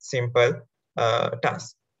very simple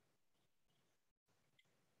task.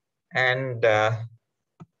 And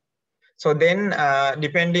so then,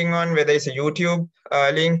 depending on whether it's a YouTube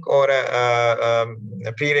link or a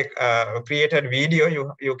created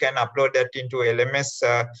video, you can upload that into LMS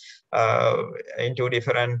into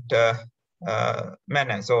different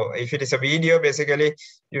manner. So if it is a video, basically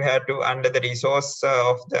you have to, under the resource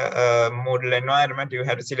of the Moodle environment, you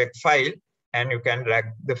have to select file, and you can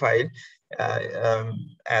drag the file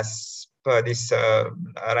as per this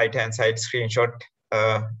right hand side screenshot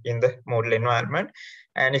in the Moodle environment.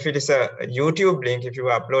 And if it is a YouTube link, if you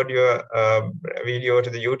upload your video to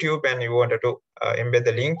the YouTube and you wanted to embed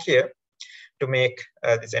the link here to make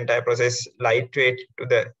this entire process lightweight to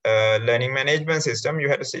the learning management system, you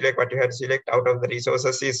have to select what you have to select out of the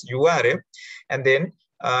resources is URL. And then,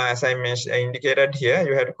 as I mentioned, indicated here,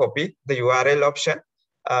 you have to copy the URL option,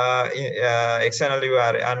 external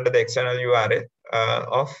URL, under the external URL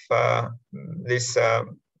of this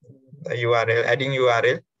URL, adding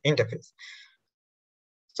URL interface.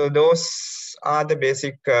 So those are the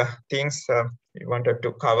basic things we wanted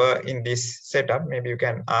to cover in this setup. Maybe you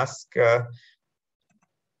can ask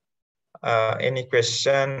any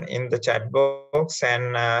question in the chat box,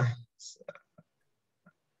 and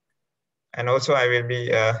also I will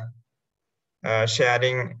be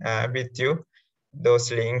sharing with you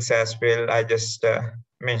those links as well I just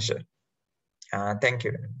mentioned. Thank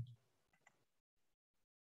you.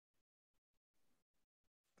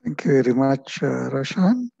 Thank you very much,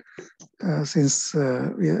 Roshan. Since we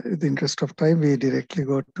are, in the interest of time, we directly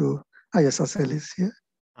go to Asel is here.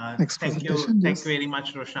 Next thank you. presentation. Thank you very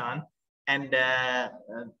much, Roshan. And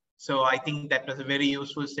so I think that was a very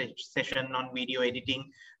useful session on video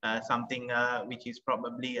editing, something which is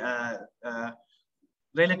probably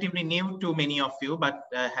relatively new to many of you, but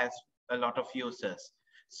has a lot of users.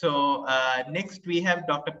 So next we have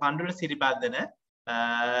Dr. Pandula Siribaddana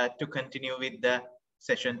to continue with the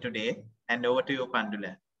session today. And over to you,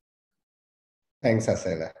 Pandula. Thanks,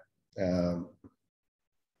 Asela.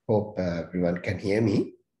 Hope everyone can hear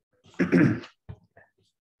me. Am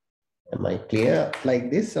I clear like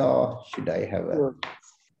this, or should I have a...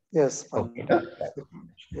 Yes. Okay.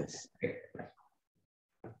 Yes.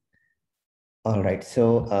 All right.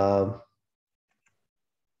 So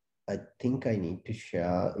I think I need to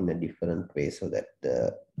share in a different way so that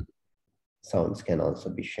the sounds can also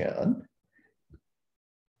be shared.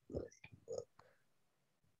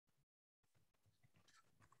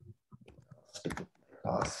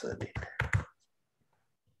 Password.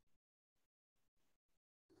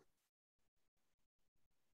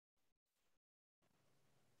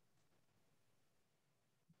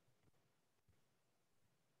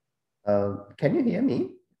 Can you hear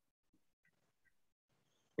me?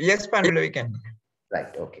 Yes, Pandula, we can.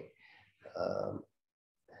 Right. Okay.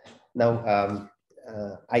 Now,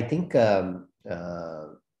 I think in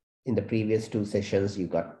the previous two sessions, you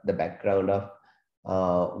got the background of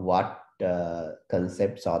what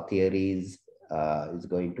concepts or theories is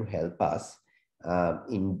going to help us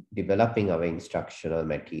in developing our instructional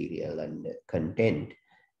material and content.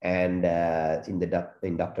 And in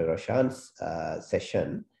Dr. Roshan's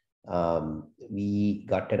session, we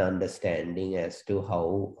got an understanding as to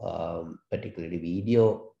how particularly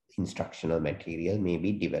video instructional material may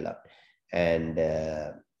be developed. And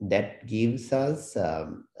that gives us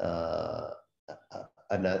a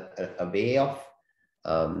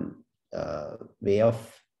way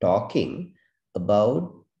of talking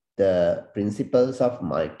about the principles of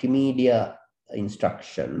multimedia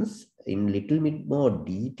instructions in little bit more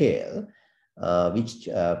detail, which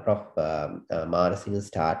Prof. Marasinghe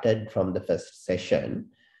started from the first session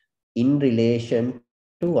in relation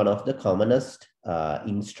to one of the commonest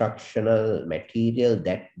instructional material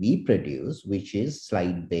that we produce, which is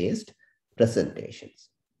slide-based presentations.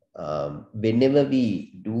 Whenever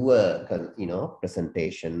we do a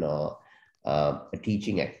presentation or a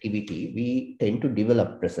teaching activity, we tend to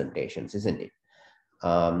develop presentations, isn't it?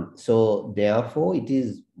 So therefore, it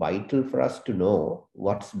is vital for us to know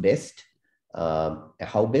what's best,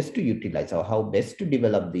 how best to utilize or how best to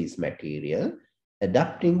develop these material,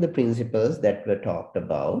 adapting the principles that were talked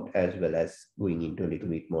about, as well as going into a little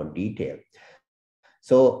bit more detail.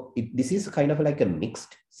 So this is kind of like a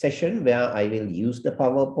mixed session where I will use the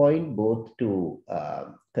PowerPoint both to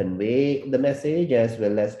convey the message as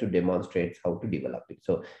well as to demonstrate how to develop it.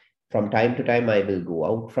 So from time to time, I will go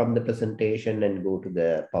out from the presentation and go to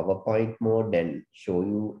the PowerPoint mode and show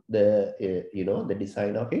you the, the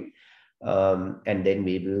design of it. And then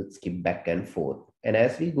we will skip back and forth. And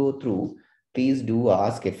as we go through, please do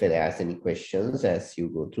ask if there's any questions as you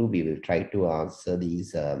go through. We will try to answer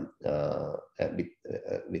these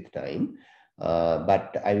with time.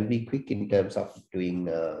 But I will be quick in terms of doing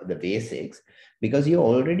the basics, because you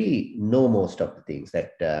already know most of the things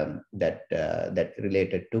that that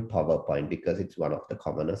related to PowerPoint, because it's one of the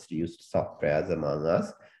commonest used softwares among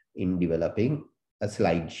us in developing a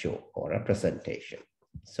slideshow or a presentation.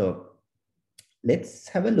 So let's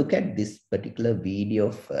have a look at this particular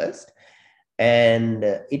video first. And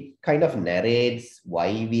it kind of narrates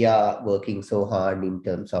why we are working so hard in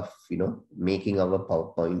terms of, making our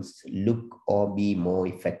PowerPoints look or be more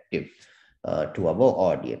effective to our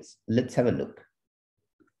audience. Let's have a look.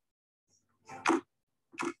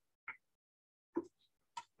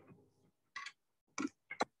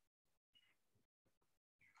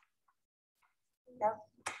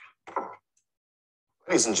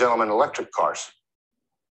 Ladies and gentlemen, electric cars.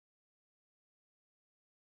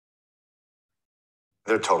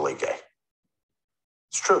 They're totally gay.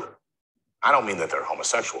 It's true. I don't mean that they're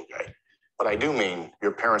homosexual gay, but I do mean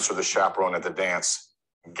your parents are the chaperone at the dance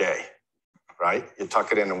gay, right? You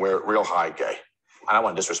tuck it in and wear it real high gay. I don't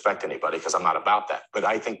want to disrespect anybody because I'm not about that, but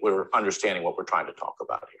I think we're understanding what we're trying to talk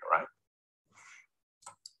about here, right?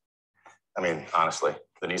 I mean, honestly,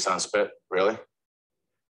 the Nissan Spit, really?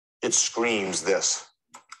 It screams this.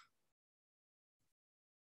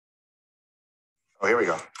 Oh, here we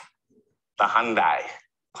go. The Hyundai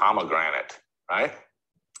Pomegranate, right?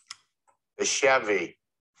 The Chevy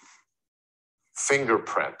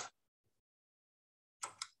Fingerprint.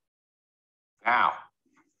 Now,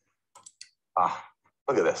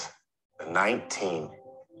 look at this. The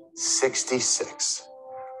 1966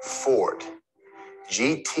 Ford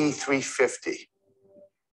GT350.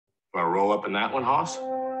 Want to roll up in that one, Hoss?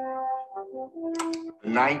 The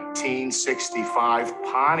 1965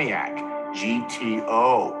 Pontiac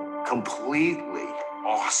GTO. Completely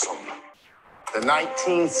awesome. The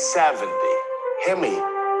 1970 Hemi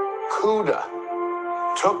Cuda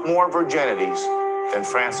took more virginities than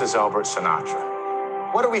Francis Albert Sinatra.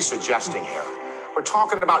 What are we suggesting here? We're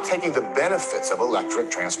talking about taking the benefits of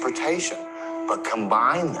electric transportation, but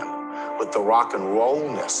combine them with the rock and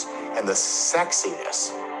rollness and the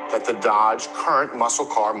sexiness that the Dodge current muscle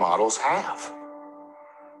car models have.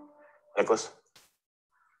 Nicholas?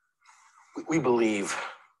 We believe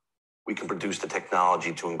we can produce the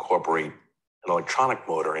technology to incorporate an electronic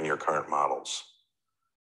motor in your current models.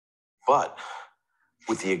 But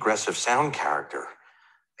with the aggressive sound character,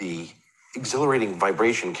 the exhilarating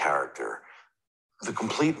vibration character, the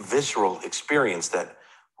complete visceral experience that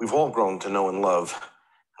we've all grown to know and love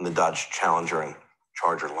in the Dodge Challenger and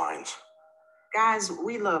Charger lines. Guys,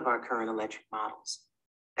 we love our current electric models.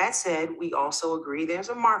 That said, we also agree there's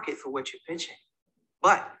a market for what you're pitching.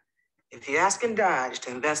 But if you're asking Dodge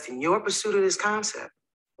to invest in your pursuit of this concept,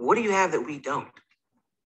 what do you have that we don't?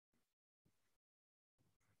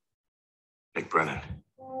 Nick Brennan.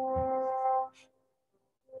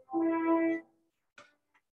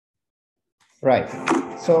 Right.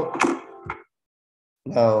 So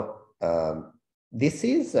now this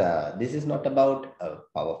is not about a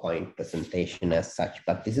PowerPoint presentation as such,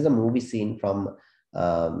 but this is a movie scene from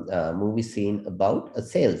about a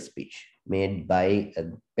sales pitch made by a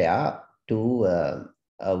pair to a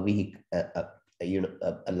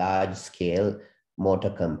large scale motor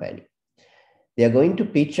company. They are going to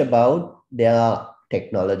pitch about their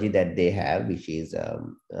technology that they have, which is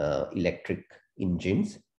electric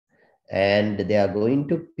engines. And they are going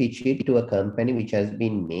to pitch it to a company which has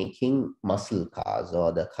been making muscle cars,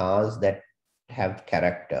 or the cars that have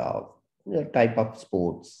character of type of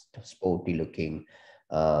sporty looking,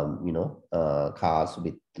 cars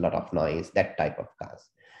with a lot of noise, that type of cars.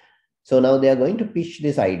 So now they are going to pitch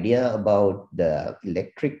this idea about the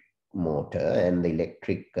electric motor and the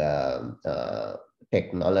electric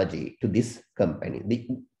technology to this company.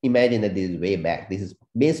 Imagine that this is way back. This is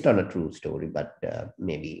based on a true story, but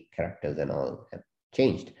maybe characters and all have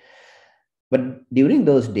changed. But during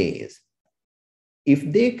those days,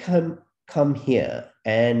 if they come here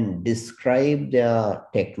and describe their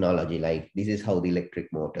technology, like this is how the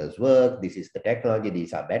electric motors work, this is the technology,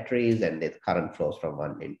 these are batteries, and the current flows from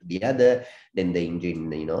one end to the other, then the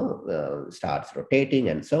engine, you know, starts rotating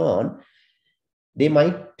and so on, they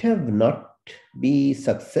might have not be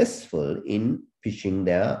successful in pitching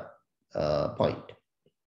their point.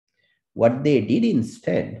 What they did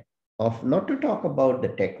instead of not to talk about the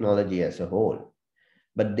technology as a whole,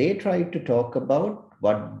 but they tried to talk about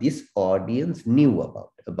what this audience knew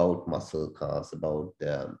about muscle cars, about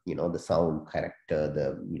the, you know, the sound character,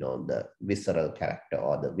 the, you know, the visceral character,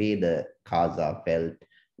 or the way the cars are felt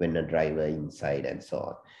when a driver inside and so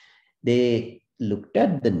on. They looked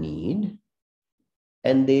at the need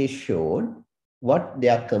and they showed what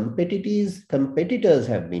their competitors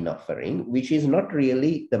have been offering, which is not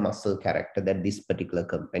really the muscle character that this particular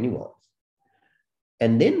company wants.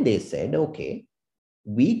 And then they said, okay,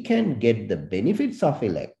 we can get the benefits of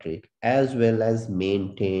electric as well as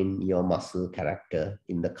maintain your muscle character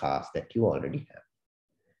in the cars that you already have.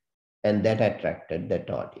 And that attracted that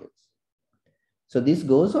audience. So this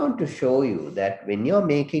goes on to show you that when you're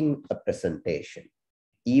making a presentation,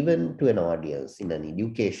 even to an audience in an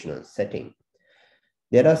educational setting,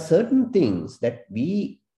 there are certain things that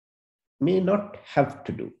we may not have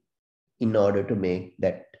to do in order to make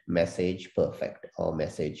that message perfect or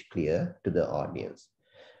message clear to the audience.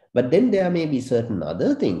 But then there may be certain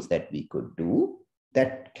other things that we could do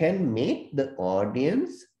that can make the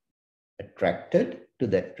audience attracted to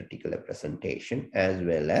that particular presentation as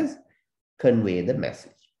well as convey the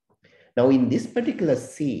message. Now, in this particular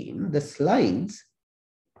scene, the slides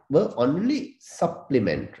were only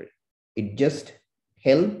supplementary. It just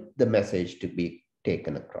helped the message to be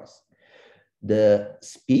taken across. The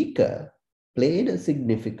speaker played a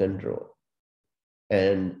significant role.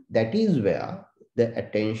 And that is where the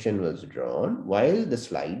attention was drawn while the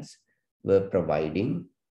slides were providing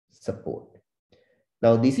support.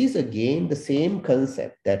 Now, this is again the same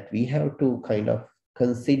concept that we have to kind of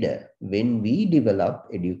consider when we develop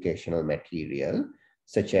educational material,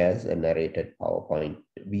 such as a narrated PowerPoint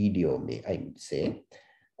video, I would say,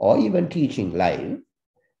 or even teaching live,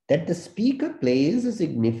 that the speaker plays a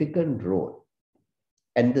significant role.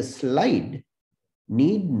 And the slide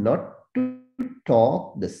need not to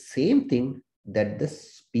talk the same thing that the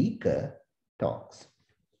speaker talks.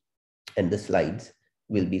 And the slides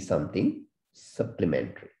will be something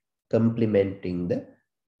supplementary, complementing the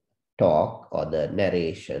talk or the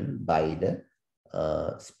narration by the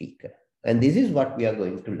speaker. And this is what we are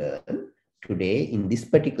going to learn today in this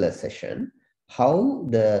particular session, how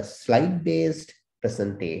the slide-based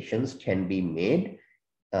presentations can be made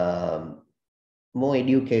more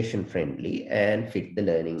education-friendly and fit the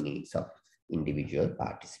learning needs of individual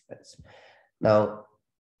participants. Now,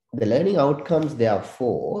 the learning outcomes,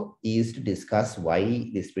 therefore, is to discuss why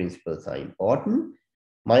these principles are important.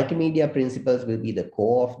 Multimedia principles will be the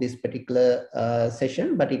core of this particular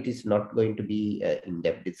session, but it is not going to be an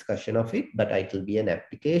in-depth discussion of it, but it will be an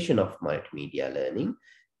application of multimedia learning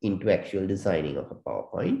into actual designing of a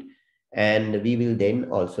PowerPoint. And we will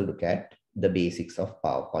then also look at the basics of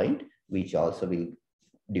PowerPoint, which also will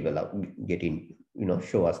develop,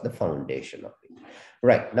 show us the foundation of it.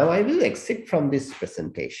 Right, now I will exit from this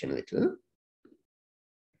presentation a little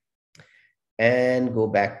and go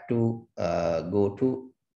back to, go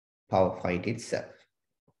to PowerPoint itself.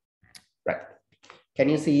 Right, can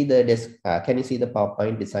you see the can you see the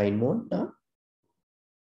PowerPoint design mode now?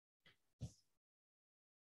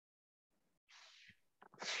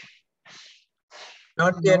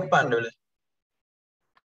 Not yet, Pandula.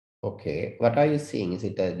 Okay, what are you seeing? Is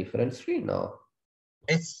it a different screen now?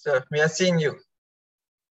 It's we are seeing you.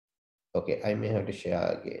 Okay, I may have to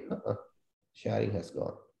share again. Sharing has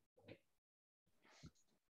gone.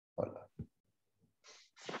 Hold on.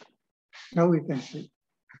 Now we can see.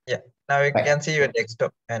 Yeah, now we can see your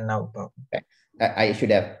desktop and now PowerPoint. I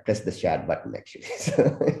should have pressed the share button actually.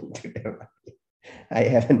 So I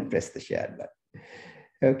haven't pressed the share button.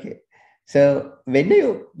 Okay. So when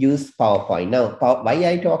you use PowerPoint, now why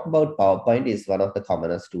I talk about PowerPoint is one of the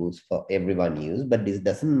commonest tools for everyone use, but this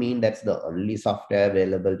doesn't mean that's the only software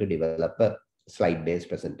available to develop a slide-based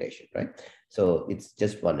presentation, right? So it's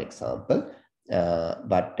just one example,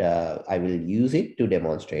 but I will use it to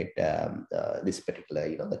demonstrate this particular,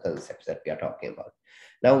 the concepts that we are talking about.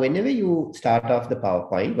 Now, whenever you start off the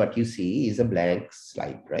PowerPoint, what you see is a blank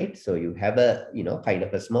slide, right? So you have a, kind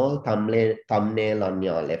of a small thumbnail on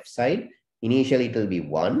your left side. Initially, it will be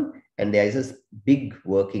one, and there is a big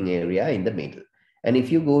working area in the middle. And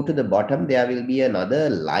if you go to the bottom, there will be another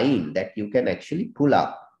line that you can actually pull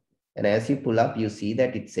up And as you pull up, you see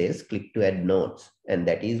that it says click to add notes. And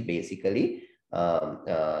that is basically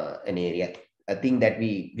an area, a thing that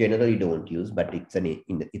we generally don't use, but it's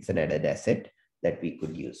an added asset that we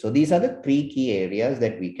could use. So these are the 3 key areas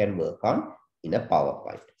that we can work on in a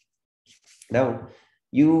PowerPoint. Now,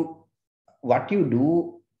 what you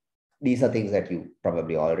do, these are things that you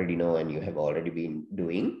probably already know and you have already been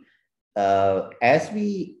doing. As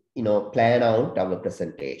we plan out our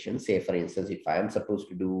presentation, say for instance, if I am supposed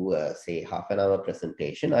to do say half an hour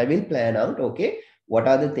presentation, I will plan out, okay, what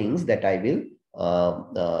are the things that I will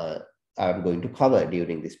I'm going to cover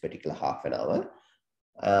during this particular half an hour.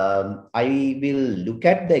 I will look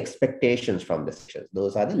at the expectations from the sessions.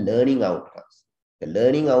 Those are the learning outcomes. The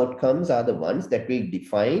learning outcomes are the ones that will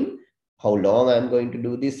define how long I'm going to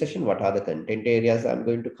do this session, what are the content areas I'm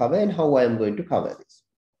going to cover, and how I'm going to cover this.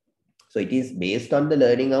 So it is based on the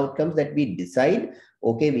learning outcomes that we decide,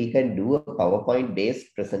 okay, we can do a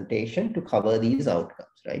PowerPoint-based presentation to cover these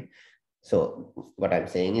outcomes, right? So what I'm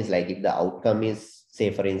saying is, like, if the outcome is,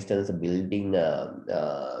 say, for instance, building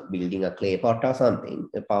a clay pot or something,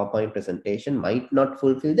 a PowerPoint presentation might not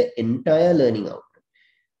fulfill the entire learning outcome,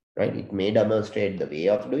 right? It may demonstrate the way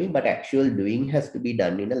of doing, but actual doing has to be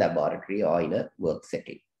done in a laboratory or in a work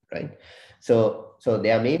setting, right? So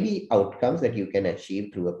there may be outcomes that you can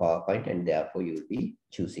achieve through a PowerPoint, and therefore you'll be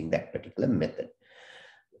choosing that particular method.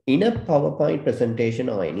 In a PowerPoint presentation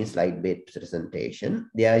or any slide-based presentation,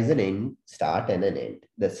 there is an start and an end.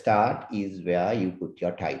 The start is where you put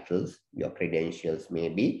your titles, your credentials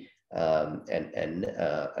maybe, and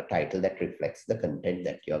a title that reflects the content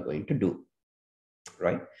that you're going to do,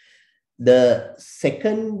 right? The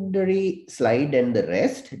secondary slide and the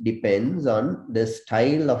rest depends on the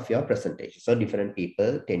style of your presentation. So different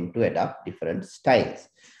people tend to adopt different styles.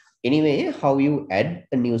 Anyway, how you add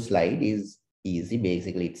a new slide is easy.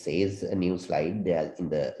 Basically, it says a new slide there in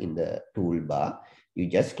the toolbar. You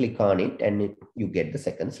just click on it and you get the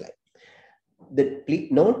second slide.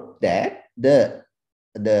 Note that the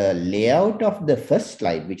layout of the first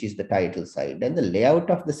slide, which is the title slide, and the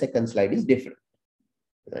layout of the second slide is different,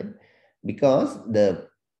 right? Because the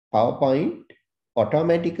PowerPoint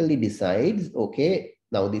automatically decides, okay,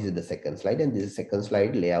 now this is the second slide, and this second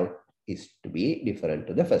slide layout is to be different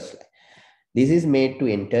to the first slide. This is made to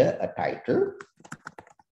enter a title.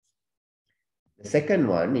 The second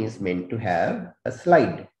one is meant to have a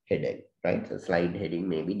slide heading, right? So slide heading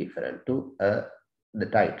may be different to the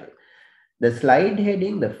title. The slide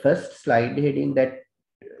heading, the first slide heading that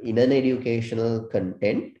in an educational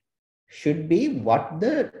content should be what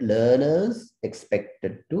the learners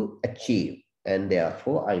expected to achieve. And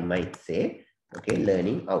therefore, I might say, okay,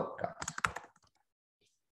 learning outcomes.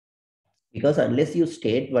 Because unless you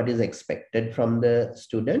state what is expected from the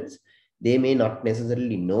students, they may not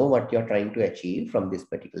necessarily know what you're trying to achieve from this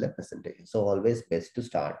particular presentation. So always best to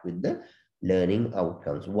start with the learning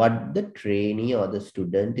outcomes, what the trainee or the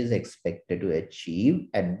student is expected to achieve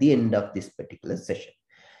at the end of this particular session.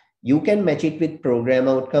 You can match it with program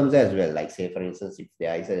outcomes as well. Like, say, for instance, if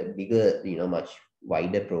there is a bigger, much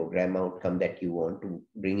wider program outcome that you want to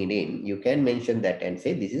bring it in, you can mention that and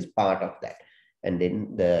say, this is part of that. And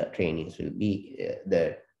then the trainees will be,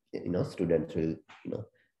 students will,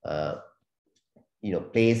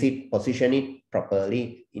 place it, position it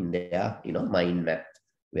properly in their, mind map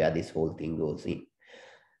where this whole thing goes in.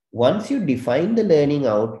 Once you define the learning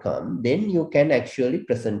outcome, then you can actually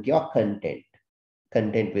present your content.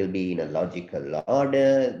 Content will be in a logical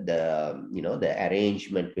order. The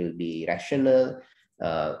arrangement will be rational.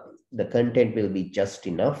 The content will be just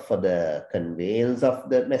enough for the conveyance of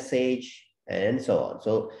the message, and so on.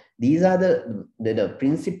 So these are the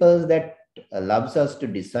principles that allows us to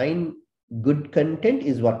design good content,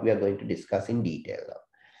 is what we are going to discuss in detail now.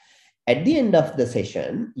 At the end of the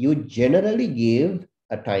session, you generally give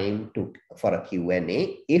a time for a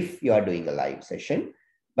Q&A if you are doing a live session.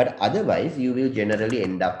 But otherwise, you will generally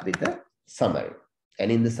end up with a summary.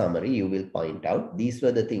 And in the summary, you will point out these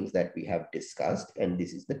were the things that we have discussed, and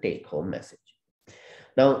this is the take-home message.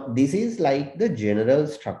 Now, this is like the general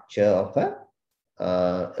structure of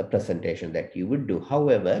a presentation that you would do.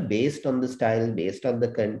 However, based on the style, based on the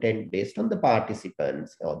content, based on the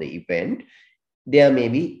participants or the event, there may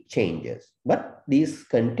be changes. But this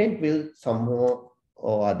content will somehow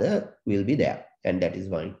or other will be there. And that is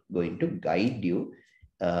going to guide you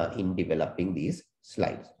in developing these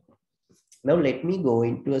slides. Now let me go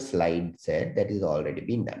into a slide set that is already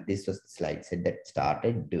been done. This was the slide set that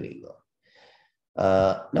started doing.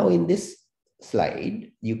 Now in this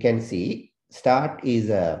slide, you can see start is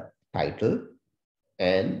a title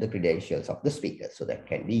and the credentials of the speaker. So that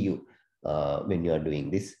can be you when you are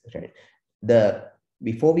doing this. Right? The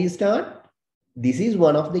before we start, this is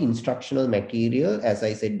one of the instructional material, as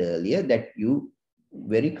I said earlier, that you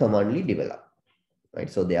very commonly develop, right?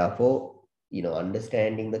 So therefore,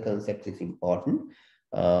 understanding the concepts is important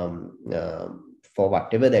for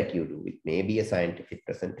whatever that you do. It may be a scientific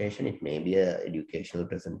presentation, it may be an educational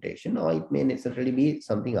presentation, or it may necessarily be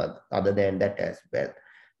something other than that as well,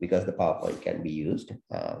 because the PowerPoint can be used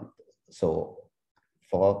so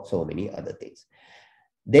for so many other things.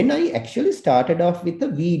 Then I actually started off with a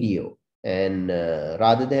video, and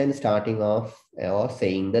rather than starting off or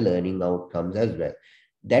saying the learning outcomes as well.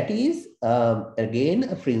 That is, again,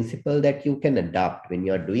 a principle that you can adopt when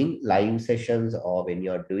you're doing live sessions or when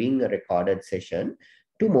you're doing a recorded session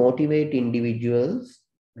to motivate individuals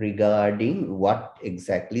regarding what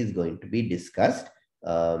exactly is going to be discussed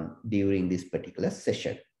during this particular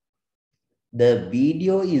session. The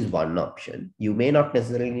video is one option. You may not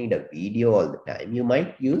necessarily need a video all the time. You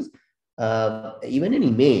might use even an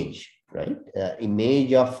image, right?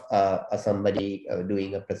 Image of somebody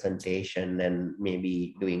doing a presentation and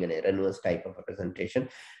maybe doing an erroneous type of a presentation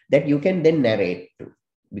that you can then narrate to,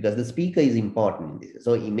 because the speaker is important in this.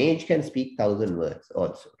 So image can speak 1,000 words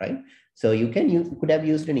also, right? So you could have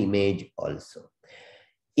used an image also.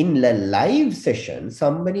 In the live session,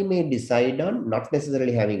 somebody may decide on not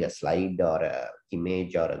necessarily having a slide or an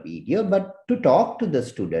image or a video, but to talk to the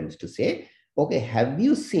students to say, okay, have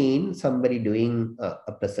you seen somebody doing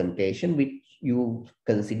a presentation which you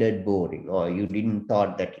considered boring, or you didn't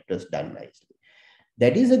thought that it was done nicely?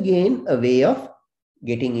 That is again a way of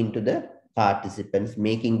getting into the participants,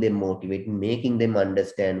 making them motivated, making them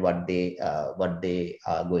understand what they are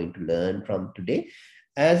going to learn from today,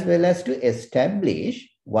 as well as to establish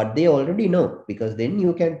what they already know, because then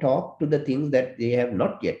you can talk to the things that they have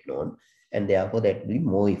not yet known, and therefore that will be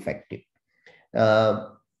more effective.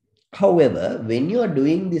 However, when you are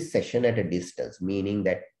doing this session at a distance, meaning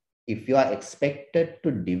that if you are expected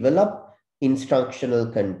to develop instructional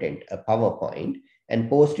content, a PowerPoint, and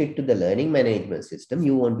post it to the learning management system,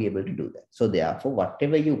 you won't be able to do that. So therefore,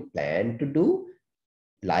 whatever you plan to do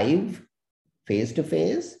live,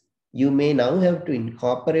 face-to-face, you may now have to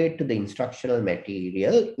incorporate to the instructional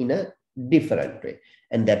material in a different way.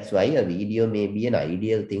 And that's why a video may be an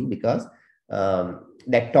ideal thing, because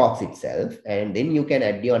that talks itself, and then you can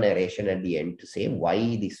add your narration at the end to say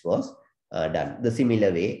why this was done. The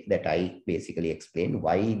similar way that I basically explained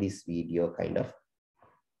why this video kind of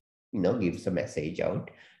gives a message out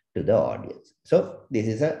to the audience. So this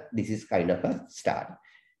is kind of a start.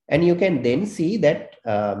 And you can then see that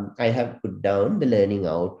I have put down the learning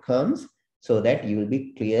outcomes so that you will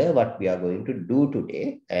be clear what we are going to do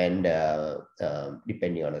today. And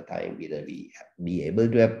depending on the time, whether we be able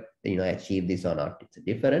to have, achieve this or not, it's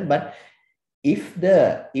different. But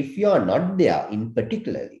if you are not there in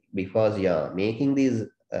particularly because you are making these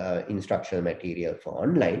instructional material for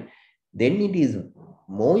online, then it is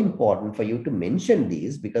more important for you to mention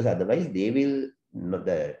these, because otherwise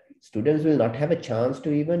the students will not have a chance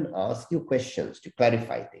to even ask you questions to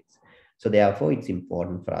clarify things. So therefore, it's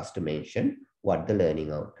important for us to mention what the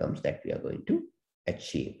learning outcomes that we are going to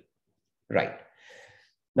achieve. Right.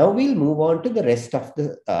 Now we'll move on to the rest of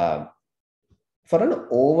the, for an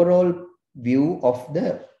overall view of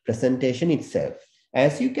the presentation itself.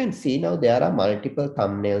 As you can see now, there are multiple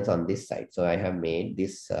thumbnails on this side. So I have made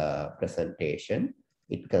this presentation.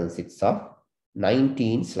 It consists of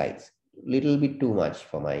 19 slides. Little bit too much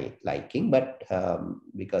for my liking, but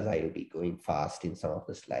because I will be going fast in some of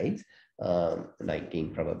the slides,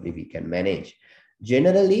 19 probably we can manage.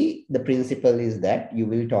 Generally, the principle is that you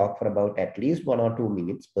will talk for about at least 1 or 2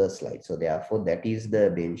 minutes per slide. So therefore, that is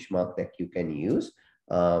the benchmark that you can use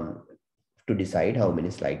to decide how many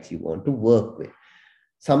slides you want to work with.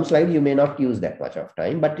 Some slides you may not use that much of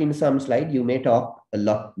time, but in some slide you may talk a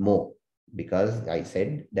lot more, because I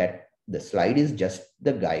said that the slide is just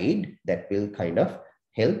the guide that will kind of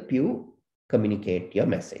help you communicate your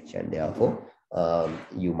message, and therefore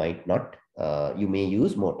you might not, you may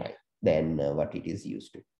use more time than what it is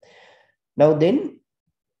used to. Now then,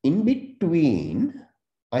 in between,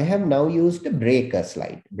 I have now used a breaker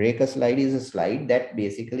slide. Breaker slide is a slide that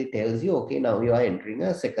basically tells you, okay, now you are entering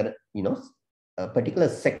a second, a particular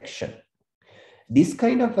section. This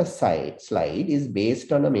kind of a slide is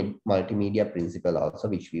based on a multimedia principle also,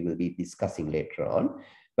 which we will be discussing later on.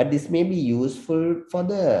 But this may be useful for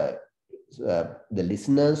the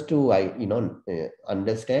listeners to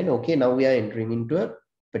understand, okay, now we are entering into a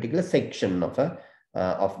particular section of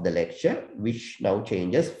the lecture, which now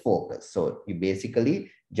changes focus. So you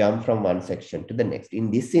basically jump from one section to the next.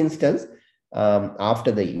 In this instance,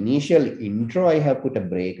 after the initial intro, I have put a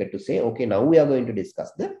breaker to say, okay, now we are going to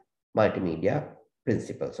discuss the multimedia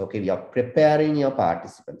principles. Okay, we are preparing your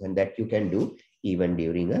participants, and that you can do even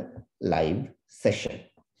during a live session.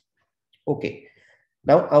 Okay,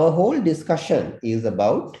 now our whole discussion is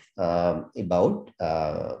about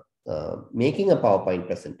making a PowerPoint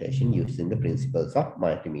presentation using the principles of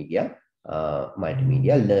multimedia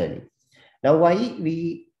learning. Now, why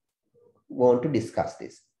we want to discuss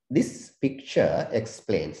this? This picture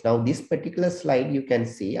explains. Now, this particular slide, you can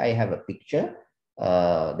see I have a picture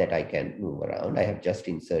that I can move around. I have just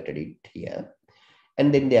inserted it here.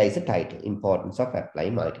 And then there is a title, Importance of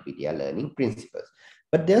Applying Multimedia Learning Principles.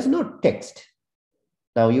 But there's no text.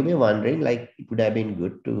 Now, you may be wondering, like, it would have been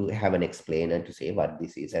good to have an explainer to say what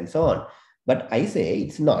this is and so on. But I say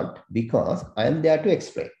it's not, because I'm there to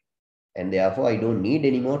explain. And therefore, I don't need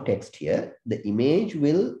any more text here. The image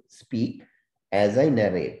will speak as I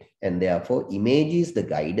narrate. And therefore, image is the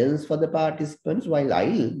guidance for the participants, while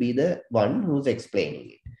I'll be the one who's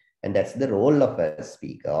explaining it. And that's the role of a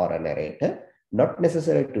speaker or a narrator, not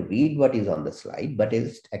necessarily to read what is on the slide, but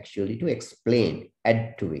is actually to explain,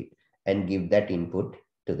 add to it, and give that input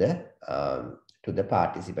to the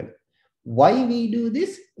participant. Why we do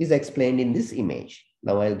this is explained in this image.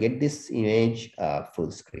 Now I'll get this image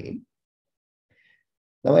full screen.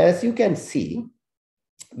 Now, as you can see,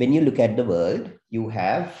 when you look at the world, you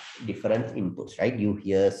have different inputs, right? You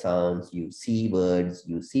hear sounds, you see words,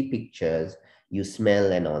 you see pictures, you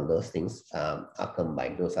smell, and all those things are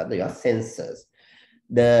combined. Those are your sensors.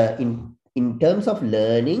 In terms of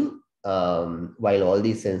learning, while all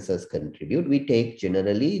these sensors contribute, we take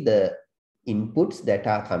generally the inputs that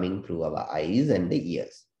are coming through our eyes and the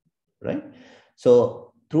ears, right?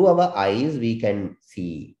 So through our eyes, we can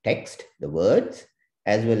see text, the words,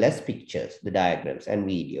 as well as pictures, the diagrams and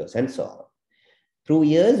videos and so on. Through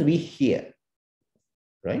ears, we hear,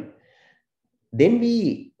 right? Then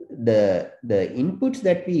the inputs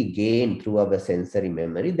that we gain through our sensory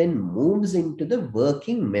memory then moves into the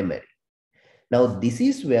working memory. Now, this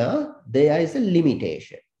is where there is a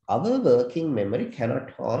limitation. Our working memory cannot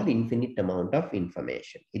hold infinite amount of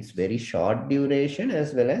information. It's very short duration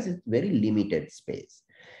as well as it's very limited space.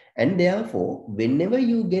 And therefore, whenever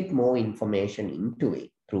you get more information into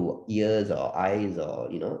it through ears or eyes or,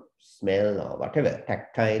 smell or whatever,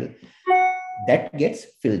 tactile, that gets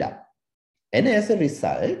filled up. And as a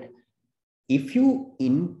result, if you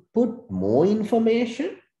input more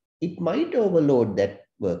information, it might overload that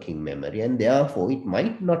working memory, and therefore it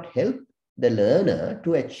might not help the learner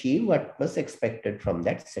to achieve what was expected from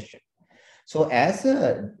that session. So as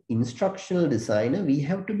an instructional designer, we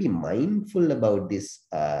have to be mindful about this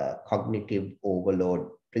cognitive overload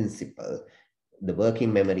principle. The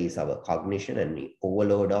working memory is our cognition, and the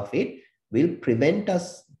overload of it will prevent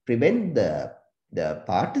the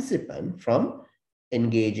participant from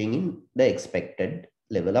engaging in the expected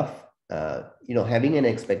level of, having an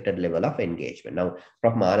expected level of engagement. Now,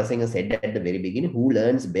 Prof. Marasinghe said at the very beginning, who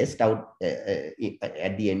learns best out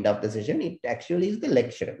at the end of the session? It actually is the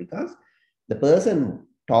lecturer, because the person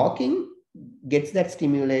talking gets that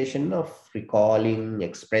stimulation of recalling,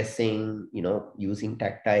 expressing, using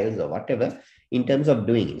tactiles or whatever in terms of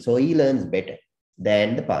doing it. So he learns better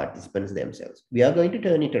than the participants themselves. We are going to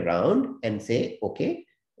turn it around and say, okay,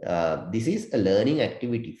 this is a learning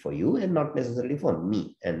activity for you and not necessarily for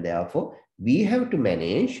me. And therefore, we have to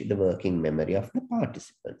manage the working memory of the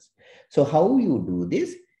participants. So how you do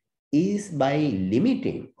this is by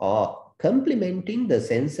limiting or complementing the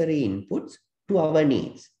sensory inputs to our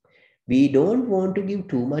needs. We don't want to give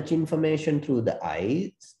too much information through the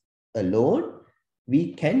eyes alone.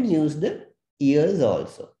 We can use the ears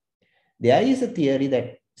also. There is a theory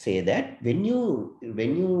that say that when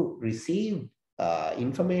you receive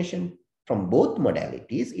information from both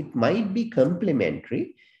modalities, it might be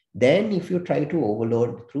complementary than if you try to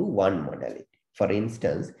overload through one modality. For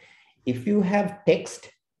instance, if you have text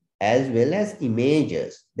as well as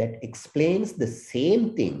images that explains the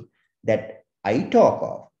same thing that I talk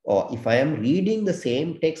of, or if I am reading the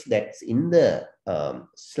same text that's in the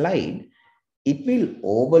slide, it will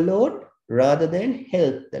overload rather than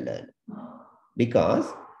help the learner, because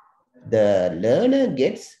the learner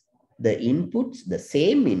gets the inputs, the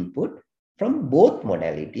same input from both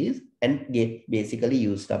modalities, and get basically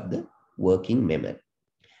used up the working memory.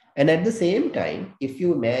 And at the same time, if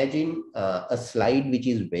you imagine a slide which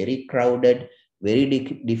is very crowded, very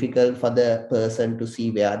difficult for the person to see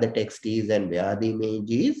where the text is and where the image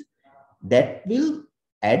is, that will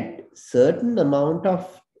add certain amount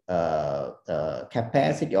of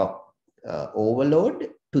capacity or overload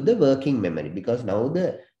to the working memory, because now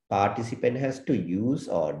the participant has to use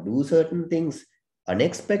or do certain things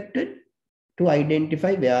unexpected to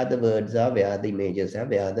identify where the words are, where the images are,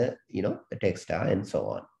 where the, the text are, and so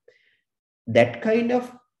on. That kind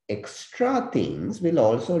of extra things will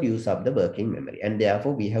also use up the working memory, and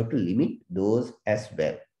therefore we have to limit those as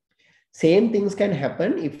well. Same things can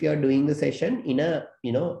happen if you're doing the session in a,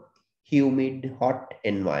 humid, hot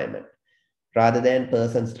environment. Rather than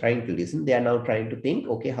persons trying to listen, they are now trying to think,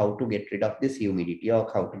 okay, how to get rid of this humidity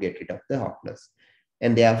or how to get rid of the hotness.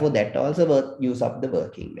 And therefore that also use up the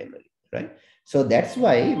working memory, right? So that's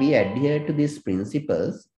why we adhere to these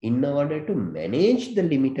principles in order to manage the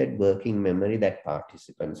limited working memory that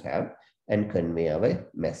participants have and convey our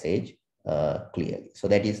message clearly. So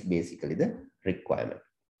that is basically the requirement.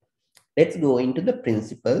 Let's go into the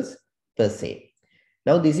principles per se.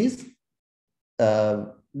 Now this is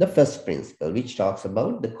the first principle, which talks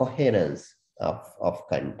about the coherence of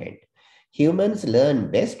content. Humans learn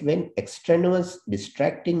best when extraneous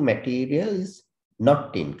distracting material is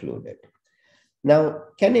not included. Now,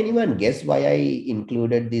 can anyone guess why I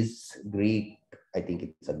included this Greek, I think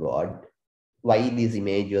it's a god, why this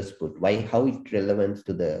image was put, how it relevant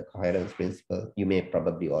to the coherence principle? You may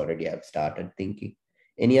probably already have started thinking.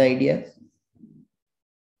 Any ideas?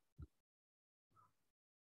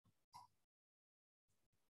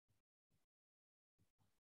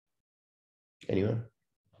 Anyone?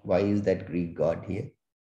 Why is that Greek god here?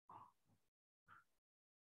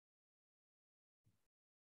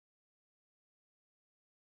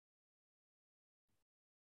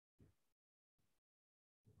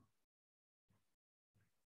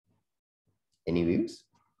 Any views?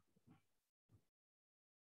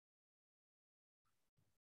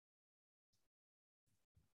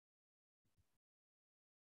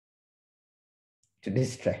 To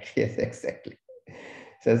distract, yes, exactly.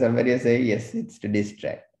 So somebody will say, yes, it's to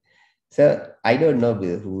distract. So I don't know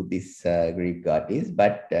who this Greek god is,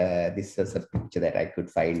 but this was a picture that I could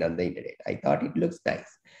find on the internet. I thought it looks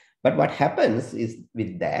nice. But what happens is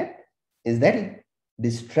with that is that it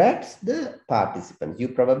distracts the participants. You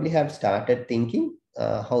probably have started thinking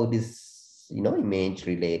how this image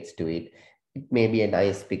relates to it. It may be a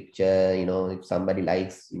nice picture, if somebody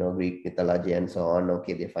likes, Greek mythology and so on,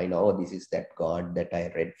 okay, they find, oh, this is that god that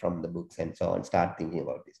I read from the books and so on, start thinking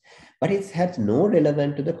about this. But it has no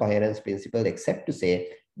relevance to the coherence principle except to say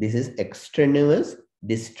this is extraneous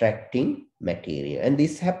distracting material. And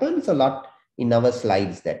this happens a lot in our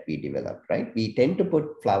slides that we develop, right? We tend to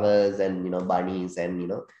put flowers and, bunnies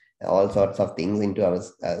and, all sorts of things into our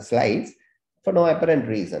slides for no apparent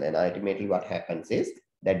reason. And ultimately what happens is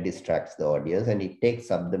that distracts the audience and it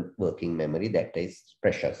takes up the working memory that is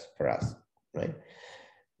precious for us, right?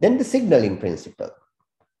 Then the signaling principle.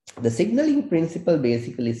 The signaling principle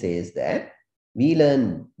basically says that we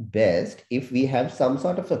learn best if we have some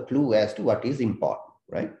sort of a clue as to what is important,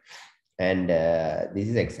 right? And this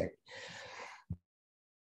is exact.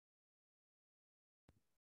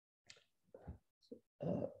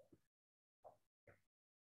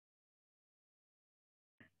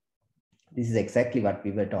 This is exactly what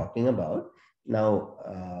we were talking about.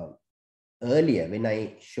 Now, earlier when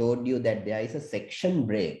I showed you that there is a section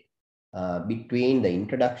break between the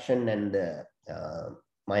introduction and the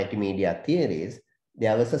multimedia theories,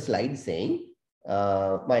 there was a slide saying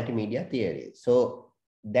multimedia theories. So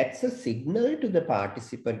that's a signal to the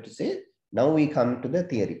participant to say, now we come to the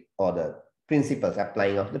theory or the principles,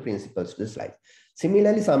 applying of the principles to the slide.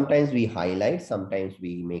 Similarly, sometimes we highlight, sometimes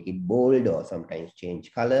we make it bold, or sometimes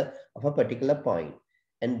change color of a particular point.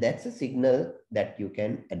 And that's a signal that you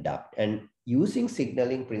can adapt. And using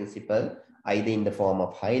signaling principle, either in the form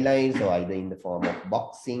of highlights or either in the form of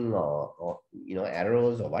boxing or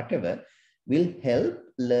arrows or whatever, will help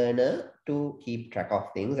learner to keep track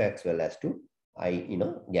of things as well as to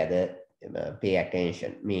gather, pay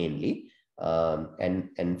attention mainly,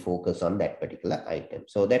 and focus on that particular item.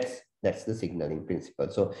 So that's the signaling principle.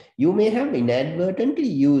 So you may have inadvertently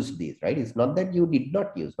used these, right? It's not that you did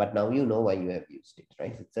not use, but now you know why you have used it,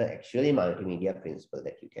 right? It's actually a multimedia principle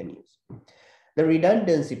that you can use. The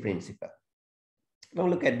redundancy principle. Now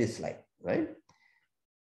look at this slide, right?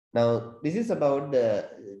 Now this is about the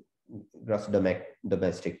gross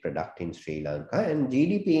domestic product in Sri Lanka, and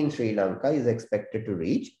GDP in Sri Lanka is expected to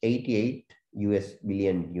reach $88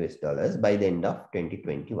 billion by the end of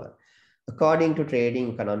 2021. According to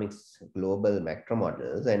Trading Economics global macro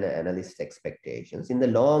models and analyst expectations, in the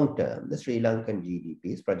long term, the Sri Lankan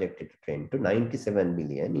GDP is projected to trend to 97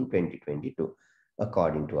 billion in 2022,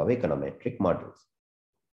 according to our econometric models.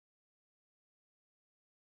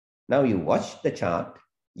 Now you watch the chart,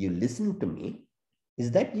 you listen to me.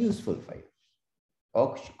 Is that useful for you?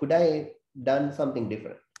 Or could I done something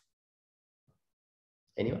different?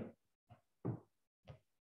 Anyone?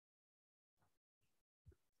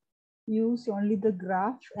 use only the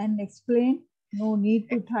graph and explain? No need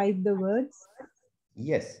to type the words?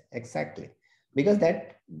 Yes, exactly. Because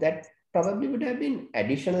that probably would have been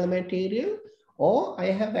additional material, or I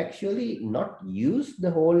have actually not used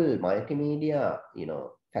the whole multimedia,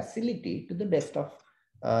 facility to the best of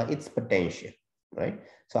its potential, right?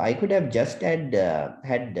 So I could have just had the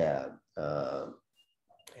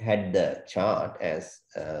chart as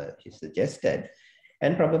he suggested,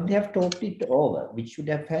 and probably have talked it over, which should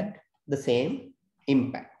have had the same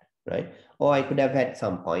impact, right? Or I could have had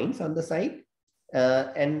some points on the side,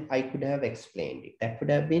 and I could have explained it. That would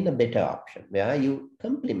have been a better option, where you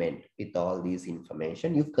complement with all these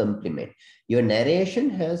information, you complement. Your narration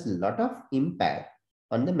has a lot of impact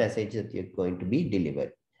on the message that you're going to be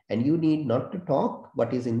delivered. And you need not to talk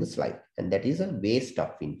what is in the slide. And that is a waste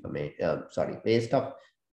of information, waste of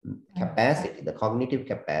capacity, the cognitive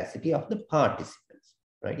capacity of the participants,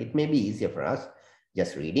 right? It may be easier for us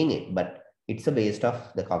just reading it, but it's a waste of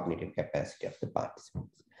the cognitive capacity of the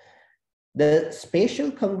participants. The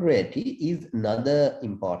spatial congruity is another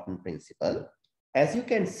important principle. As you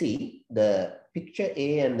can see, the picture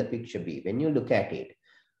A and the picture B, when you look at it,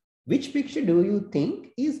 which picture do you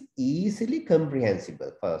think is easily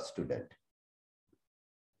comprehensible for a student?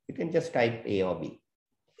 You can just type A or B.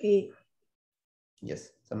 A. Yes,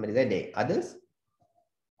 somebody said A. Others?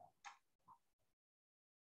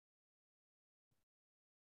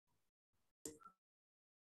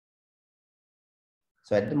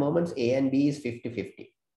 So at the moment, A and B is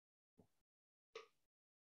 50-50.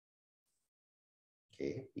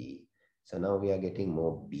 Okay, B. So now we are getting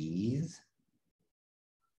more Bs.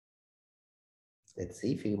 Let's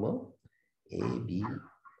see a few more. A, B.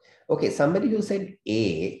 Okay, somebody who said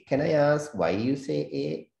A, can I ask why you say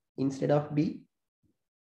A instead of B?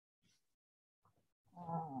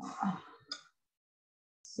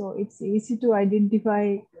 So it's easy to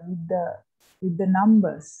identify with the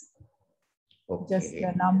numbers. Okay. Just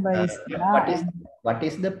the number is what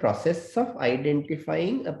is the process of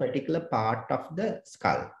identifying a particular part of the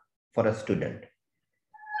skull for a student?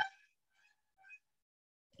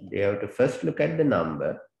 They have to first look at the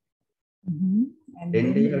number. And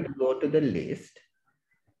then they have to go to the list.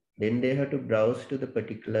 Then they have to browse to the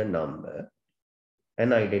particular number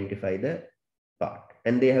and identify the part.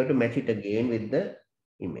 And they have to match it again with the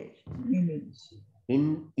image.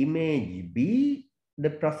 In image B, the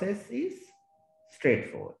process is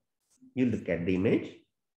straightforward. You look at the image,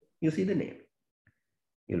 you see the name.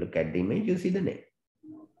 You look at the image, you see the name,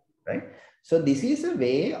 right? So this is a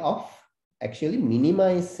way of actually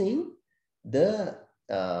minimizing the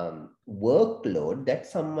workload that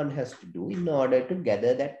someone has to do in order to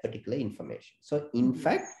gather that particular information. So in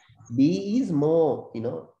fact, B is more,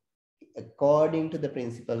 according to the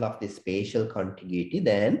principle of the spatial contiguity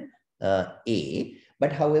than A.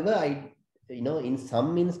 But however, in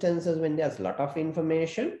some instances when there's a lot of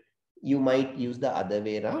information, you might use the other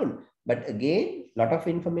way around. But again, a lot of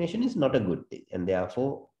information is not a good thing. And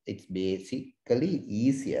therefore, it's basically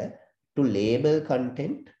easier to label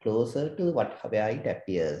content closer to where it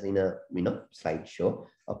appears in a slideshow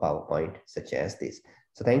or PowerPoint such as this.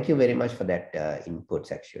 So thank you very much for that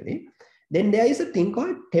inputs actually. Then there is a thing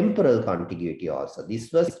called temporal contiguity also.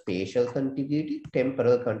 This was spatial contiguity,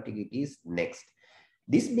 temporal contiguity is next.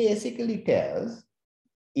 This basically tells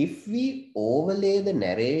if we overlay the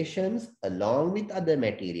narrations along with other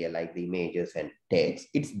material like the images and text,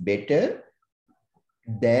 it's better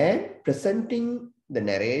than presenting the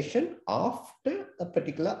narration after a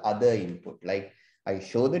particular other input. Like I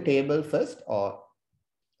show the table first or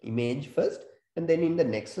image first, and then in the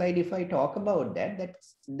next slide, if I talk about that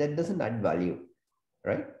doesn't add value,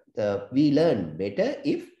 right? We learn better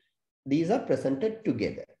if these are presented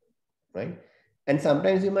together, right? And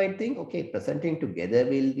sometimes you might think, okay, presenting together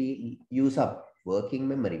will be use up working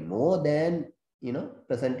memory more than,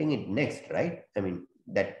 presenting it next, right? I mean,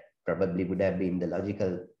 that probably would have been the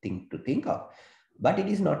logical thing to think of, but it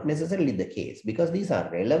is not necessarily the case because these are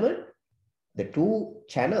relevant. The two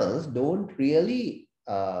channels don't really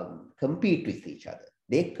compete with each other.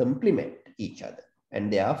 They complement each other.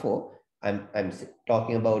 And therefore, I'm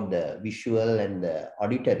talking about the visual and the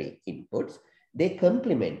auditory inputs. They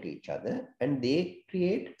complement each other and they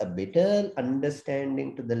create a better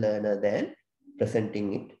understanding to the learner than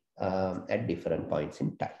presenting it at different points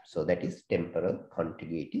in time. So that is temporal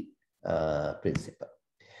contiguity principle.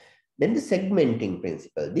 Then the segmenting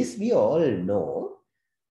principle. This we all know.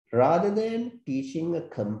 Rather than teaching a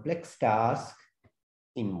complex task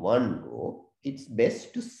in one go, it's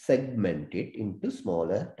best to segment it into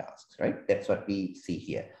smaller tasks, right? That's what we see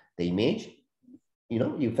here. The image,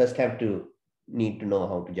 you first have to need to know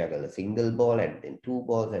how to juggle a single ball and then 2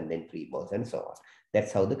 balls and then 3 balls and so on.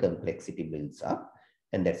 That's how the complexity builds up.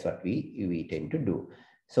 And that's what we tend to do.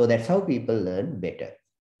 So that's how people learn better.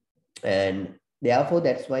 And therefore,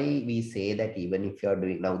 that's why we say that even if you're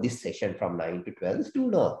doing now this session from 9 to 12 is too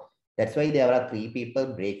long. That's why there are 3 people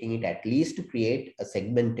breaking it at least to create a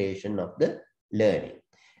segmentation of the learning.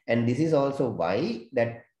 And this is also why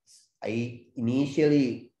that I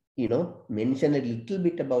initially, mention a little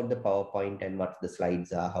bit about the PowerPoint and what the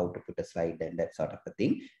slides are, how to put a slide and that sort of a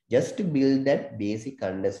thing, just to build that basic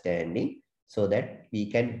understanding so that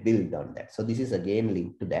we can build on that. So this is again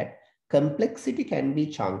linked to that. Complexity can be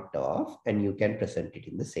chunked off and you can present it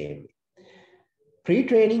in the same way.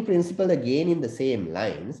 Pre-training principle again in the same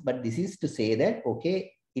lines, but this is to say that,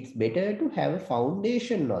 okay, it's better to have a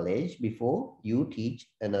foundation knowledge before you teach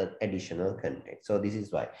an additional content. So this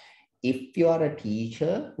is why. If you are a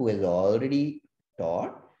teacher who has already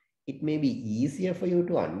taught, it may be easier for you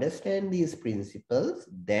to understand these principles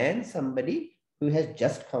than somebody who has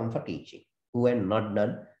just come for teaching, who had not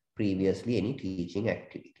done previously any teaching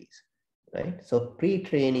activities, right? So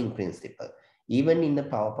pre-training principle, even in the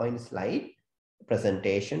PowerPoint slide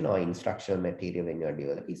presentation or instructional material when you're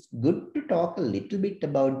developing, it's good to talk a little bit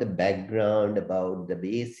about the background, about the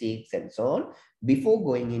basics and so on before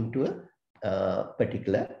going into a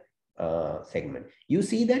particular segment. You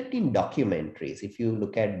see that in documentaries. If you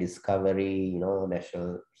look at Discovery,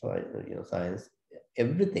 National Science,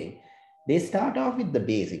 everything, they start off with the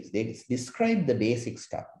basics. They describe the basic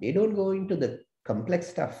stuff. They don't go into the complex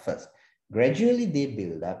stuff first. Gradually, they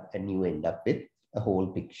build up and you end up with a whole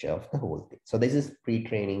picture of the whole thing. So this is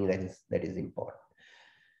pre-training that is important.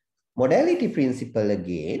 Modality principle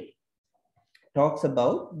again talks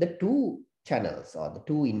about the 2 channels or the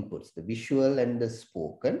 2 inputs, the visual and the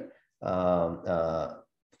spoken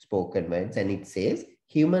words. And it says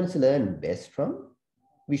humans learn best from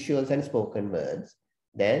visuals and spoken words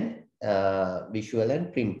than visual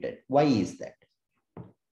and printed. Why is that?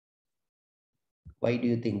 Why do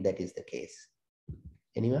you think that is the case?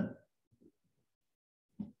 Anyone?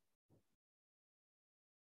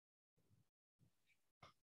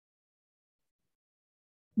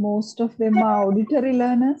 Most of them are auditory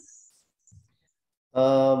learners.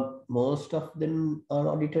 Most of them are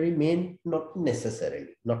auditory, not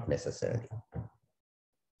necessarily.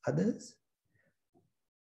 Others?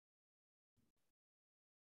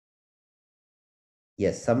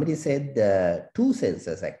 Yes, somebody said 2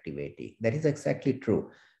 senses activating. That is exactly true.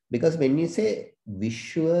 Because when you say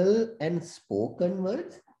visual and spoken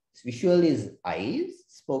words, visual is eyes,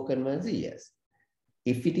 spoken words is ears.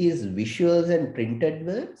 If it is visuals and printed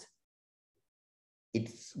words, it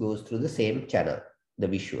goes through the same channel, the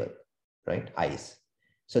visual, right? Eyes.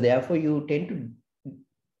 So therefore you tend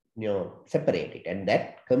to, separate it, and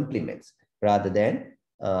that complements rather than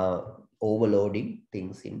overloading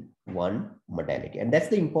things in one modality. And that's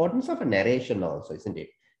the importance of a narration also, isn't it?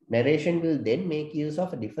 Narration will then make use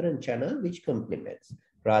of a different channel which complements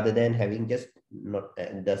rather than having just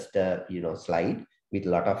slide with a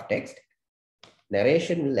lot of text.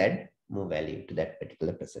 Narration will add more value to that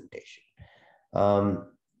particular presentation.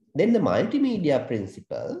 Then the multimedia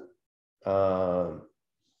principle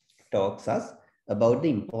talks us about the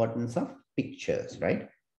importance of pictures, right?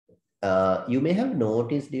 You may have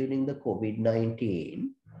noticed during the COVID-19,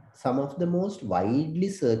 some of the most widely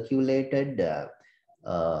circulated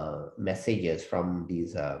messages from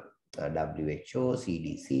these WHO,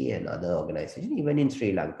 CDC and other organizations, even in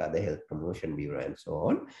Sri Lanka, the Health Promotion Bureau and so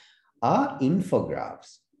on, are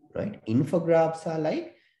infographics, right? Infographics are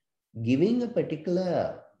like giving a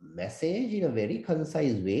particular message in a very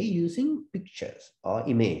concise way using pictures or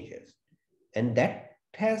images. And that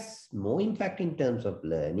has more impact in terms of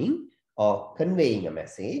learning or conveying a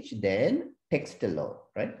message than text alone,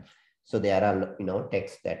 right? So there are,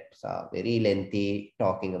 texts that are very lengthy,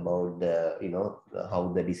 talking about the,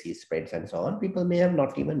 how the disease spreads and so on. People may have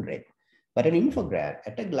not even read. But an infographic,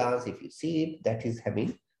 at a glance, if you see it, that is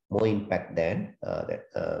having more impact than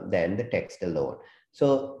the text alone.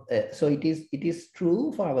 So, it is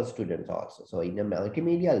true for our students also. So in the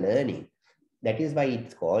multimedia learning, that is why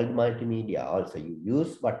it's called multimedia. Also, you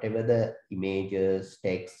use whatever the images,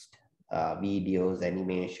 text, videos,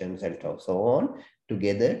 animations, and so on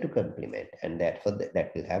together to complement, and therefore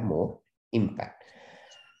that will have more impact.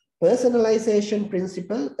 Personalization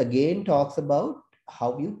principle again talks about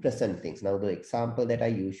how you present things. Now, the example that I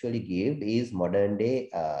usually give is modern day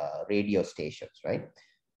radio stations, right?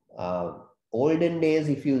 Olden days,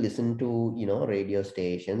 if you listen to radio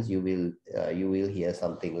stations, you will hear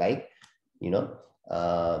something like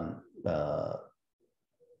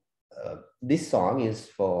this song is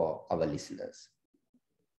for our listeners,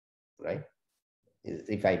 right?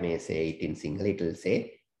 If I may say it in Sinhala, it will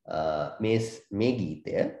say, "Me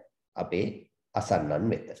geetaya ape asannan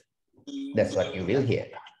weta." That's what you will hear,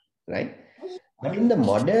 right? But in the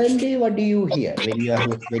modern day, what do you hear when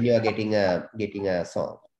you are getting a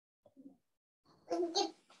song?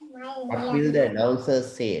 What will the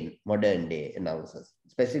announcers say in modern day announcers,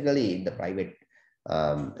 especially in the private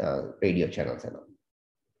radio channels and all?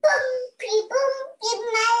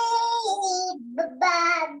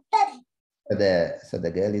 So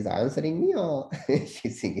the girl is answering me, or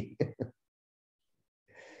she's singing?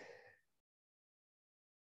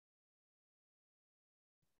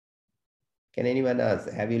 Can anyone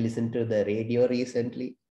answer? Have you listened to the radio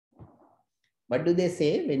recently? What do they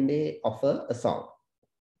say when they offer a song?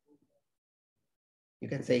 You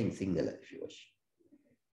can say in Sinhala if you wish.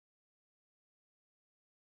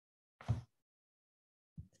 Let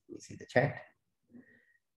me see the chat.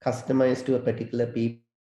 Customized to a particular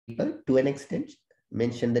people to an extent.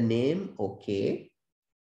 Mention the name, okay.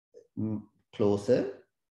 Closer.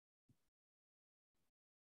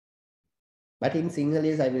 But in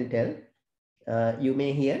Sinhalese, I will tell, you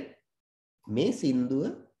may hear, me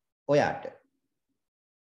sinduwa oyata.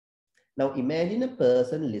 Now imagine a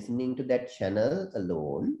person listening to that channel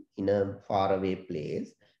alone in a faraway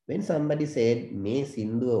place. When somebody said, me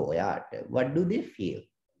sinduwa oyata, what do they feel?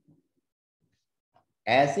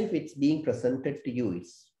 As if it's being presented to you,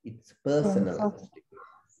 it's personalized.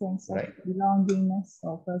 Sense of right? belongingness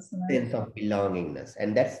or personal. Sense of belongingness.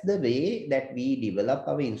 And that's the way that we develop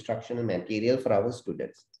our instructional material for our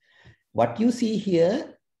students. What you see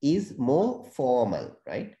here is more formal,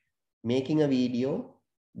 right? Making a video,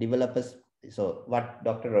 developers. So what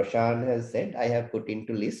Dr. Roshan has said, I have put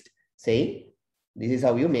into list saying, this is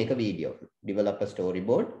how you make a video. Develop a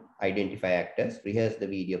storyboard, identify actors, rehearse the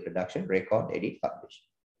video production, record, edit, publish.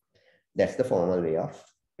 That's the formal way of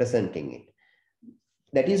presenting it.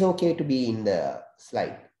 That is okay to be in the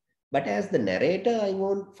slide. But as the narrator, I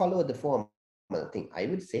won't follow the formal thing. I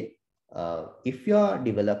would say, if you're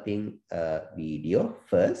developing a video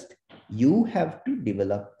first, you have to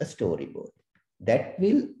develop a storyboard. That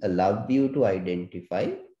will allow you to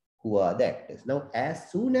identify who are the actors. Now,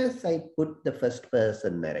 as soon as I put the first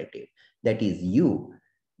person narrative, that is you,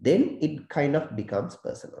 then it kind of becomes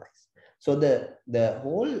personalized. So the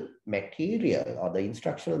whole material or the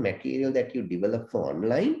instructional material that you develop for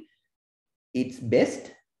online, it's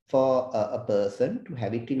best for a person to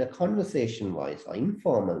have it in a conversation voice or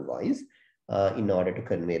informal voice in order to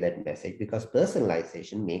convey that message, because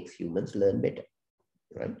personalization makes humans learn better,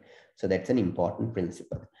 right? So that's an important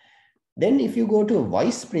principle. Then if you go to a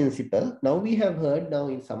voice principle, now we have heard now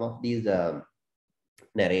in some of these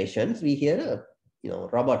narrations, we hear a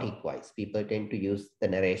robotic voice. People tend to use the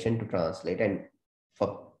narration to translate, and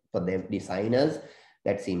for them designers,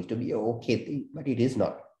 that seems to be an okay thing, but it is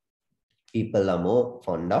not. People are more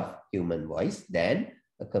fond of human voice than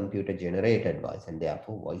a computer generated voice, and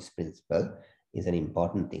therefore voice principle is an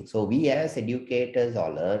important thing. So we as educators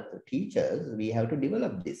or teachers, we have to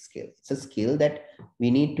develop this skill. It's a skill that we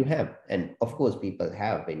need to have. And of course, people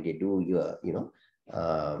have when they do your,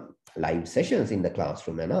 live sessions in the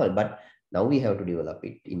classroom and all, but now we have to develop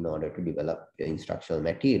it in order to develop your instructional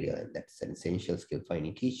material. And that's an essential skill for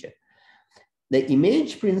any teacher. The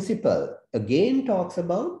image principle again talks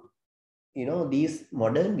about, these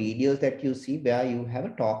modern videos that you see where you have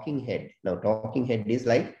a talking head. Now, talking head is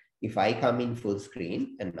like, if I come in full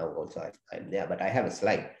screen, and now also I'm there, but I have a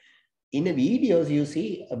slide. In the videos, you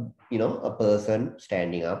see, a person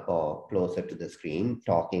standing up or closer to the screen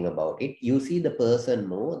talking about it. You see the person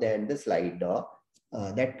more than the slide or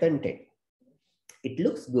that content. It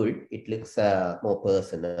looks good. It looks more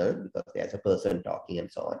personal because there's a person talking and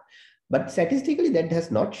so on. But statistically, that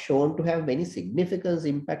has not shown to have any significant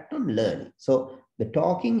impact on learning. So the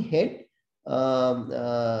talking head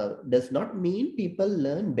does not mean people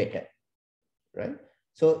learn better, right?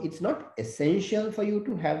 So it's not essential for you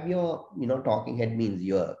to have your, talking head means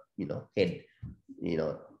your, head,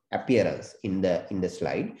 appearance in the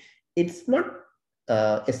slide. It's not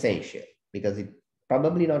essential because it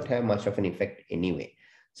probably not have much of an effect anyway.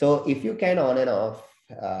 So if you can on and off,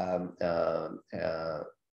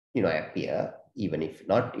 appear, even if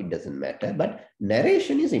not, it doesn't matter. But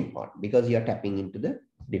narration is important because you're tapping into the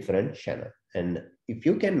different channel. And if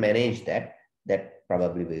you can manage that, that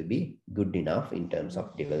probably will be good enough in terms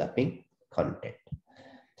of developing content.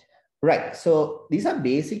 Right. So these are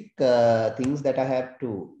basic things that I have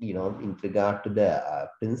to, in regard to the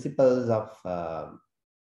principles of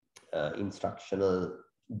instructional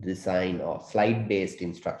design or slide-based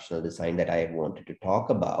instructional design that I wanted to talk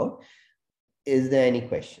about. Is there any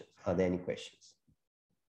questions? Are there any questions?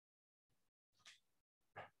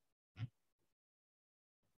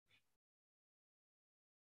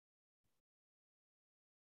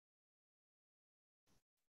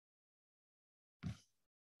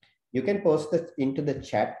 You can post this into the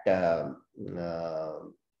chat,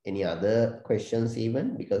 any other questions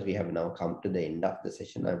even, because we have now come to the end of the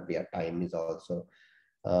session and our time is also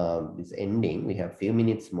is ending. We have a few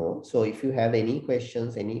minutes more. So if you have any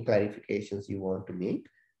questions, any clarifications you want to make,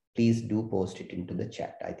 please do post it into the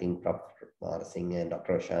chat. I think Prof. Marasinghe and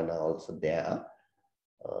Dr. Roshan are also there.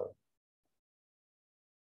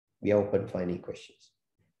 We are open for any questions.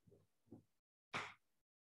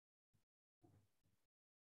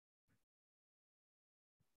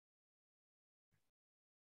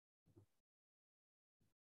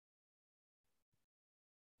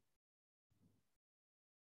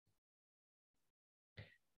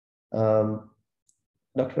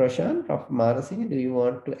 Dr. Roshan, Prof. Marasinghe, do you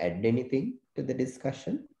want to add anything to the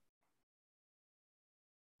discussion?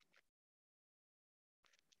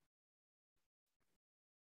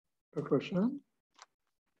 Dr. Roshan?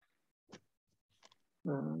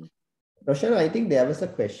 Roshan, I think there was a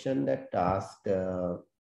question that asked,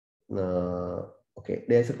 okay,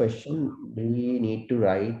 there's a question, do we need to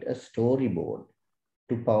write a storyboard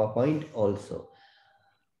to PowerPoint also?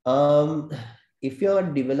 If you're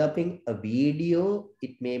developing a video,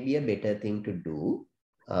 it may be a better thing to do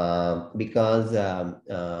because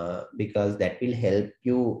that will help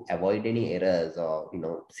you avoid any errors or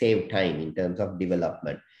save time in terms of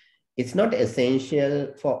development. It's not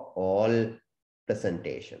essential for all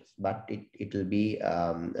presentations, but it will be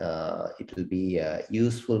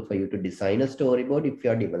useful for you to design a storyboard if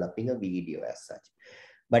you're developing a video as such.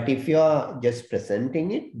 But if you're just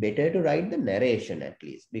presenting it, better to write the narration at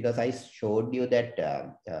least, because I showed you that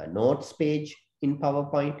notes page in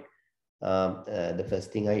PowerPoint. The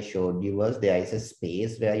first thing I showed you was there is a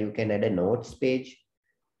space where you can add a notes page.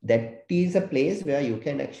 That is a place where you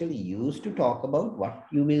can actually use to talk about what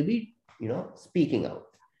you will be, speaking out.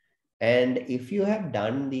 And if you have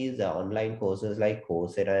done these online courses like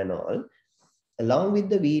Coursera and all, along with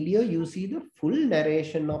the video, you see the full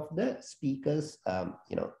narration of the speaker's,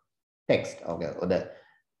 text, or the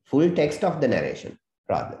full text of the narration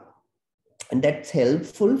rather. And that's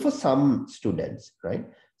helpful for some students, right?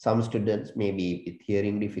 Some students may be with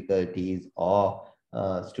hearing difficulties, or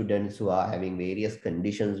students who are having various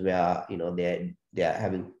conditions where, they are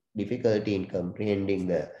having difficulty in comprehending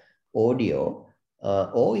the audio,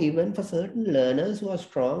 or even for certain learners who are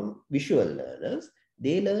strong visual learners.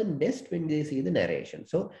 They learn best when they see the narration.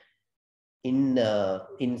 So in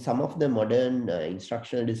some of the modern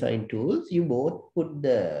instructional design tools, you both put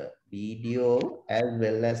the video as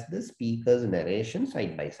well as the speaker's narration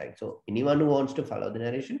side by side. So anyone who wants to follow the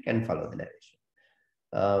narration can follow the narration.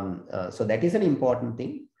 So that is an important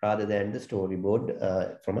thing rather than the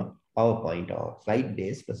storyboard from a PowerPoint or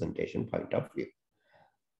slide-based presentation point of view.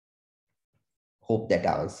 Hope that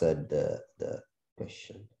answered the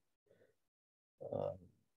question.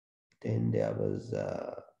 Then there was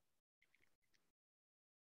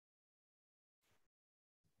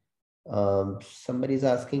somebody's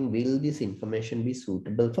asking, will this information be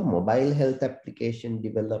suitable for mobile health application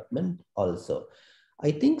development also?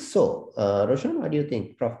 I think so. Roshan, what do you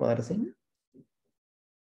think, Prof. Marasinghe?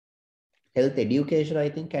 Health education, I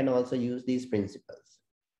think, can also use these principles.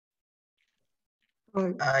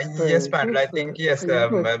 Yes, Pandula, I think, yes,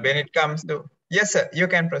 when it comes to, yes, sir, you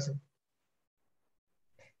can proceed.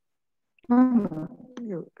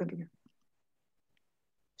 You continue.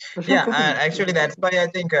 Yeah, actually, that's why I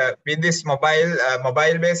think with this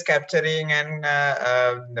mobile-based capturing and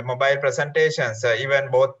the mobile presentations, even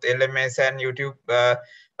both LMS and YouTube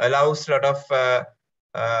allows a lot of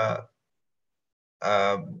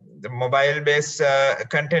the mobile-based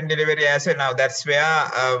content delivery as well. Now, that's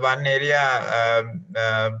where one area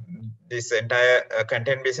this entire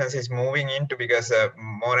content business is moving into, because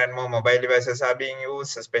more and more mobile devices are being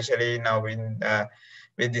used, especially now in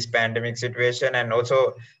with this pandemic situation, and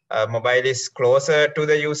also mobile is closer to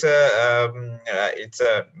the user. It's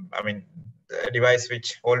a device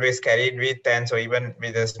which always carried with, and so even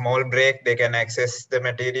with a small break, they can access the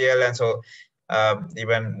material, and so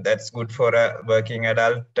even that's good for a working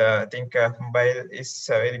adult. I think mobile is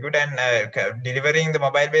very good, and delivering the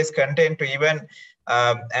mobile-based content to even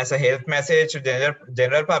as a health message to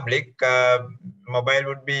general public, mobile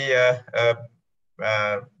would be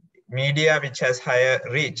media which has higher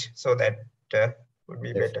reach, so that would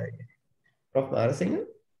be better. Prof. Marasinghe?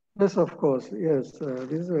 Yes, of course. Yes,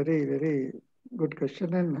 this is a very, very good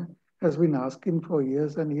question and has been asking for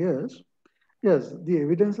years and years. Yes, the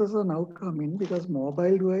evidences are now coming because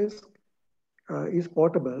mobile device is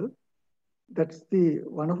portable. That's the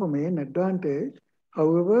one of the main advantage.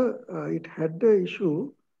 However, it had the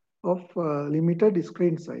issue of limited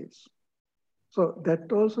screen size. So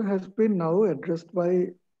that also has been now addressed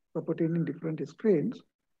by putting in different screens.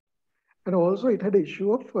 And also it had an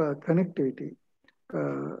issue of connectivity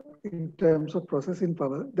in terms of processing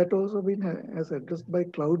power. That also been as addressed by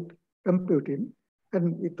cloud computing.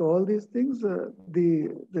 And with all these things,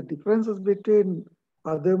 the differences between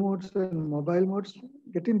other modes and mobile modes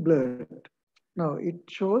getting blurred. Now it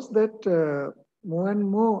shows that more and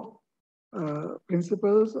more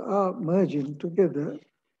principles are merging together.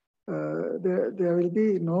 There will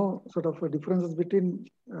be no sort of differences between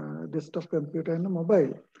desktop computer and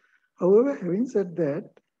mobile. However, having said that,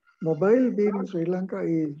 mobile being in Sri Lanka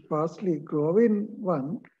is fastly growing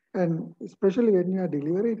one, and especially when you are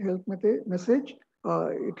delivering health message,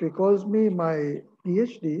 it recalls me my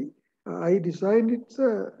PhD. I designed it's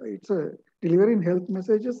a delivering health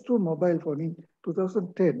messages through mobile phone in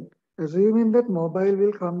 2010, assuming that mobile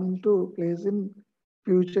will come into place in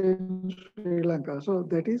future in Sri Lanka. So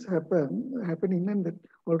that is happening, and that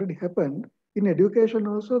already happened. In education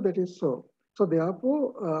also that is so. So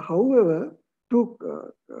therefore, however, to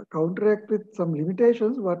counteract with some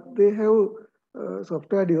limitations, what they have,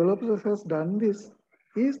 software developers has done this,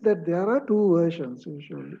 is that there are two versions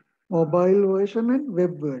usually, mobile version and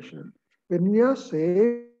web version. When we are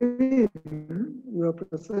saving your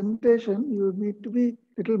presentation, you need to be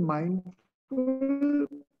little mindful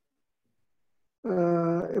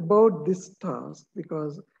about this task,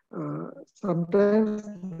 because sometimes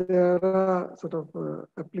there are sort of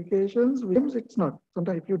applications which it's not.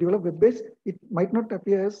 Sometimes if you develop web-based, it might not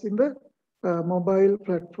appear as in the mobile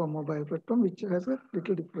platform, which has a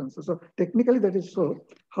little difference. So technically that is so.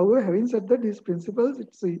 However, having said that, these principles,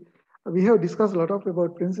 we have discussed a lot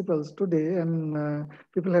about principles today, and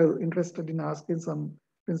people have interested in asking some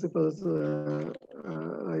principles,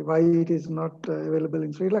 why it is not available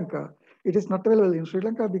in Sri Lanka. It is not available in Sri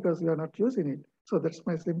Lanka because we are not using it. So that's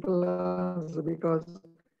my simple answer, because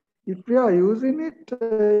if we are using it,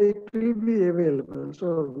 it will be available.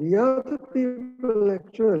 So we are the people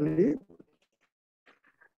actually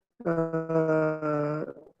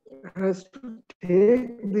has to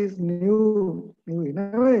take these new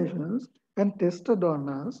innovations and test it on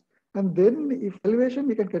us. And then if evaluation,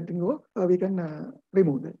 we can continue, we can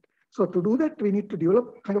remove it. So to do that, we need to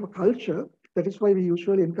develop kind of a culture. That is why we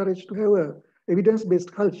usually encourage to have a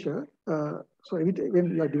evidence-based culture. So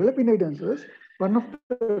when you are developing evidences, one of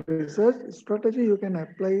the research strategy you can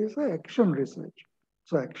apply is action research.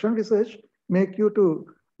 So action research make you to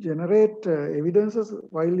generate evidences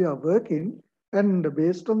while you are working, and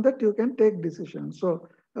based on that you can take decisions. So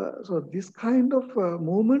this kind of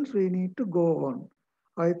movements we need to go on.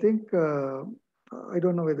 I think I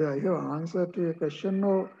don't know whether I have answered to your question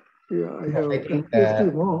or I have confused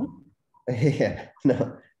you more. Yeah,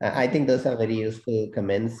 no, I think those are very useful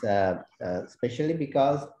comments, especially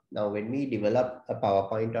because now when we develop a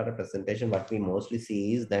PowerPoint or a presentation, what we mostly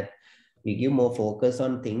see is that we give more focus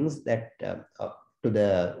on things that to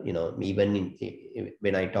the, even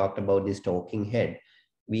when I talked about this talking head,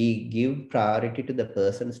 we give priority to the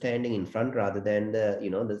person standing in front rather than the,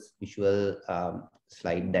 this visual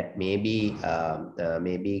slide that may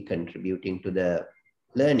be contributing to the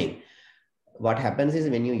learning. What happens is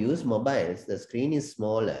when you use mobiles, the screen is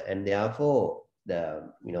smaller, and therefore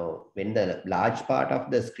when the large part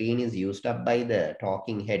of the screen is used up by the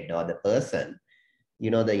talking head or the person,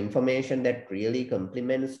 the information that really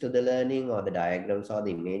complements to the learning, or the diagrams or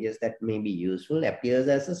the images that may be useful, appears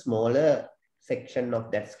as a smaller section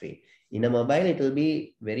of that screen. In a mobile, it will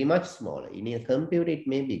be very much smaller. In a computer, it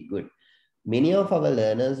may be good. Many of our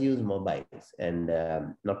learners use mobiles and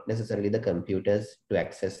not necessarily the computers to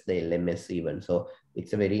access the LMS even. So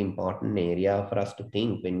it's a very important area for us to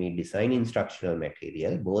think when we design instructional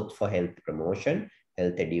material, both for health promotion,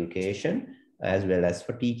 health education, as well as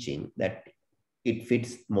for teaching, that it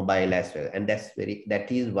fits mobile as well. And that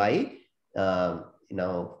is why,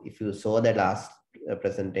 if you saw the last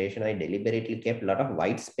presentation, I deliberately kept a lot of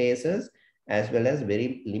white spaces as well as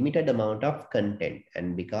very limited amount of content.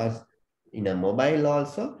 And because in a mobile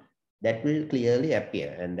also, that will clearly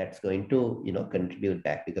appear, and that's going to contribute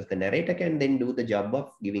back, because the narrator can then do the job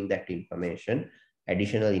of giving that information,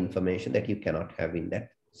 additional information that you cannot have in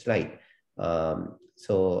that slide.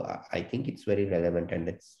 So I think it's very relevant, and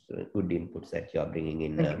that's good inputs that you're bringing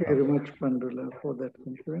in. Thank you very much, Pandula, for that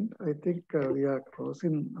compliment. I think we are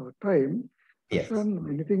crossing our time. Yes. Roshan,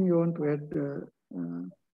 anything you want to add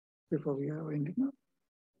before we are winding up?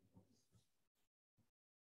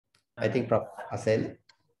 I think Prof. Asel.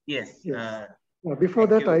 Yes. Yes. Before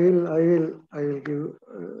that, I will give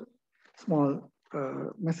a small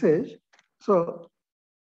message. So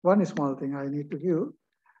one small thing I need to give.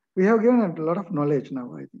 We have given a lot of knowledge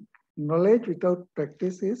now, I think. Knowledge without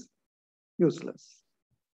practice is useless.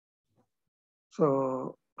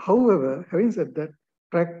 So, however, having said that,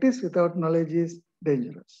 practice without knowledge is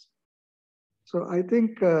dangerous. So I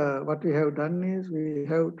think what we have done is we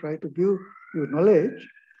have tried to give you knowledge.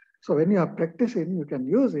 So when you are practicing, you can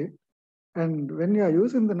use it. And when you are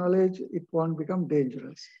using the knowledge, it won't become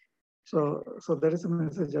dangerous. So that is a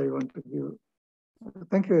message I want to give.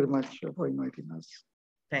 Thank you very much for inviting us.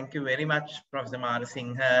 Thank you very much, Professor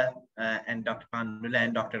Marasinghe and Dr. Pandula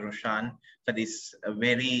and Dr. Roshan for this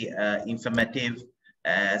very informative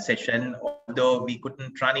session. Although we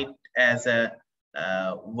couldn't run it as a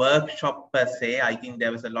workshop per se, I think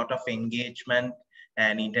there was a lot of engagement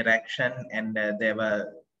and interaction, and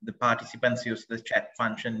the participants used the chat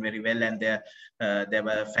function very well, and there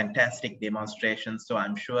were fantastic demonstrations. So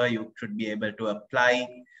I'm sure you should be able to apply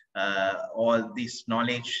all this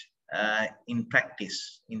knowledge in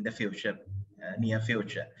practice in the future, near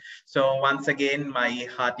future. So once again, my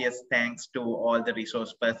heartiest thanks to all the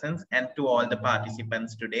resource persons and to all the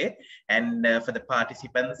participants today. And for the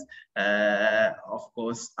participants, of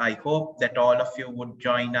course, I hope that all of you would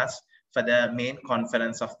join us for the main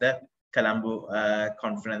conference of the Colombo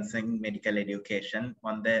Conference in Medical Education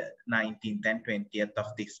on the 19th and 20th of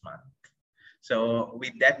this month. So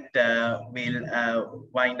with that, we'll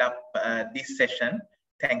wind up this session.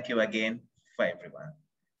 Thank you again for everyone,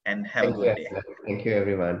 and have a good day. Thank you,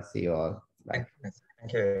 everyone. See you all. Bye.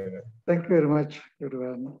 Thank you. Thank you very much,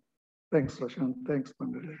 everyone. Thanks, Roshan. Thanks,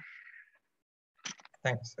 Pandula.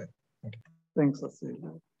 Thanks. Thanks,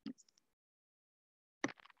 Asila.